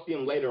or you want to see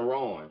him later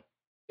on?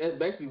 That's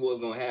basically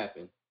what's gonna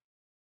happen.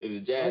 If the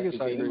Jazz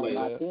might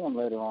not see him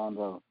later on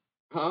though.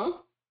 Huh?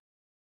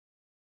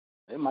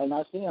 They might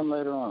not see him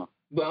later on.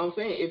 But I'm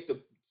saying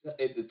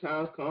if the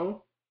times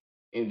come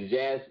and the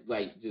Jazz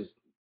like just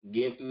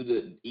getting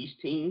through each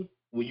team,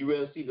 would you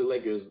rather see the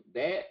Lakers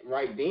that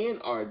right then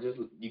or just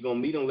you gonna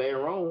meet them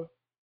later on?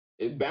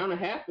 It's bound to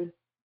happen.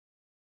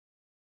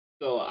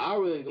 So I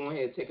really go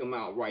ahead and take them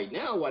out right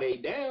now while they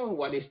down,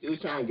 while they still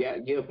trying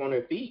to get up on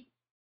their feet.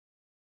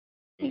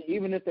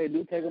 Even if they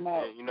do take them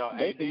out,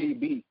 they can be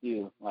beat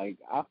still. Like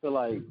I feel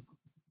like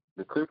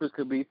the Clippers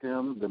could beat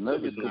them, the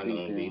Nuggets could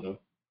beat them.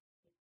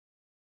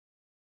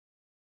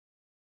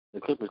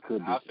 The Clippers could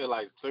beat them. I feel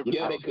like Clippers.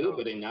 Yeah, they could,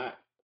 but they're not.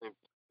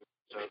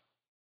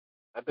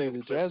 I think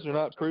the Jazz are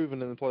not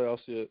proven in the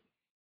playoffs yet.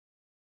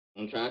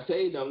 I'm trying to tell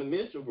you, I'm the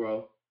Mitchell,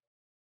 bro.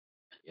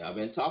 Y'all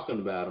been talking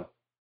about them.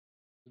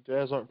 The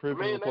Jazz aren't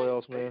proven in the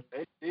playoffs, man.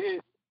 They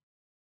did.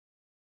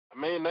 I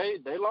mean,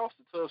 they lost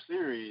a tough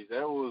series.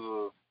 That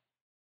was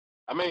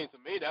to me,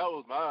 that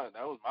was my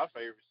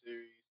favorite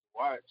series to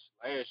watch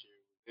last year.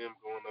 Was them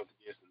going up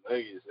against the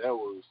Nuggets. That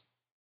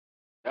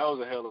was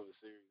a hell of a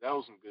series. That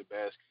was some good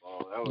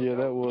basketball. That was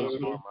one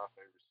of my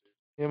favorite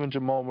series. Him and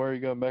Jamal Murray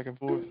going back and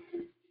forth.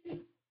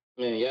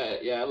 Man,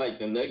 yeah, I like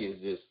the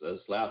Nuggets. Just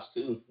slouch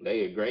too.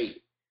 They are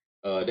great.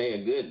 They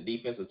a good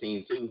defensive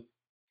team too.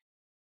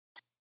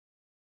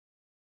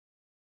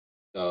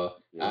 So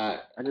like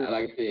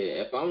I said,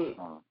 if I'm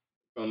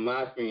from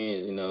my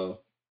experience,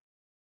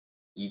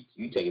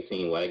 you take a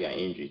team while they got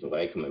injuries and while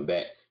they coming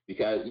back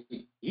because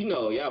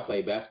y'all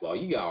play basketball.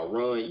 You gotta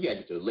run. You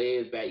gotta get your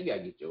legs back. You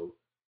gotta get your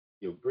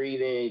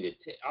breathing,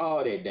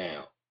 all that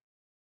down.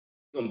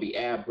 It's gonna be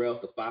out of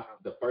breath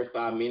the first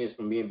 5 minutes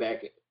from being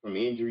back from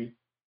injury.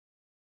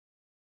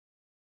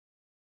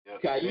 Yeah,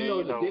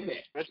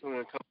 especially when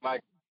it comes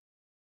like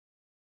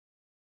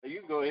you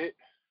can go ahead.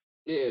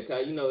 Yeah,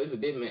 because it's a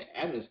different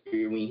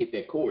atmosphere when you hit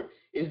that court.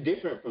 It's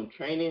different from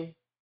training,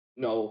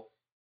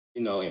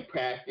 in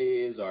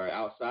practice or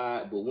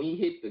outside. But when you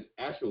hit the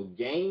actual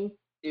game,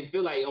 it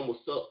feels like it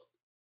almost sucks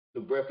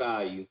the breath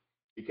out of you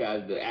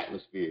because the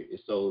atmosphere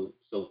is so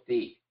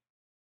thick.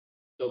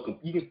 So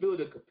you can feel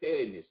the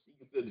competitiveness. You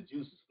can feel the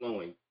juices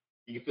flowing.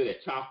 You can feel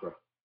that chopper.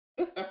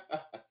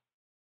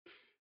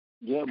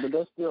 Yeah, but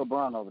there's still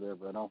Bron over there,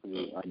 bro. Don't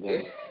forget.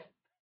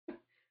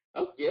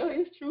 Oh, yeah,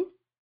 it's true.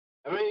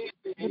 I mean,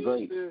 he's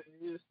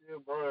still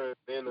Bron.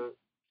 Then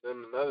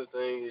another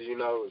thing is,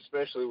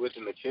 especially with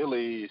an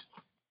Achilles,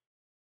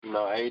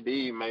 AD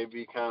may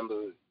be kind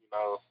of,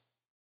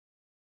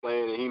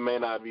 playing, and he may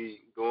not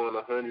be going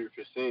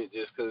 100%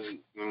 just because,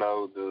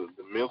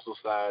 the mental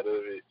side of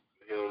it,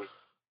 him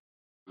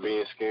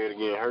being scared of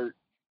getting hurt.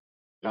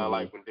 Kind of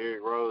like when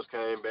Derrick Rose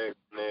came back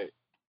from that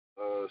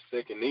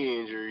second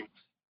knee injury,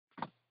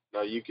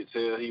 you could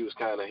tell he was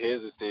kind of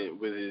hesitant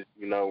with it,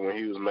 when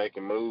he was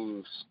making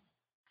moves.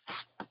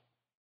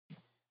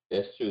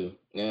 That's true.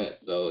 Yeah,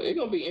 so it's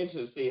gonna be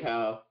interesting to see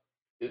how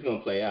it's gonna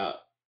play out.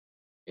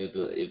 If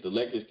the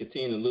Lakers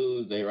continue to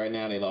lose, right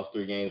now they lost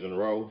 3 games in a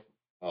row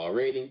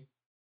already.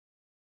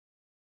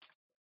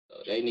 So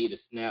they need to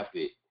snap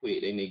it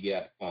quick. They need to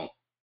get out the funk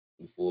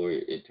before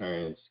it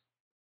turns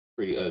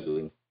pretty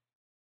ugly.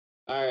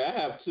 All right, I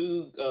have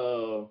two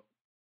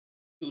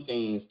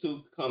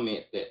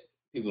comments that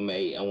people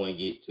made I want to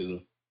get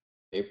to.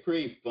 They're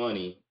pretty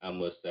funny, I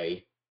must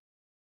say.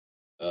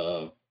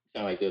 Kind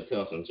of like they're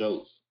telling some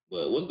jokes.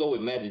 But let's go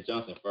with Magic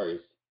Johnson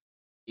first.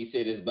 He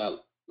said it's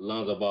about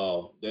Lonzo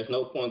Ball. There's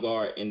no point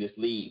guard in this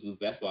league whose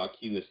basketball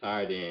IQ is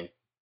higher than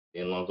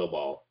Lonzo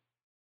Ball.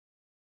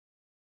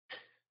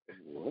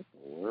 What the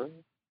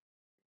world?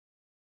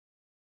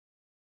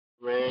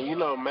 Man,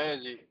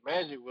 Magic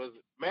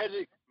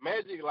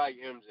like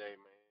MJ,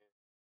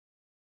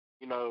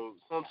 man.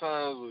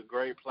 Sometimes with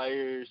great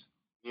players,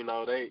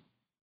 they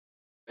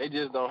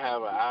just don't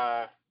have an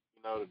eye,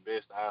 the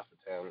best eye for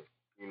talent,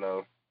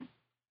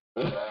 I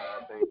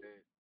think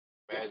that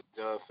Magic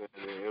Johnson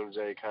and MJ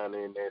kind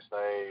of in that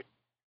same,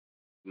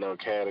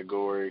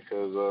 category.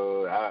 Because,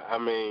 if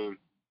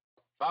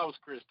I was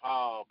Chris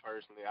Paul,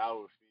 personally, I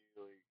would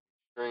feel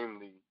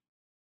extremely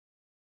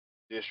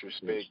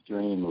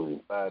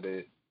disrespected by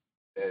that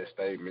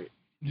statement.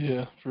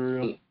 Yeah, for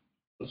real.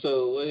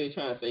 So what are you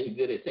trying to say? He's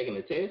good at taking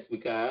the test?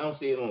 Because I don't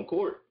see it on the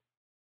court.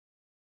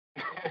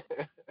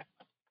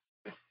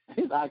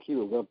 His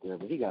IQ is up there,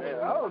 but he got.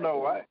 I don't know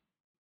why.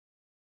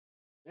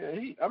 Yeah,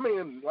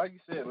 like you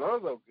said,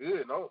 Lonzo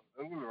good. Don't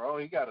get me wrong.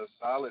 He got a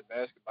solid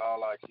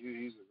basketball IQ.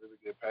 He's a really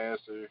good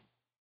passer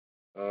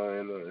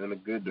and a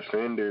good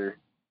defender.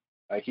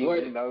 Like he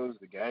knows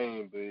the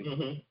game, but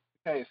you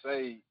can't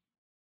say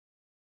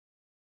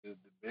the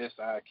best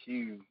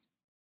IQ.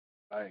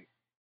 Like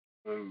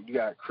when you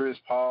got Chris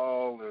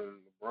Paul and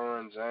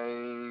LeBron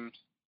James,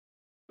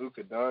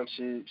 Luka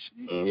Doncic,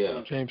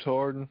 James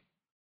Harden.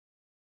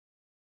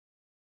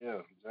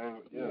 Yeah,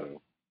 James. Yeah.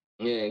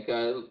 Yeah,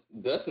 because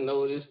Dustin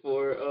knows this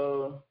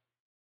know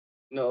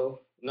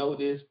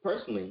this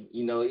personally.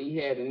 He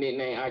had a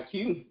nickname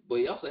IQ, but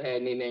he also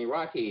had a nickname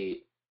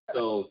Rockhead.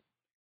 So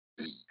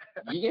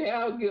you can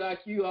have good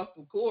IQ off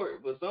the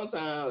court, but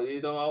sometimes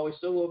it don't always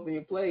show up in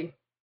your play.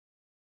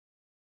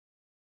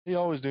 He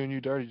always doing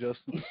you dirty,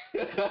 Justin.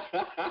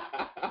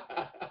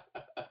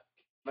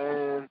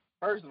 Man,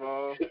 first of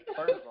all,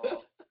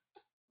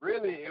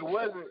 really, it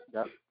wasn't.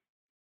 Yep.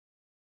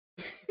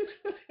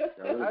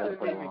 I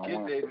didn't even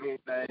get that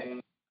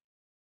nickname.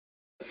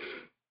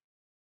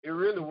 It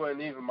really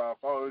wasn't even my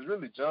fault. It was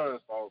really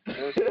John's fault.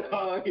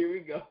 Oh, here we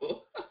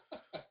go.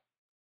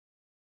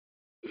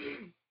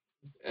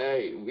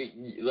 Hey,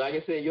 like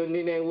I said, your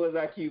nickname was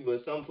IQ,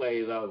 but some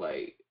plays I was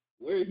like,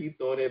 where did you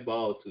throw that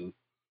ball to?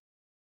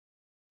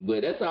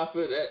 But that's how I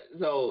feel.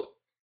 So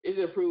it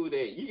just proved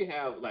that you can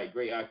have like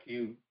great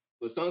IQ,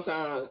 but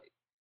sometimes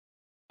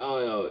I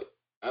don't know.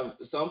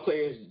 Some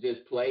players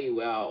just play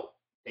without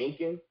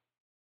thinking,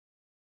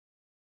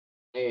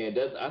 and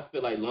I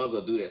feel like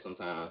Lonzo do that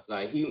sometimes.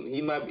 Like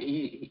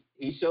he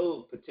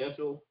showed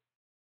potential,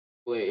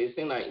 but it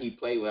seemed like he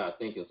played without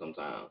thinking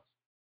sometimes.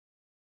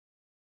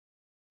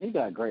 He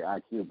got great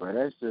IQ, but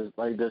that's just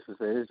like Dustin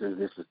said. It's just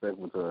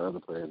disrespectful to the other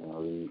players in the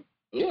league.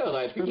 Yeah,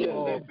 like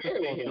people that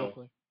bury him.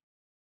 Definitely.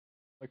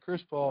 Like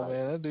Chris Paul,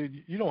 man, that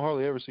dude. You don't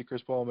hardly ever see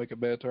Chris Paul make a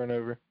bad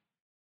turnover.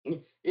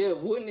 Yeah,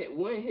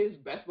 wouldn't his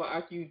basketball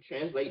IQ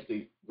translate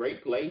to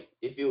great play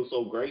if it was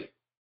so great?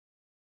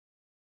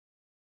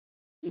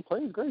 He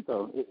plays great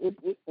though.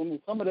 And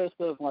some of that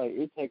stuff, like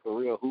it take a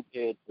real hoop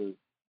head to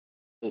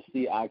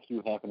see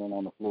IQ happening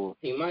on the floor.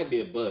 He might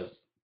be a bust.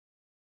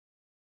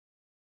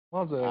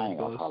 I ain't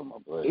gonna call him a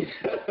bust. He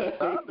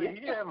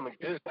having a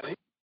good thing.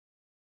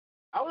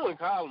 I wouldn't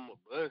call him a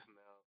bust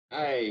now.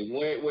 Hey,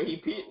 where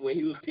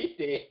he was pitched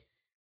at,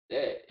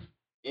 that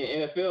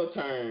in NFL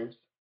terms,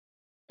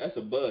 that's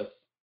a bust.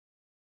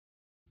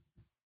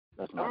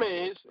 His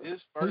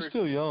first. He's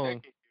still young.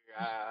 Year,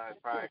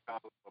 I'd probably call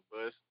him a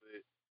bust,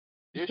 but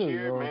this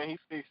year, young. Man, he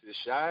fixed his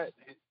shot.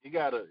 He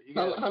got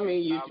how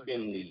many years you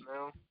been in the league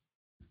now?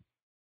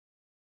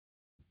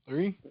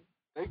 3.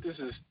 I think this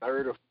is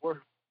 3rd or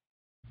 4th.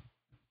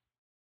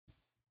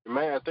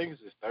 Man, I think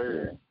it's his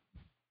 3rd.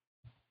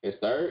 His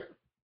 3rd?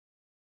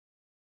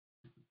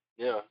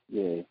 Yeah.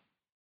 Yeah.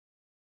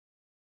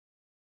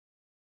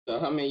 So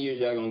how many years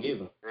y'all gonna give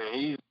him?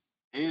 And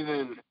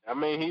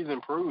he's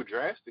improved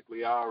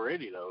drastically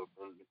already though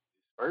from his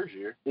first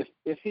year. If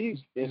he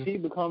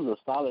becomes a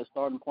solid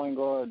starting point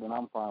guard, then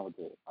I'm fine with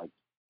it. Like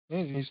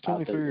he's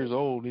 23 years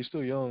old. He's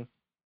still young.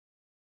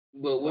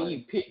 But when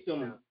you picked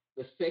him,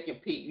 the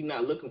second pick, you're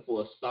not looking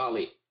for a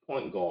solid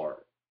point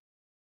guard.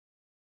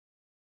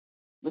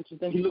 What you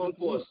think? You're looking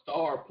for a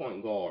star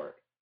point guard.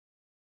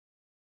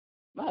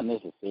 Not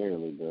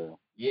necessarily, bro.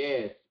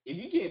 Yes. If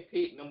you get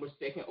picked number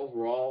 2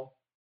 overall,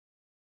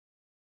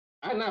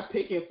 I'm not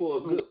picking for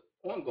a good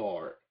point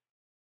guard.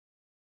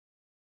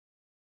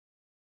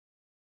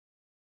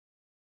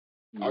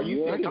 Are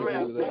you I thinking? can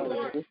agree with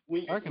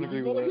that. I can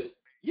agree with that.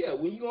 Yeah,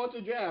 when you go into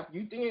the draft,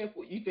 you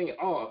think,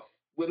 oh,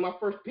 with my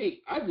first pick,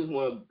 I just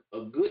want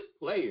a good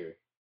player.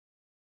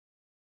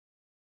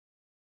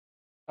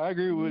 I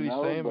agree with what he's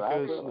saying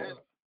because,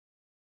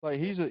 like,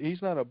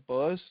 he's not a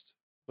bust,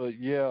 but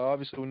yeah,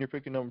 obviously when you're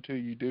picking number 2,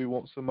 you do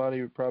want somebody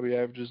who probably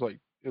averages like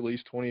at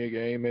least 20 a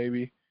game,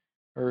 maybe,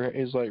 or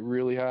is like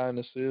really high in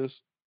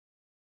assists.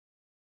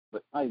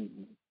 But that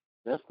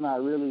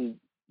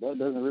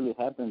doesn't really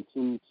happen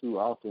too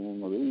often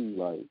in the league.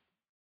 Like,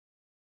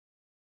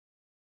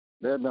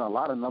 there have been a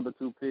lot of number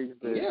 2 picks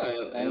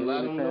that and a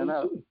lot of them pan number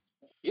out. 2.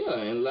 Yeah,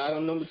 and a lot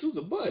of number 2's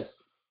a bust.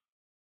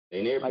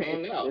 They never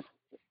panned out.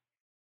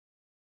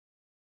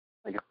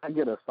 Like, if I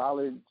get a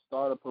solid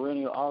starter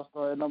perennial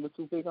all-star at number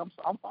 2 pick, I'm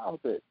fine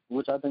with it,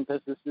 which I think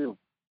that's just you.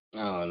 I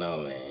don't know,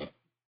 man.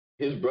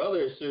 His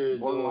brother sure is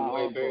doing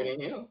way better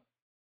than him.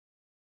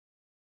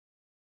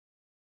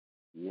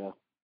 Yeah.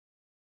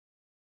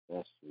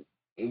 That's true.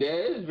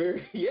 That is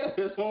very,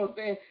 that's what I'm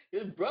saying.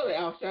 His brother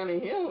outshining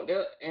him,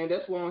 and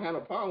that's what I don't have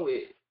a problem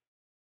with.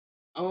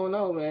 I don't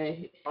know,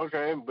 man.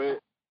 Okay,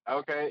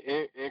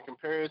 in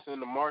comparison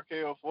to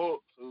Markelle Fultz,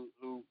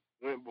 who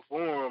went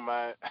before him,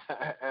 I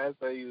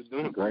say he was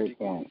doing great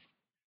point.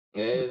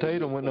 Yeah,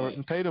 Tatum went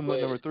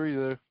number 3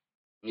 there.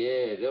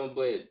 Yeah,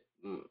 but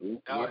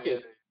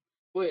Markelle,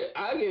 but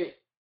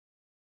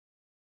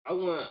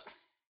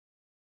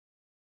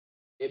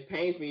it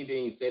pains me that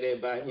you say that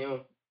about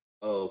him,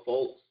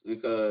 Fultz,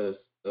 because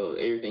of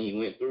everything he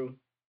went through.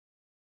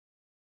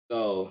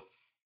 So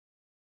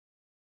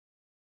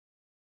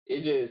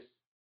it just,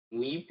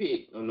 when you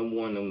pick a number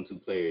 1, number 2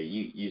 player,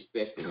 you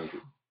expect him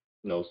to,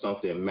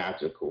 something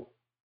magical.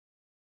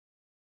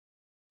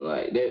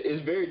 Like that,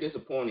 it's very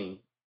disappointing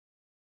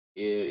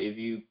if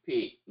you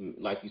pick,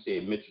 like you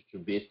said, Mitchell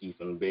Trubisky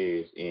from the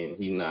Bears, and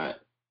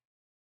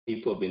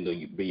he probably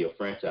to be your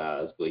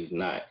franchise, but he's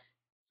not.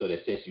 So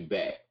that sets you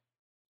back.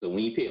 So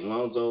when you pick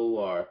Lonzo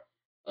or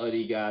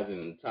other guys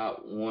in the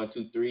top 1,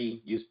 2,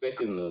 3, you expect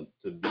them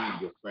to be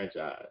your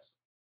franchise.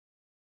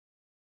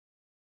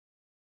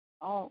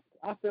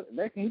 I feel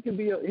that he can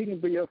be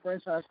your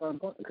franchise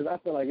because I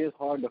feel like it's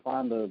hard to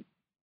find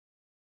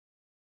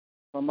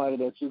somebody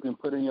that you can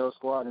put in your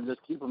squad and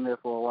just keep them there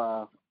for a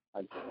while,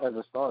 like as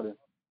a starter.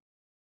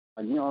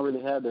 Like, you don't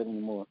really have that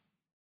anymore.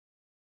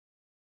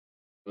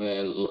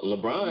 Man,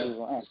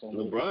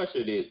 LeBron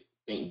should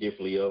think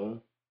differently of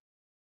him.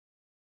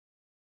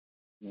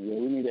 Yeah,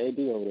 we need an AD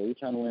over there. We're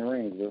trying to win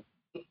rings, bro.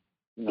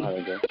 You know how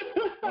that goes.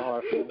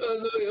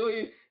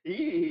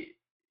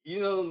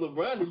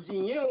 LeBron the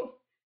GM,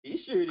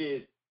 he sure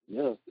did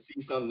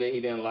see something that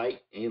he didn't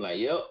like, and he's like,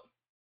 yep.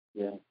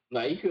 Yeah.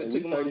 Like, he could have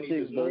took him underneath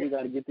his wing. We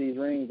got to get these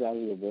rings out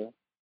of here, bro.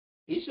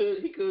 He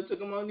could have took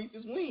him underneath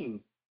his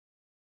wing.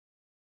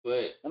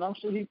 And I'm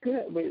sure he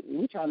could, but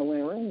we trying to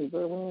win rings,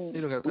 bro. He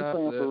don't got time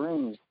playing for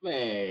rings.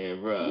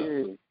 Man,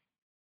 bro.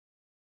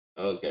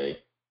 Yeah. Okay.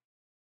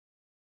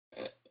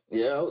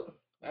 Yeah.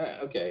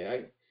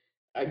 Okay.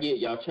 I get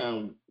y'all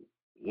trying to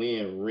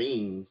win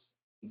rings,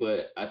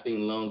 but I think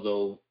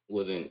Lonzo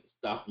wasn't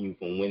stopping you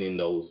from winning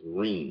those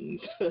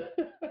rings.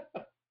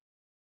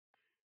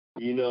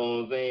 You know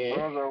what I'm saying?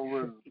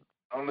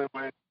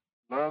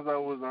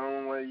 Lonzo was the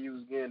only way you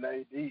was getting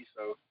AD,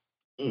 so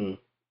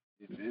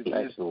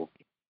That's cool.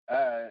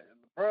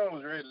 LeBron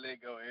was ready to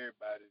let go of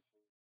everybody.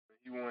 When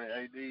he wanted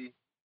AD,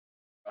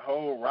 the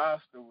whole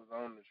roster was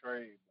on the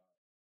trade.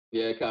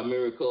 Yeah, cause I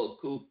remember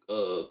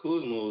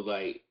Kuzma was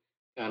like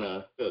kind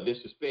of felt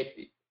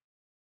disrespected.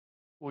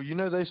 Well,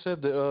 they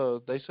said that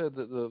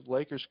the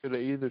Lakers could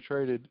have either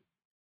traded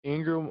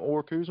Ingram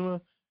or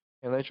Kuzma,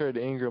 and they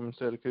traded Ingram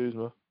instead of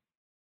Kuzma.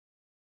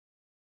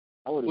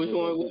 Which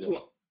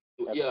one?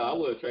 Yeah, I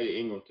would have traded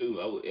Ingram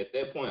too. At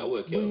that point, I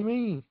would have kept. What do you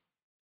mean?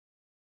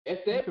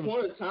 At that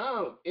point in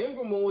time,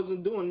 Ingram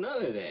wasn't doing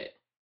none of that.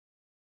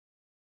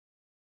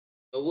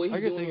 But what I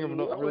guess Ingram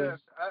not really.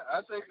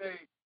 I think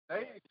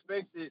they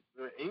expected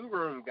when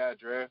Ingram got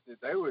drafted,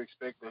 they were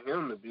expecting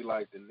him to be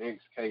like the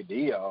next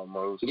KD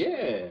almost.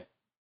 Yeah.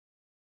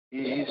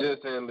 He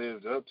just ain't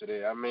lived up to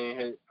that. I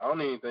mean, I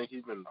don't even think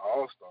he's been an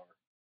all-star.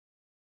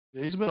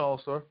 Yeah, he's been an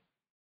all-star.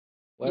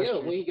 When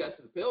he got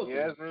to the Pelicans. He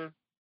has been?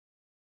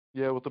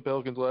 Yeah, with the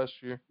Pelicans last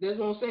year. That's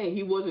what I'm saying.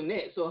 He wasn't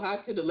that. So how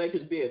could the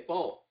Lakers be at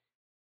fault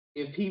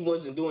if he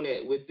wasn't doing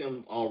that with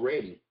them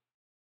already?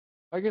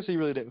 I guess he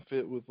really didn't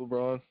fit with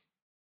LeBron.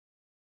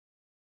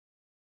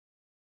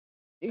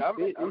 He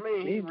really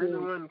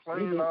wasn't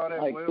playing all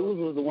that well. Kuz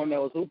was the one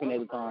that was hooping at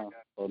the time.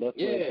 So that's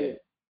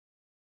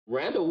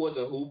Randall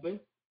wasn't hooping.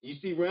 You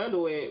see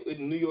Randall with the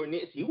New York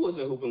Knicks, he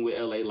wasn't hooping with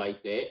LA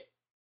like that.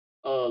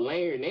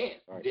 Larry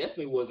Nance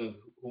definitely wasn't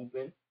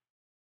hooping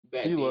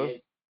back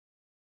then.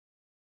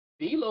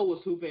 D'Lo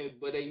was hooping,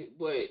 but they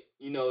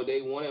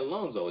wanted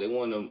Lonzo. They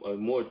wanted a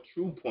more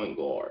true point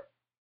guard.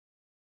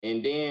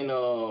 And then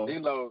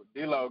D'Lo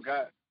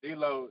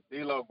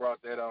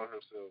brought that on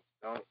himself.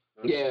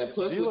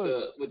 Plus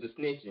with the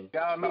snitching.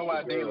 Y'all know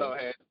why D'Lo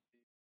had.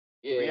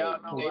 Yeah,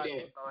 y'all know why D'Lo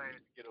had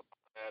to get up.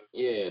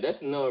 Yeah,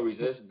 that's another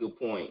reason. That's a good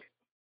point.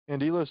 And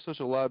D'Lo's such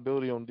a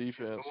liability on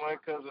defense.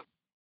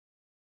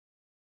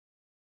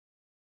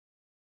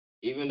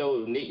 Even though it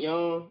was Nick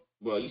Young,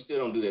 bro, you still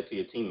don't do that to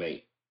your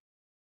teammate.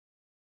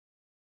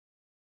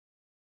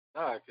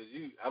 Nah, because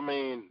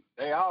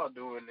they all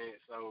doing it.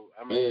 So,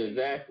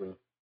 Exactly.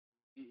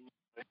 He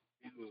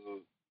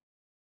was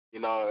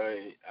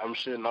I'm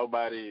sure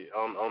nobody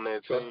on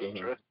that team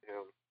trusted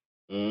him.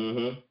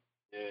 Mm-hmm.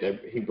 Yeah.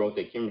 He broke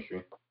their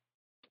chemistry.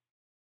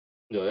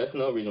 No, that's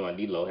no reason why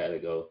D'Lo had to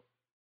go.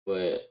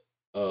 But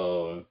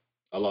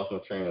I lost my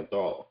train of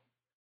thought.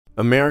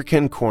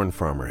 American corn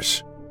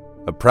farmers,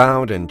 a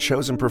proud and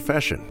chosen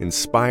profession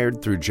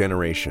inspired through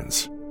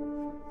generations.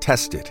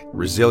 Tested,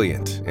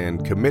 resilient,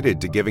 and committed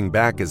to giving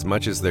back as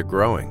much as they're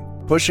growing,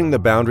 pushing the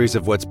boundaries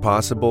of what's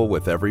possible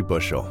with every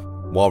bushel,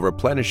 while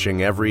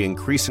replenishing every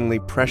increasingly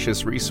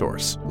precious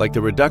resource, like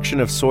the reduction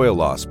of soil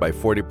loss by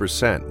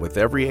 40% with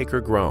every acre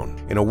grown.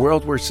 In a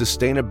world where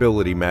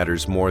sustainability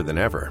matters more than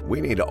ever,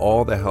 we need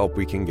all the help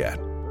we can get.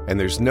 And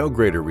there's no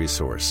greater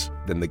resource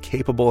than the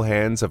capable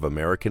hands of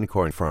American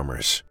corn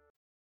farmers.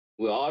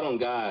 With all them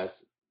guys,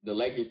 the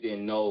Lakers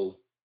didn't know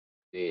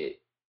that,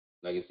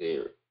 like I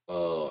said,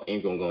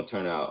 Ingram going to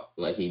turn out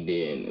like he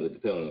did with the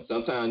Pelicans.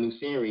 Sometimes new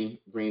scenery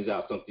brings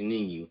out something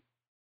in you.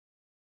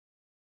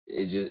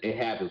 It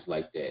happens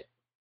like that.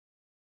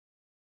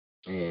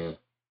 And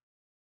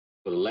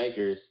for the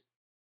Lakers,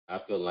 I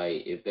feel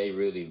like if they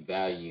really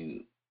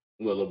value,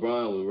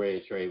 LeBron was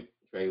ready to trade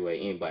away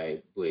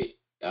anybody, but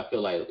I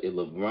feel like if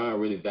LeBron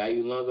really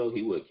valued Lonzo,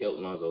 he would have killed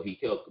Lonzo.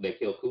 They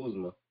killed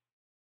Kuzma.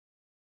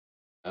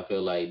 I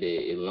feel like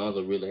that if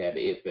Lonzo really had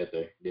the it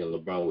factor, then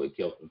LeBron would have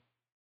killed him.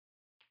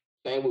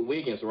 Same with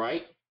Wiggins,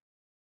 right?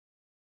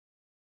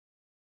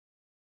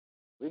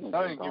 Wiggins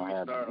just don't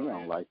have him. He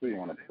don't like. He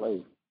want to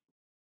play.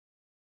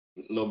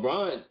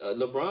 LeBron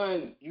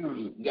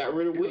got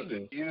rid of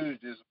Wiggins.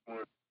 Huge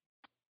disappointment.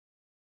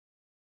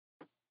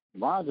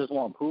 LeBron just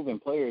wants a proven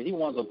player. He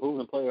wants a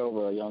proven player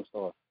over a young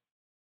star.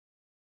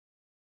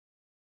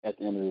 At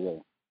the end of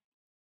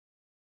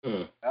the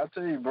day. I'll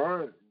tell you,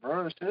 Brian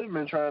should have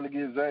been trying to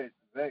get Zach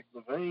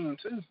LaVine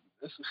too.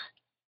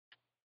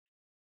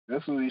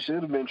 That's what he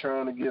should have been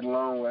trying to get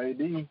along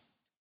with AD.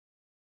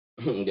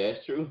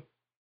 That's true.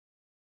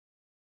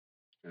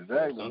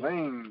 Zach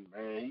LaVine,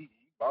 man, he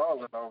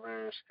balling over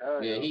there in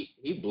Chicago. Yeah,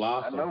 he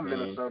blossomed. I know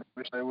Minnesota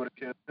wish they would have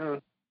kept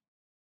him.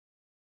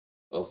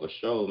 Oh, for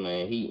sure,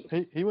 man.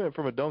 He went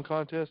from a dunk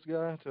contest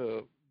guy to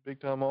a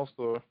big time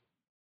All-Star.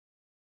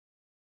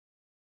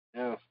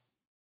 Yeah.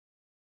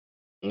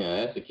 Yeah,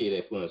 that's the kid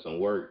that put in some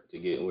work to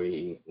get where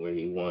he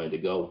wanted to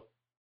go.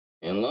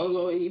 And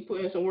Lonzo, he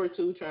put in some work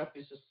too, trying to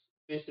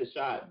fish the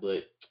shot,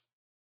 but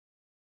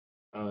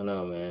I don't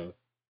know, man.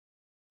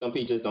 Some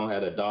people just don't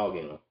have a dog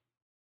in them.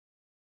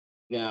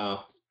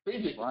 Now,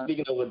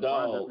 speaking of a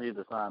dog, just need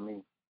to sign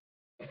me.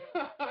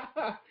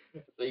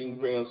 so you can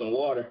bring him some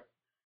water.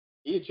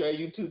 He'll trade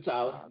you too,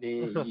 Tyler.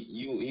 Then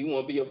you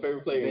won't be your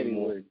favorite player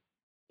anymore.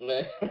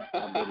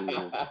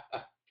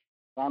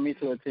 Sign me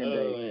to a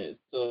 10-day.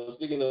 So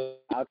speaking of,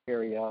 I'll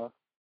carry y'all.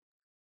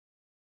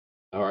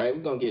 All right,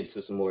 we're gonna get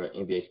into some more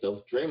NBA stuff.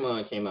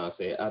 Draymond came out and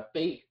said, "I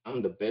think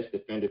I'm the best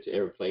defender to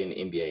ever play in the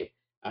NBA.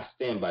 I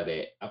stand by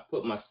that. I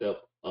put myself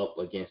up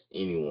against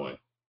anyone."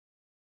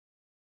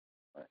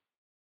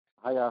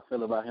 How y'all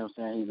feel about him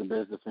saying he's the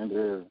best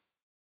defender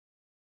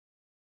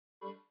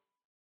ever?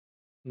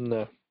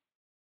 No.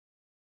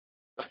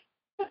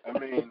 I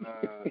mean,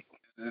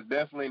 it's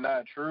definitely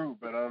not true,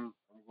 but I'm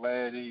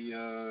glad he.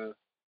 I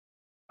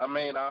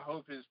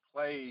hope his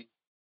play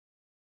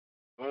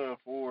going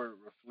forward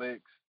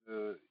reflects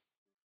his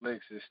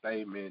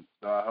statement.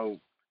 So I hope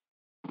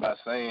by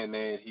saying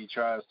that he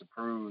tries to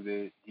prove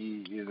that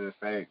he is in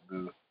fact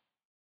the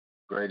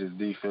greatest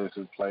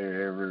defensive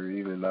player ever,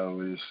 even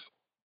though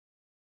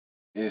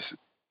it's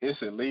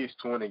at least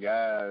 20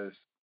 guys,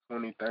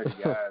 20, 30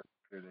 guys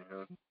better than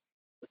him.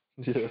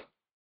 Yeah.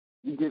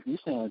 You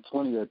saying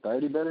 20 or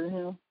 30 better than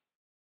him?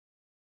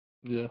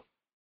 Yeah.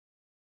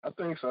 I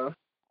think so.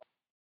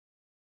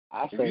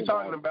 If you're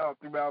talking about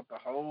throughout the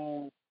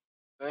whole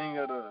thing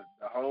of the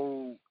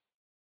whole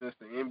since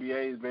the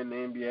NBA has been the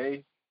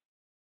NBA,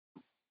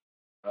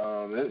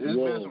 it's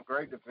been some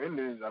great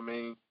defenders. I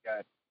mean, you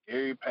got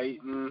Gary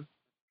Payton,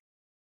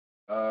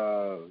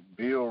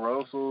 Bill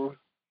Russell,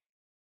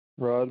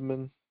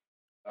 Rodman,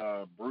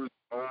 Bruce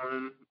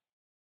Bowen,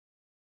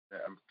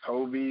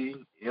 Kobe,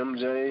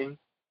 MJ,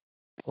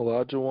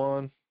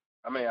 Olajuwon.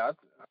 I mean, yeah.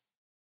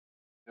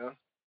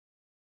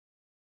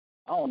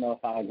 I don't know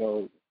if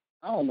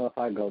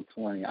I go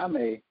 20. I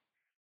may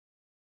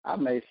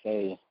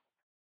say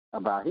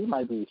he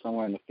might be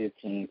somewhere in the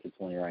 15 to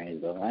 20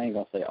 range though. I ain't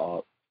gonna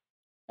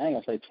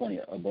say 20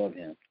 above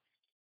him.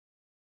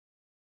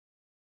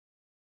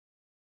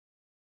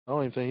 I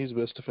don't even think he's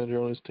the best defender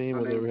on his team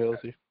when they were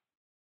healthy.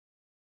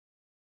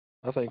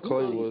 I think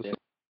Clay was.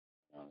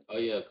 Oh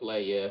yeah,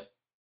 Clay, yeah.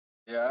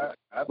 Yeah,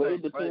 I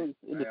think it Clay.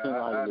 depends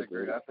how I you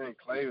agree. look I think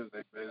Clay was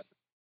their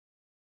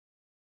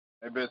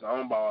best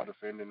on-ball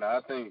defender. Now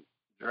I think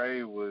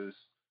Dre was, as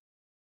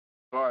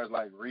far as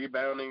like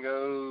rebounding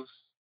goes,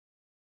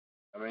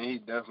 I mean,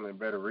 he's definitely a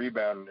better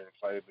rebounder than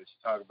Clay, but you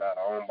talk about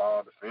an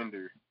on-ball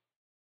defender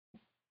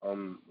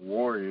on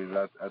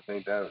Warriors, I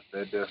think that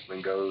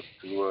definitely goes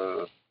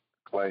to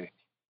Clay.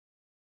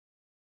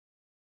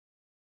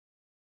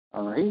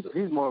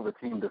 He's more of a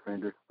team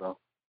defender, so,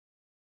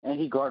 and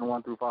he guarding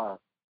 1 through 5.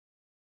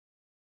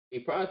 He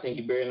probably think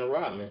he better than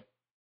Rodman.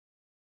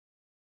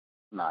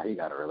 Nah, he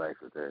got to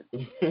relax with that.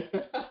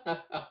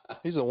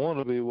 He's a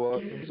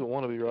wannabe. He's a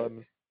wannabe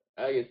Rodman.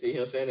 I can see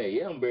him saying that.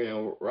 Yeah, I'm better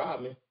than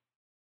Rodman.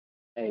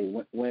 Hey,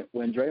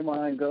 when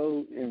Draymond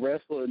go and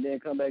wrestle and then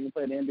come back and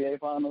play the NBA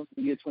Finals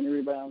and get 20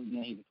 rebounds,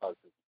 then he can talk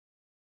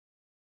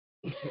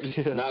to him.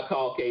 Yeah. Not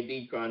call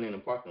KD crying in the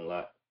parking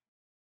lot.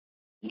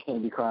 You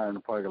can't be crying in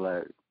the parking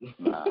lot.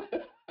 Nah.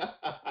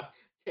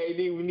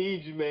 KD, we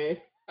need you, man.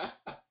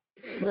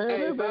 Man,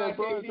 hey, that man brought up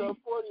 40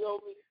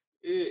 over me.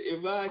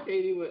 If I had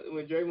KD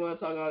when Draymond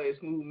talking all that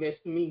smooth mess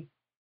to me,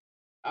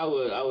 I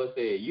would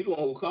say, you the one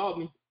who called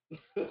me.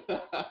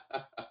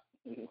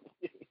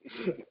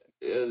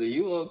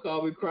 You want to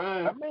call me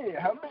crying? How many?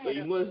 So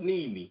you must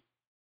need me.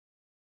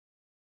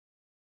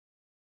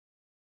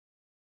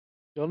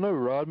 Y'all know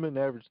Rodman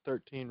averaged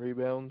 13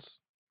 rebounds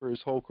for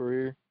his whole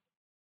career.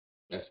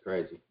 That's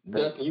crazy.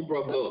 Dustin, you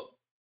broke up.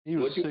 He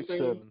was What you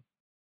 6'7".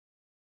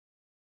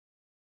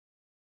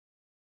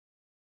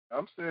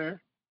 I'm serious.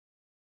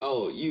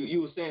 Oh,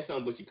 you were saying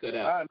something, but you cut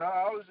out. No,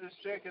 I was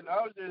just checking.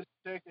 How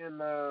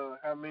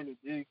many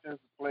Defensive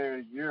Player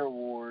of the Year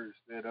awards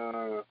that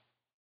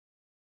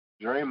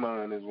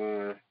Draymond has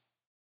won.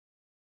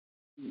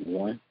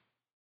 One.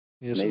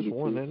 Yes, maybe just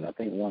one. Two. I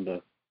think one.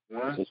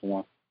 Just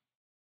one.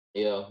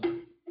 Yeah.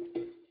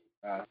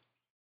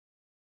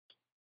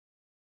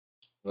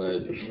 But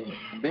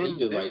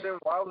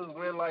didn't Wallace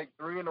win like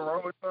 3 in a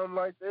row or something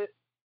like that?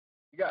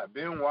 You got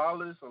Ben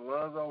Wallace,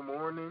 Alonzo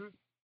Mourning.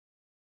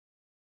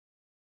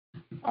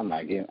 I'm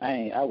not giving.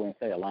 I wouldn't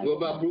say Alonzo. What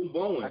about Bruce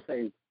Bowen? I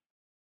say.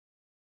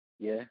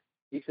 Yeah,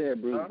 he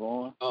said Bruce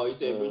Bowen. Oh, he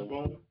said Bruce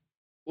Bowen.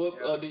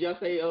 Well, did y'all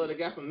say the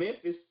guy from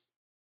Memphis,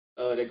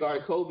 that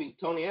guarded Kobe,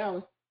 Tony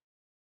Allen?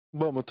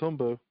 About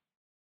Mutombo.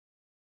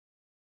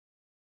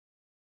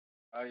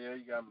 Oh yeah,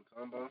 you got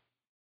Mutombo.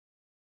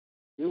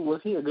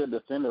 Was he a good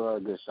defender or a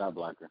good shot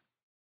blocker?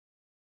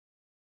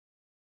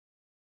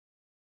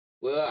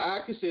 Well,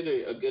 I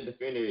consider a good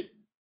defender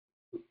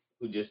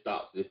who just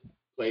stops the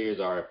players.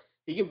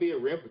 He can be a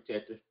rim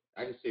protector.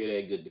 I consider that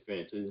a good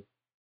defender too.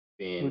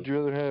 And would you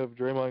rather have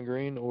Draymond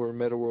Green or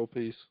Metta World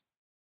Peace?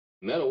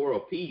 Metta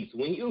World Peace.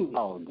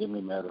 Give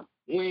me Metta.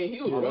 When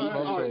he was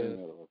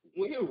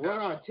running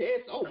our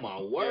test, oh my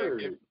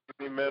word! Yeah,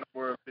 give me Metta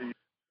World Peace.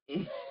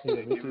 Yeah,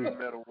 give me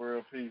Metta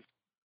World Peace.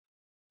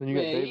 Then you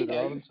got David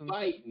Robinson.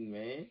 Fighting,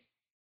 man.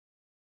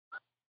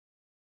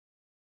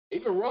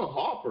 Even Ron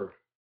Harper.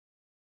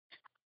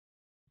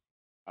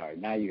 All right,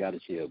 now you got to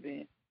chill,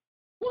 Ben.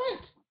 What?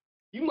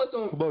 You must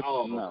have. Come What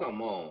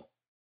on.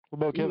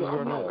 about Kevin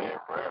Garnett?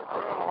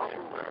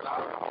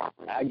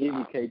 I give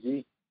you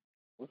KG.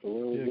 What's the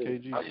word? Yeah,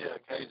 KG. Oh yeah,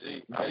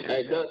 KG.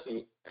 Hey,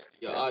 Dustin,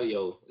 your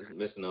audio is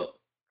messing up.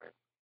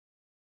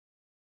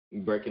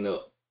 You're breaking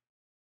up.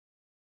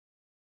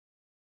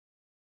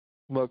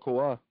 What about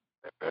Kawhi?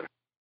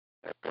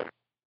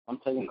 I'm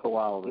taking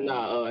Kawhi over here.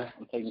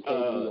 I'm taking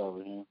KG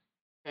over here.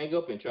 Hang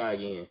up and try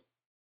again.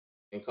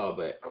 And call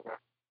back. Okay.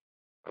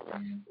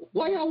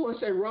 Why y'all want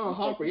to say Ron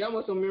Harper? Y'all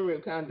must remember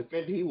the kind of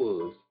defender he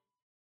was.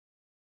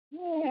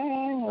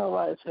 Yeah, ain't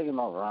nobody taking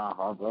no Ron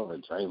Harper over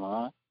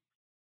Draymond.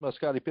 About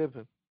Scottie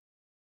Pippen.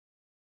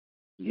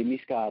 Give me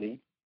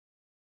Scottie.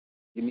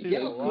 Give me Give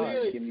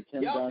me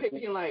Tim y'all Duncan.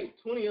 picking like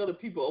 20 other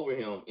people over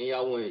him, and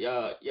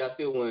y'all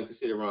still want to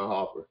consider Ron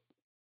Harper.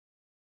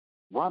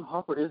 Ron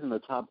Harper isn't a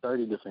top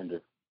 30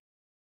 defender.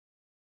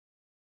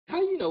 How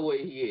do you know where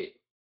he is?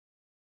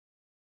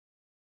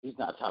 He's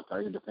not a top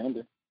 30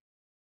 defender.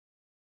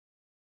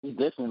 He's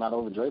definitely not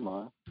over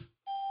Draymond.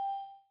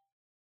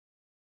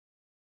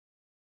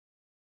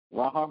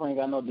 Ron Harper ain't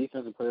got no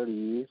defensive player of the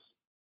year.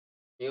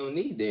 He don't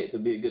need that to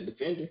be a good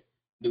defender.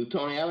 Do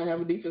Tony Allen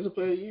have a defensive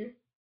player of the year?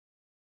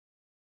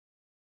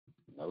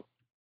 Nope.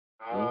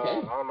 Okay.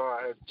 I don't know.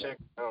 I have to check.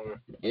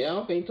 Yeah, I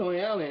don't think Tony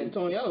Allen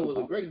was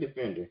a great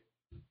defender.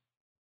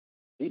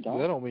 He don't.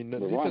 That don't mean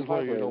nothing. Defensive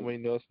player don't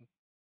mean nothing.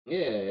 Yeah,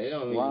 it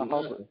don't mean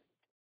nothing.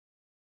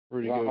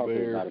 Ron Harper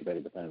is not a better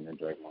defender than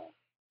Draymond.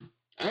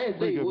 I didn't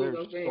say he was.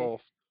 I'm saying,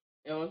 soft.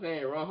 you know what I'm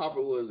saying? Ron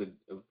Harper was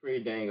a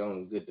pretty dang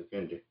on good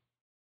defender.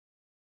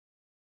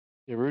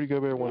 Yeah, Rudy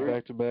Gobert went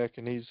back-to-back,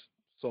 and he's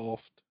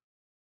soft.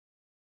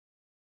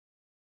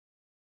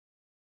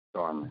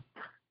 Darman.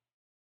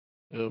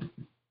 Yep.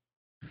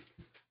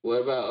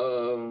 What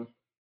about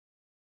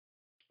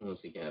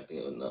let's see, can I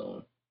think of another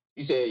one?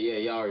 You said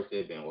y'all already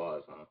said Ben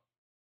Wallace, huh?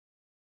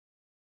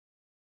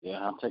 Yeah,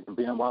 I'm taking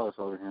Ben Wallace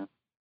over him.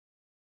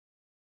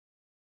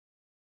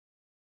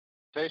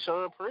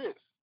 Tayshaun Prince.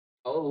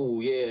 Oh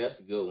yeah, that's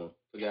a good one.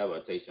 Forgot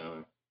about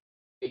Tayshaun.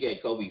 He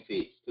got Kobe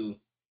fits too.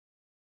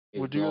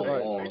 Would you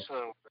like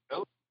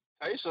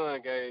Tayshaun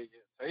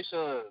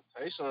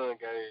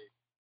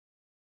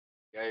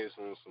gave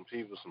some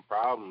people some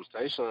problems.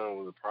 Tayshaun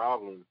was a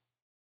problem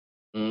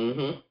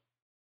Mm-hmm.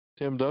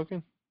 Tim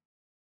Duncan?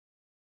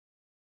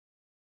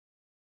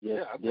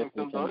 Yeah, I think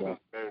Tim Duncan's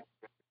better.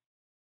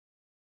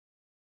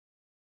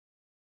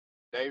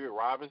 David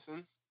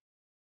Robinson.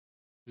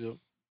 Yep.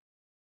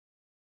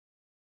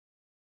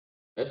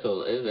 That's a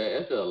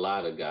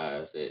lot of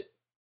guys that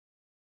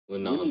would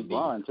Give not me be.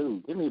 Braun,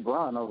 too. Give me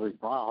Braun over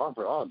Braun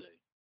Harper all day.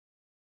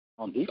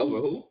 On defense. Over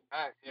who?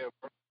 Yeah,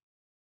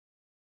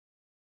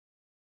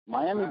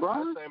 Miami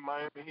Braun? I say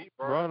Miami Heat.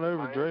 Braun over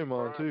Miami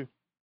Draymond, too.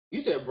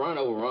 You said Braun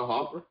over Ron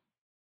Harper?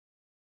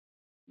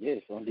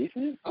 Yes, on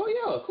defense? Oh,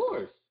 yeah, of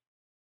course.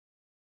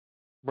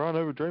 Braun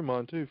over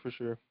Draymond, too, for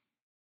sure.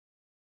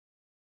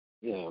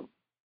 Yeah.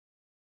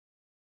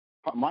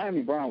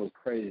 Miami Braun was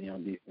crazy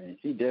on defense.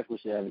 He definitely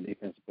should have a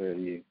defensive player of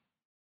the year.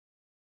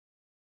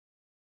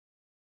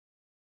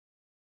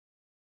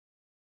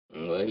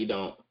 Well, he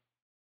don't.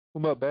 What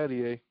about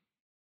Battier?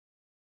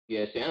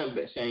 Yeah,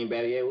 Shane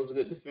Battier was a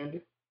good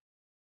defender.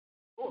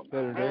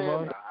 Better than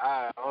Draymond?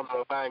 I don't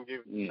know if I can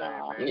give you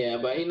Yeah,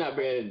 but he's not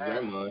better than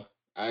Draymond.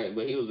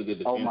 But he was a good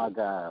defender. Oh, my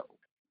God.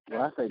 When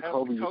I say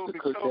Kobe used to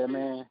cook that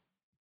man.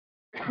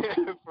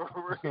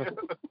 For real.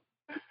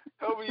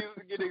 Kobe used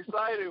to get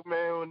excited,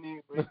 man, when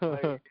he played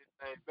Shane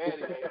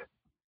Battier.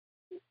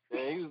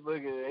 And he was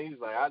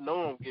like, I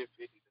know I'm getting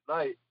 50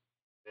 tonight.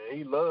 And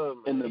he loved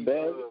me. And the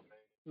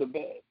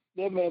bad.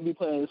 That man be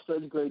playing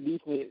such great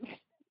defense.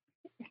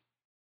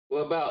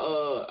 What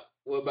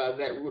about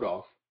Zach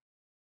Rudolph?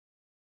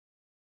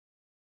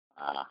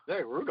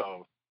 Zach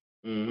Rudolph.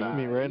 Mm-hmm. You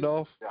mean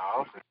Randolph?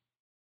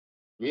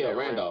 Yeah,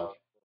 Randolph.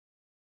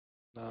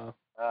 Nah.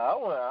 I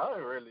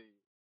wasn't really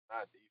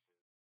not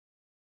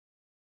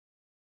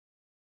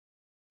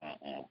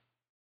defense.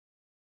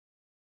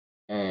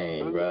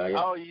 Hey, bro.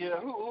 Oh yeah,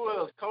 who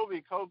else? Kobe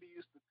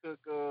used to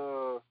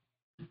cook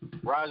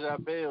Rajah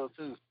Bell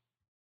too.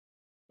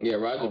 Yeah,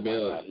 Roger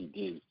Bell. God, he did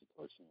used to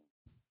coach him.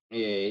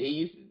 Yeah,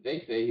 they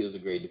say he was a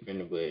great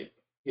defender, but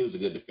he was a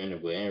good defender,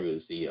 but I didn't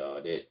really see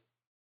all that.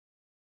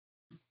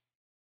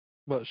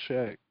 But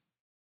Shaq.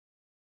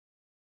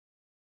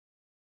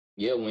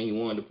 Yeah, when he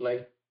wanted to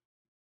play.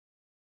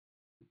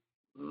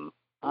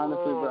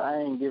 Honestly, but I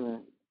ain't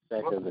giving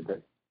Shaq as a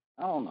great.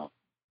 I don't know.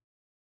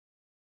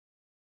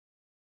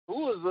 Who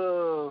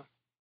was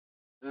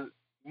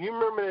you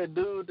remember that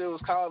dude that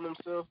was calling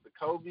himself the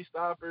Kobe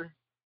Stopper?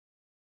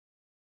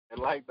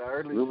 In like the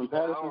early Ruben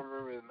Patterson? I don't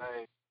remember his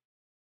name.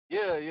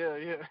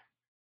 Yeah.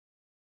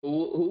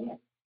 Who?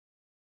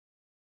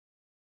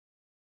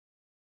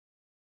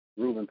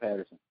 Ruben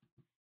Patterson.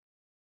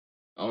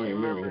 I don't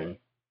remember him.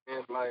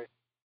 And like,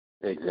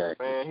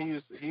 exactly.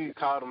 Man, he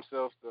called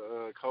himself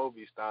the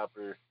Kobe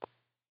Stopper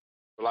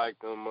for like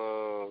them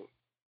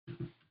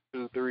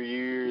 2-3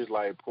 years.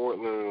 Like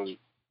Portland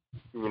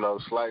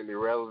was, slightly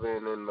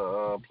relevant in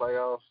the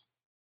playoffs.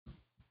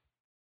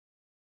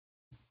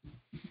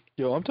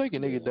 Yo, I'm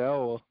taking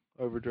Iguodala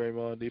over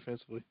Draymond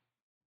defensively.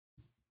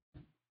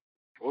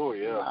 Oh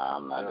yeah. Nah,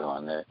 I'm not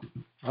doing that.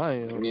 I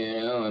am. Yeah,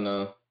 I don't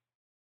know.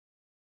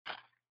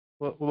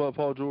 What about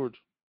Paul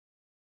George?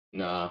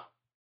 Nah.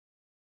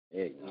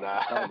 Yeah,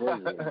 Paul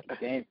George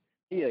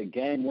he a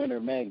game winner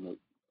magnet.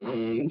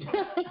 He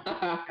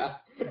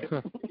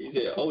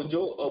said, Paul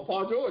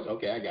George.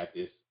 Okay, I got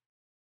this.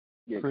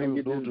 Yeah, Kareem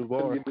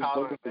Abdul-Jabbar.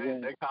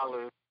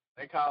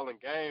 They calling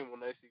game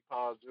when they see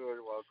Paul George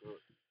walk up.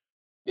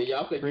 Did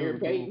y'all say Gary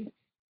Payton?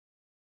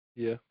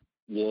 Yeah.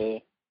 Yeah.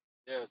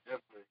 Yeah,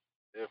 definitely.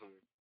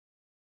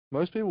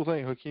 Most people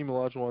think Hakeem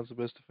Olajuwon's the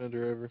best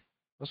defender ever.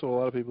 That's what a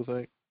lot of people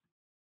think.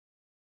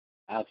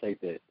 I'll take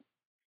that.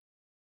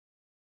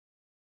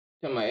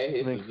 Talking about at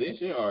his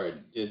position or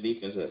just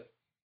defense?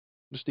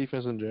 Just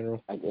defense in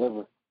general. Like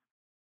ever.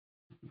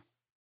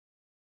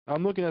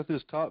 I'm looking at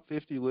this top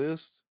 50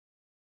 list,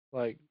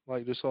 like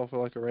just off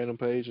of like a random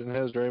page, and it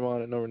has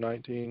Draymond at number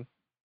 19.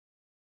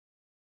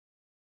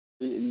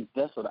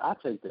 That's what I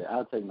take. That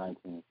I'll take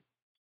 19.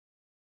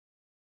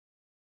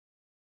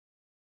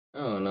 I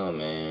don't know,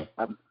 man.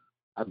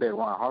 I bet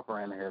Ron Harper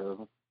ran ahead of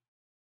him.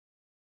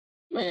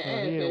 Man,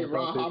 I didn't say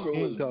Ron Harper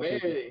was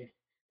better.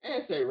 I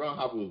didn't say Ron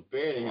Harper was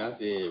better than him. I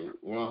said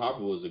Ron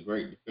Harper was a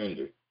great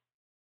defender.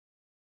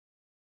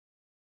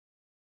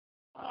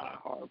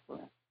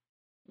 Harper.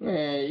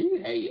 Man,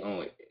 you hate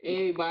on it.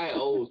 Anybody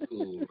old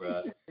school,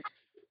 bro.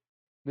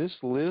 This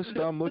list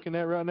I'm looking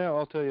at right now,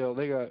 I'll tell y'all,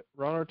 they got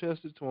Ron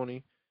Artest at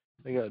 20.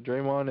 They got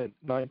Draymond at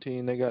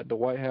 19. They got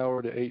Dwight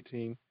Howard at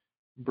 18.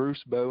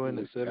 Bruce Bowen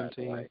at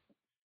 17.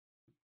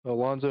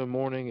 Alonzo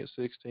Mourning at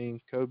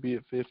 16. Kobe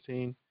at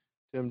 15.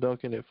 Tim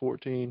Duncan at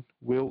 14.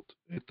 Wilt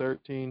at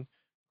 13.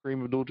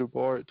 Kareem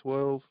Abdul-Jabbar at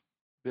 12.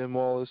 Ben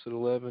Wallace at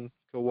 11.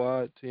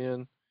 Kawhi at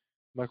 10.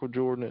 Michael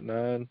Jordan at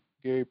 9.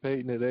 Gary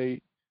Payton at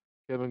 8.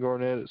 Kevin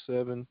Garnett at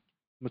 7.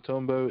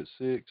 Mutombo at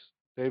 6.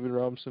 David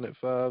Robinson at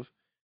 5.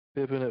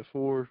 Pippen at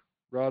 4.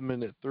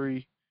 Rodman at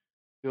 3.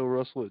 Bill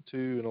Russell at 2.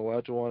 And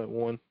Olajuwon at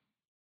 1.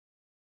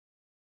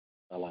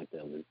 I like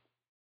that list.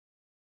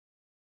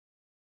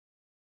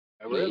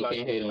 I really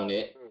can't hate on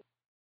that.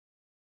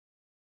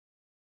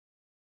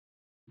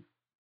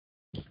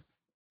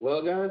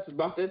 Well, guys, it's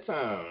about that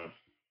time.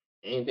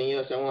 Anything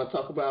else I want to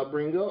talk about?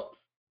 Bring up?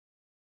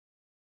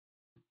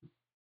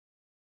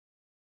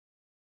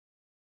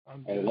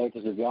 Hey,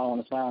 Lakers, if y'all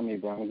want to sign me,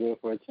 bro, I'm good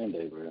for a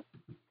 10-day, bro.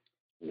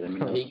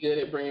 He good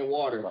at bringing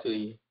water to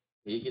you.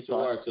 He gets your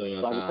water to you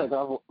on time. I can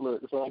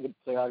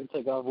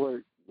take off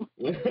work.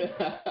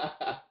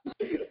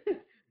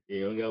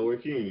 You don't got to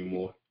work here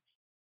anymore.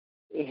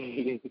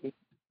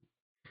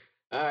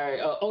 All right.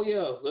 Oh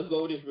yeah, let's go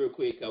over this real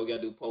quick. We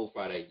gotta do poll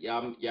Friday.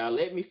 Y'all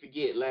let me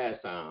forget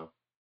last time.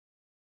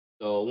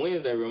 So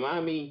Wednesday,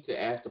 remind me to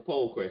ask the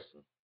poll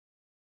question.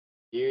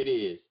 Here it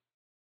is.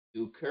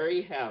 Do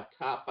Curry have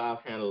top 5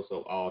 handles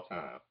of all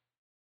time?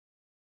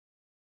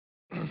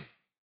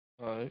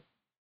 All right.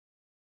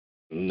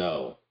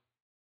 No.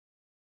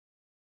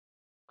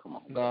 Come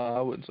on. Nah,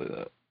 I wouldn't say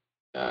that.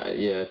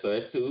 Yeah, so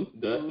that's 2.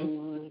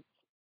 Dustin?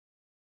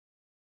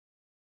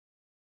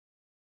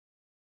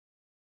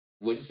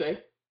 What'd you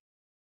say?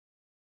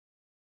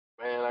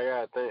 Man, I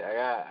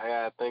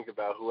gotta think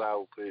about who I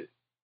would put.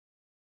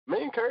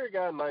 Me and Curry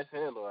got a nice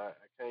handle. I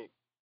can't.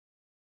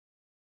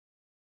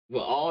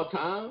 Well, all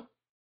time?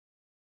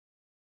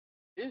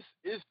 It's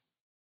the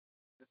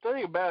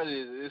thing about it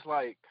is it's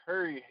like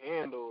Curry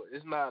handle.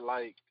 It's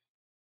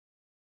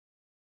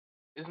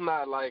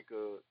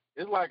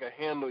like a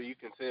handle you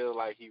can tell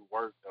like he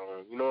worked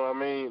on. You know what I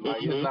mean?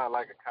 Like it's not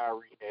like a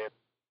Kyrie handle.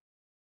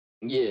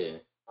 Yeah.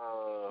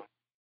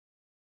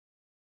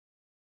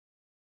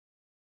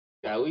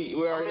 Yeah, we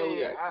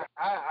already know.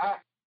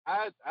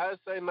 I'd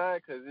say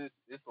not because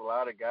it's a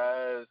lot of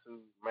guys who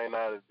may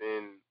not have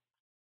been.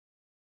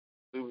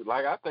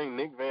 Like I think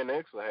Nick Van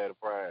Exel had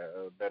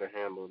a better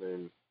handle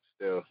than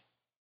Steph.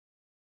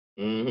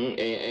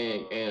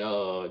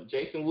 And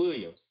Jason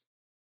Williams.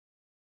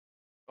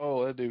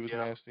 Oh, that dude was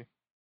nasty.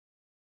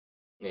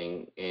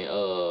 And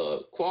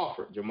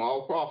Crawford,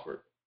 Jamal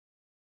Crawford.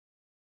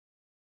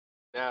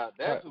 Now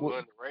that's who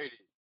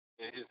underrated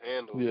in his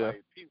handle. Yeah.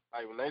 Like people,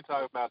 like when they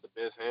talk about the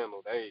best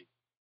handle,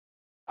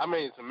 I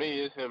mean to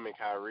me it's him and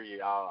Kyrie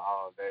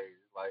all day.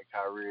 It's like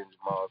Kyrie and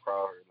Jamal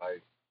Crawford.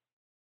 Like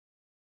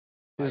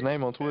his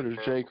name on Twitter is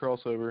J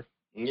Crossover.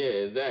 Yeah,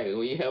 exactly.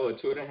 When you have a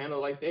Twitter handle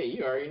like that,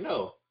 you already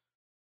know.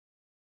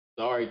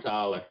 Sorry,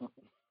 Tyler.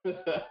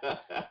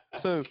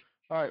 So,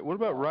 all right, what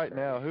about right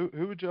now?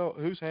 Who would y'all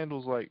whose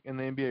handles like in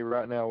the NBA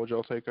right now would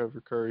y'all take over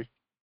Curry?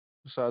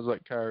 Besides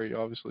like Kyrie,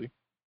 obviously.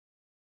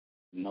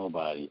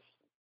 Nobody.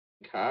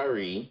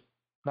 Kyrie.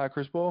 Not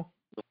Chris Paul?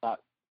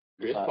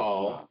 Chris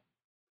Paul.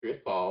 Chris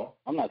Paul.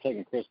 I'm not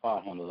taking Chris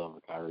Paul handles over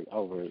Kyrie.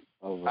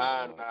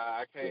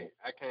 I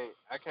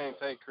can't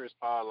take Chris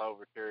Paul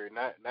over Curry.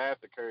 Not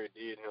after Curry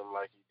did him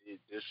like he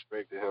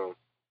disrespected him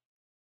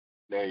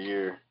that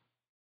year.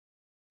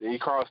 He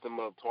crossed him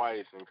up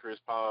twice, and Chris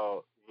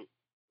Paul,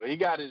 he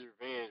got his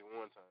revenge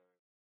one time.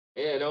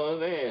 Yeah, no,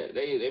 man,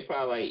 they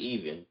probably like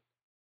even,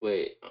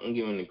 but I'm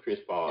giving to Chris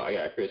Paul. I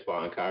got Chris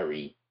Paul and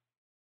Kyrie.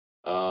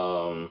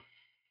 John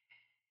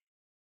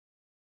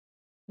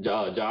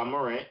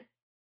Morant.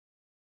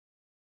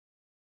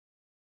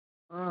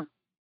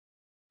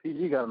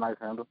 PG got a nice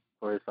handle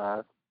for his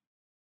size.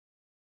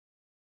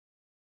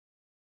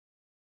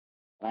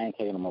 I ain't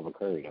taking him over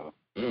Curry though.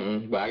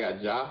 But I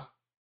got Ja.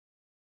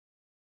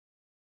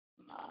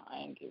 Nah, I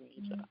ain't giving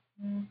you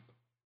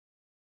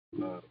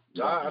Ja.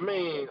 Ja, I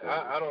mean,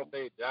 I don't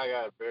think Ja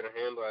got a better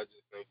handle. I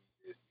just think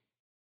he just.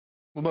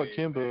 What about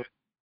Kemba?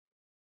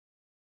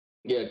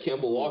 Yeah,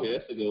 Kemba Walker.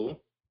 That's a good one.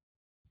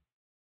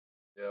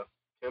 Yeah,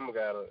 Kemba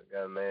got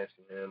a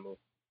nasty handle.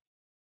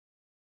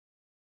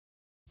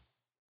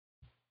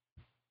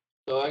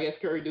 So I guess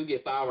Curry do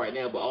get 5 right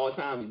now, but all the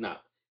time he's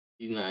not.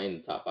 He's not in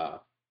the top 5.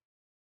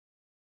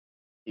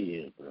 He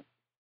is, bro.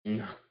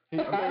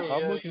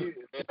 I'm looking.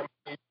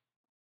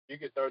 You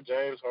could throw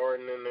James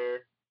Harden in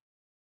there.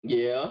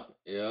 Yeah.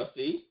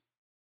 See.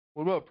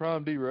 What about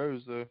Prime D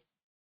Rose though?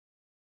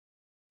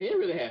 He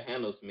didn't really have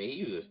handles to me.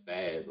 He was just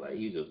fast, like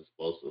he was just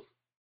explosive.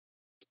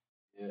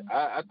 Yeah,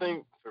 I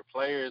think for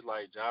players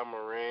like John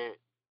Morant,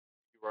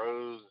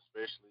 Rose,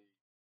 especially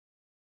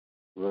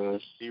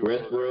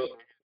Westbrook.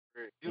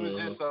 He was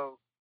just so.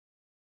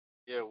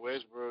 Yeah,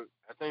 Westbrook.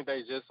 I think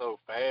they just so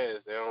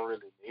fast. They don't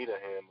really need a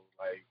handle.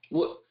 Like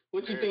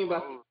what you think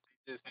about?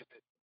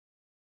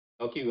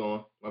 Oh, keep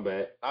going. My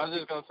bad. I was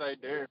just gonna say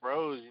Derrick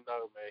Rose. You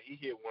know, man, he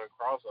hit one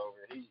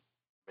crossover.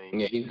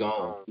 He's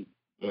gone.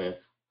 Man.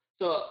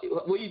 So,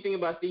 what do you think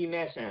about Steve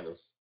Nash handles?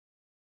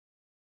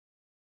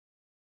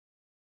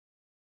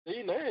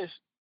 Steve Nash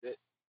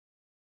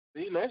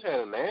had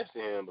a nasty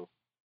handle.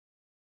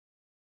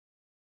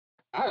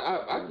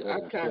 I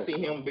kind of see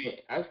him being.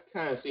 I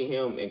kind of see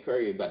him and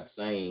Curry about the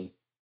same.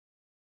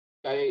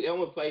 They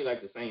don't play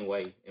like the same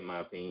way, in my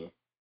opinion.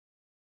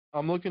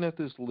 I'm looking at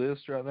this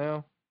list right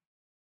now,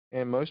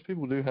 and most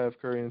people do have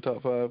Curry in the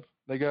top 5.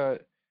 They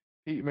got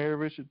Pete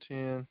Maravich at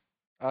 10,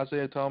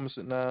 Isaiah Thomas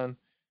at 9,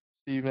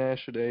 Steve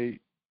Nash at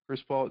 8,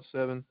 Chris Paul at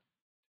 7,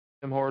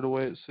 Tim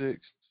Hardaway at 6,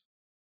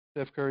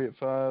 Steph Curry at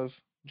 5,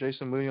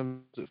 Jason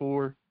Williams at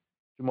 4,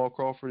 Jamal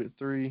Crawford at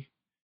 3,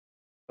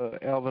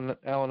 Allen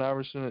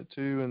Iverson at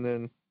 2, and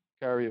then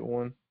Kyrie at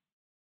 1.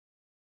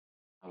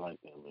 I like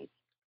that look.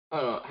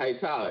 Hey,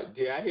 Tyler,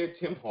 did I hear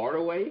Tim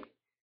Hardaway?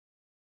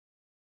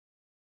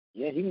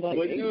 Yeah, he was like,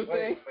 what you were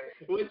saying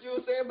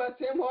about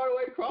Tim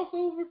Hardaway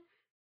crossover?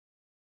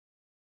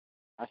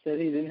 I said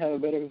he didn't have a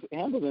better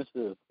handle than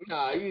Steph.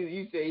 Nah,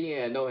 you said he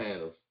had no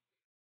handles.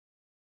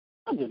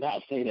 I did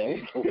not say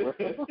that. Oh, man.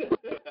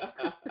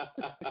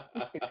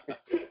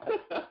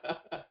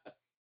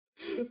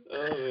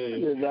 I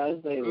did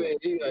not say that.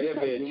 That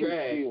man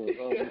trash.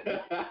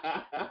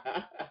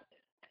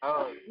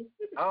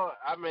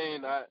 I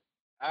mean,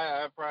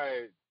 I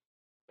probably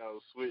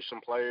switch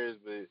some players,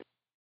 but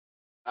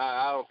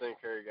I don't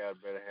think Curry got a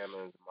better handle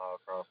than Jamal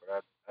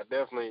Crawford. I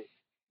definitely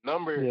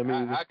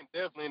I can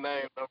definitely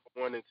name number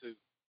 1 and 2.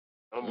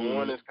 Number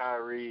 1 is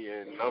Kyrie,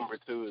 and number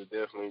 2 is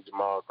definitely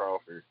Jamal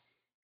Crawford.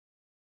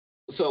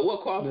 So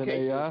what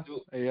qualifications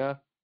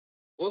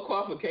what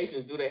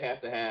qualifications do they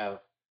have to have?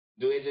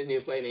 Do they just need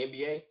to play in the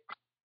NBA?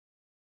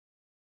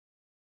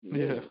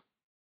 Yeah.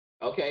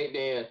 Okay,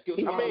 then.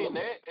 He's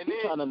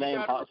trying to name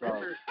hot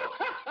sauce.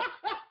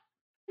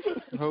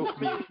 You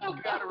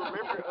gotta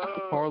remember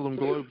Harlem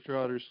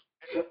Globetrotters.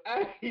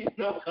 He's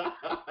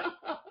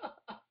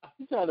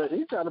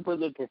trying to put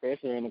the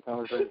professor in the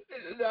conversation.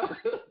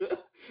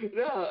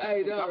 No.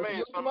 Hey, no. I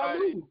mean,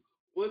 somebody.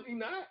 Was he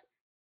not?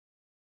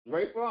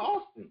 Right for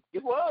Austin. He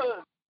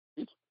was.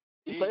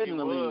 He played in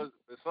the league.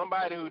 But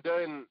somebody who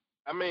doesn't.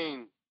 I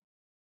mean,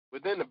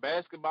 within the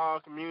basketball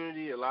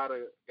community, a lot of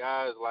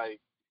guys like you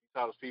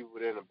talk to people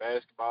within the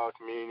basketball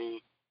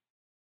community.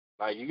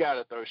 Like you got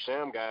to throw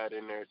Sham God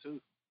in there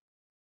too.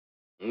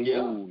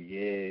 Yeah. Oh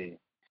yeah.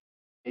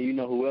 And you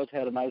know who else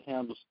had a nice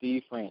handle?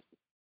 Steve Francis.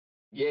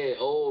 Yeah.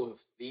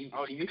 Steve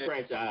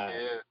franchise.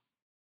 Yeah.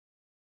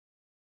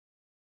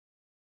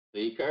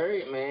 Steve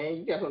Curry, man,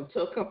 you got some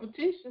tough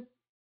competition.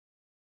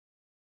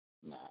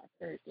 Nah,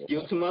 Curry.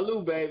 Skip to my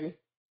Lou, baby.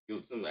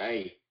 Skip to my,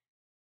 hey.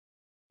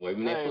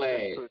 Waving that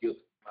flag.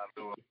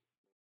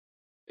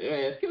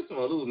 Yeah, Skip to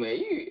my Lou, man.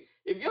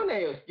 If your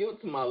name is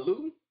Skip to my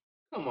Lou,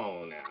 come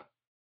on now.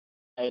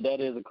 Hey, that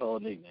is a cool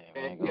nickname.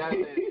 Man, you got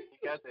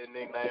that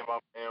nickname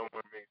off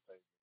N1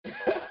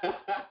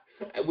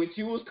 mixtape. Which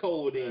you was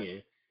cold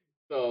in.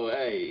 So,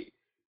 hey.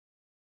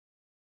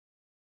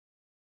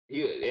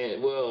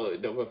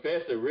 The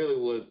professor really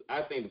was.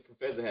 I think the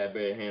professor had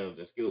better handles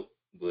than Skip,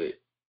 but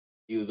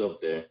he was up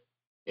there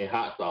in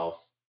hot sauce.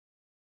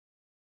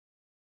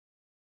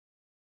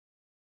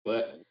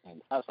 But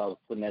hot sauce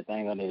putting that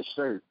thing on his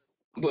shirt.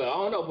 But I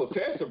don't know,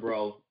 Professor,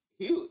 bro.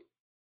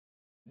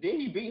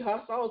 Didn't he beat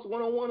hot sauce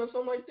 1-on-1 or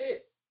something like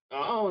that?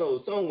 I don't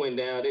know. Something went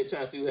down. They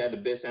trying to see who had the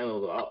best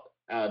handles out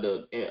of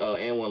the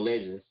N1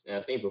 legends, and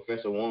I think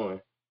Professor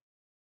won.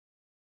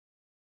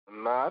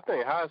 Nah, I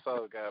think hot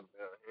sauce got a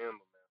better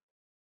handle.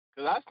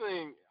 Cause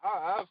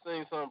I've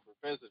seen some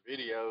Professor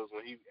videos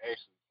when he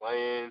actually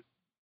playing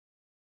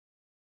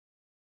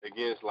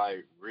against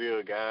like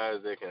real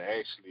guys that can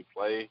actually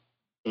play.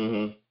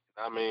 Mm-hmm.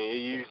 I mean, he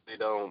usually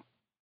don't.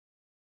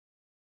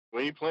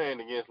 When he playing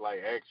against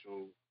like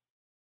actual,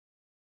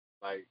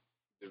 like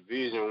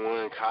Division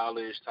I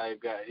college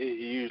type guy, he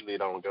usually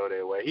don't go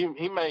that way.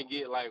 He may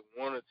get like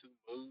 1 or 2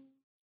 moves.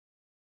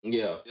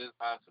 Yeah. Just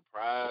by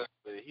surprise,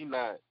 but he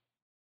not.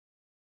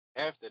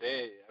 After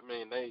that, I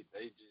mean, they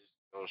just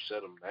don't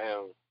shut him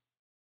down.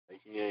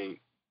 Like he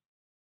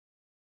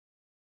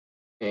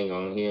ain't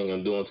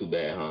gonna do him too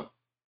bad, huh?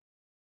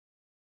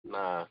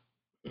 Nah.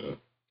 Mm.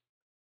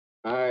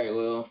 All right,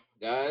 well,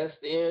 guys, that's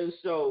the end of the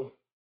show.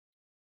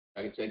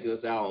 I can check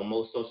us out on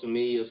most social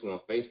medias. We're on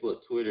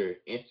Facebook, Twitter,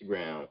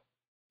 Instagram,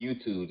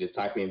 YouTube. Just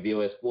type in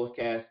VOS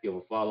Sportscast, give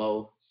a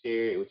follow,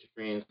 share it with your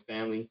friends,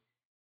 family,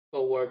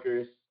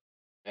 co-workers.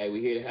 Hey,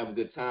 we're here to have a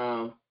good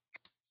time.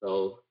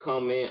 So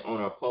comment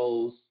on our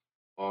posts,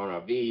 on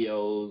our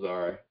videos,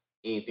 or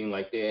anything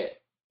like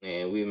that,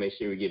 and we'll make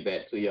sure we get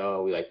back to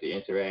y'all. We like to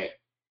interact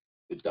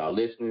with our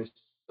listeners.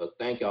 So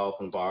thank y'all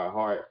from our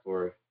heart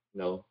for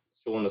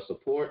showing the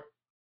support.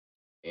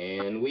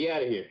 And we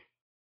out of here.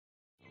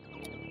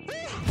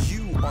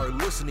 You are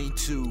listening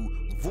to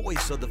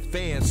Voice of the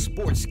Fans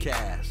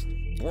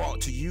Sportscast,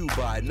 brought to you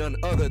by none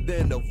other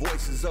than the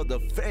voices of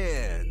the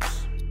fans.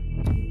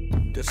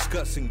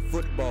 Discussing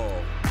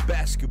football,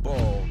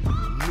 basketball,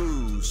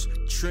 news,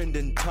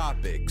 trending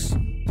topics.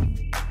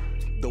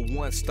 The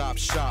one-stop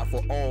shop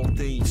for all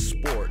things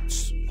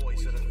sports.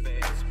 Voice of the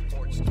Fans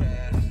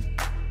Sportscast.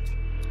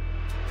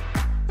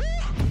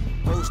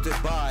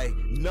 Hosted by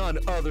none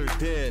other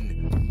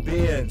than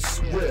Ben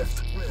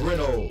Swift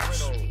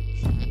Reynolds,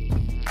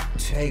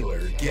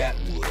 Taylor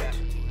Gatwood,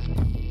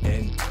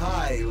 and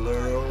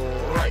Tyler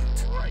Wright.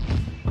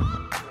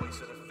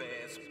 Voice of the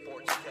Fans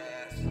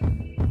Sportscast.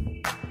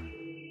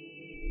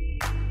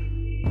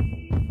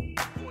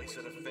 Voice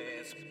of the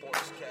Fans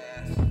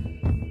Sportscast.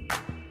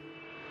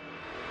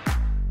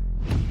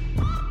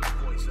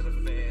 Voice of the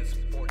Fans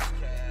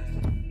Sportscast.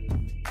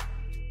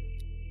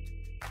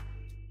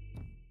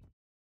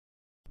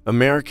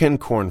 American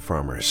corn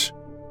farmers,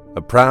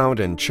 a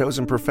proud and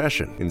chosen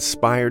profession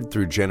inspired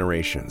through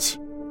generations.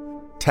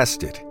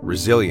 Tested,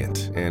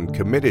 resilient, and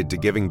committed to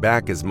giving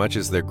back as much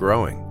as they're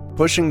growing.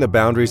 pushing the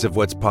boundaries of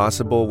what's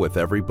possible with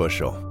every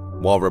bushel,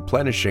 while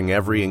replenishing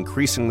every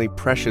increasingly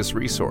precious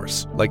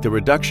resource, like the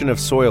reduction of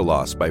soil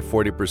loss by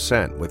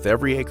 40% with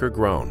every acre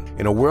grown.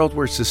 In a world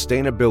where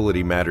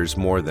sustainability matters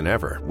more than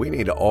ever, we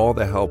need all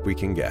the help we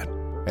can get.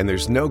 And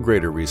there's no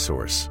greater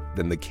resource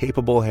than the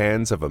capable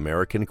hands of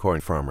American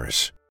corn farmers.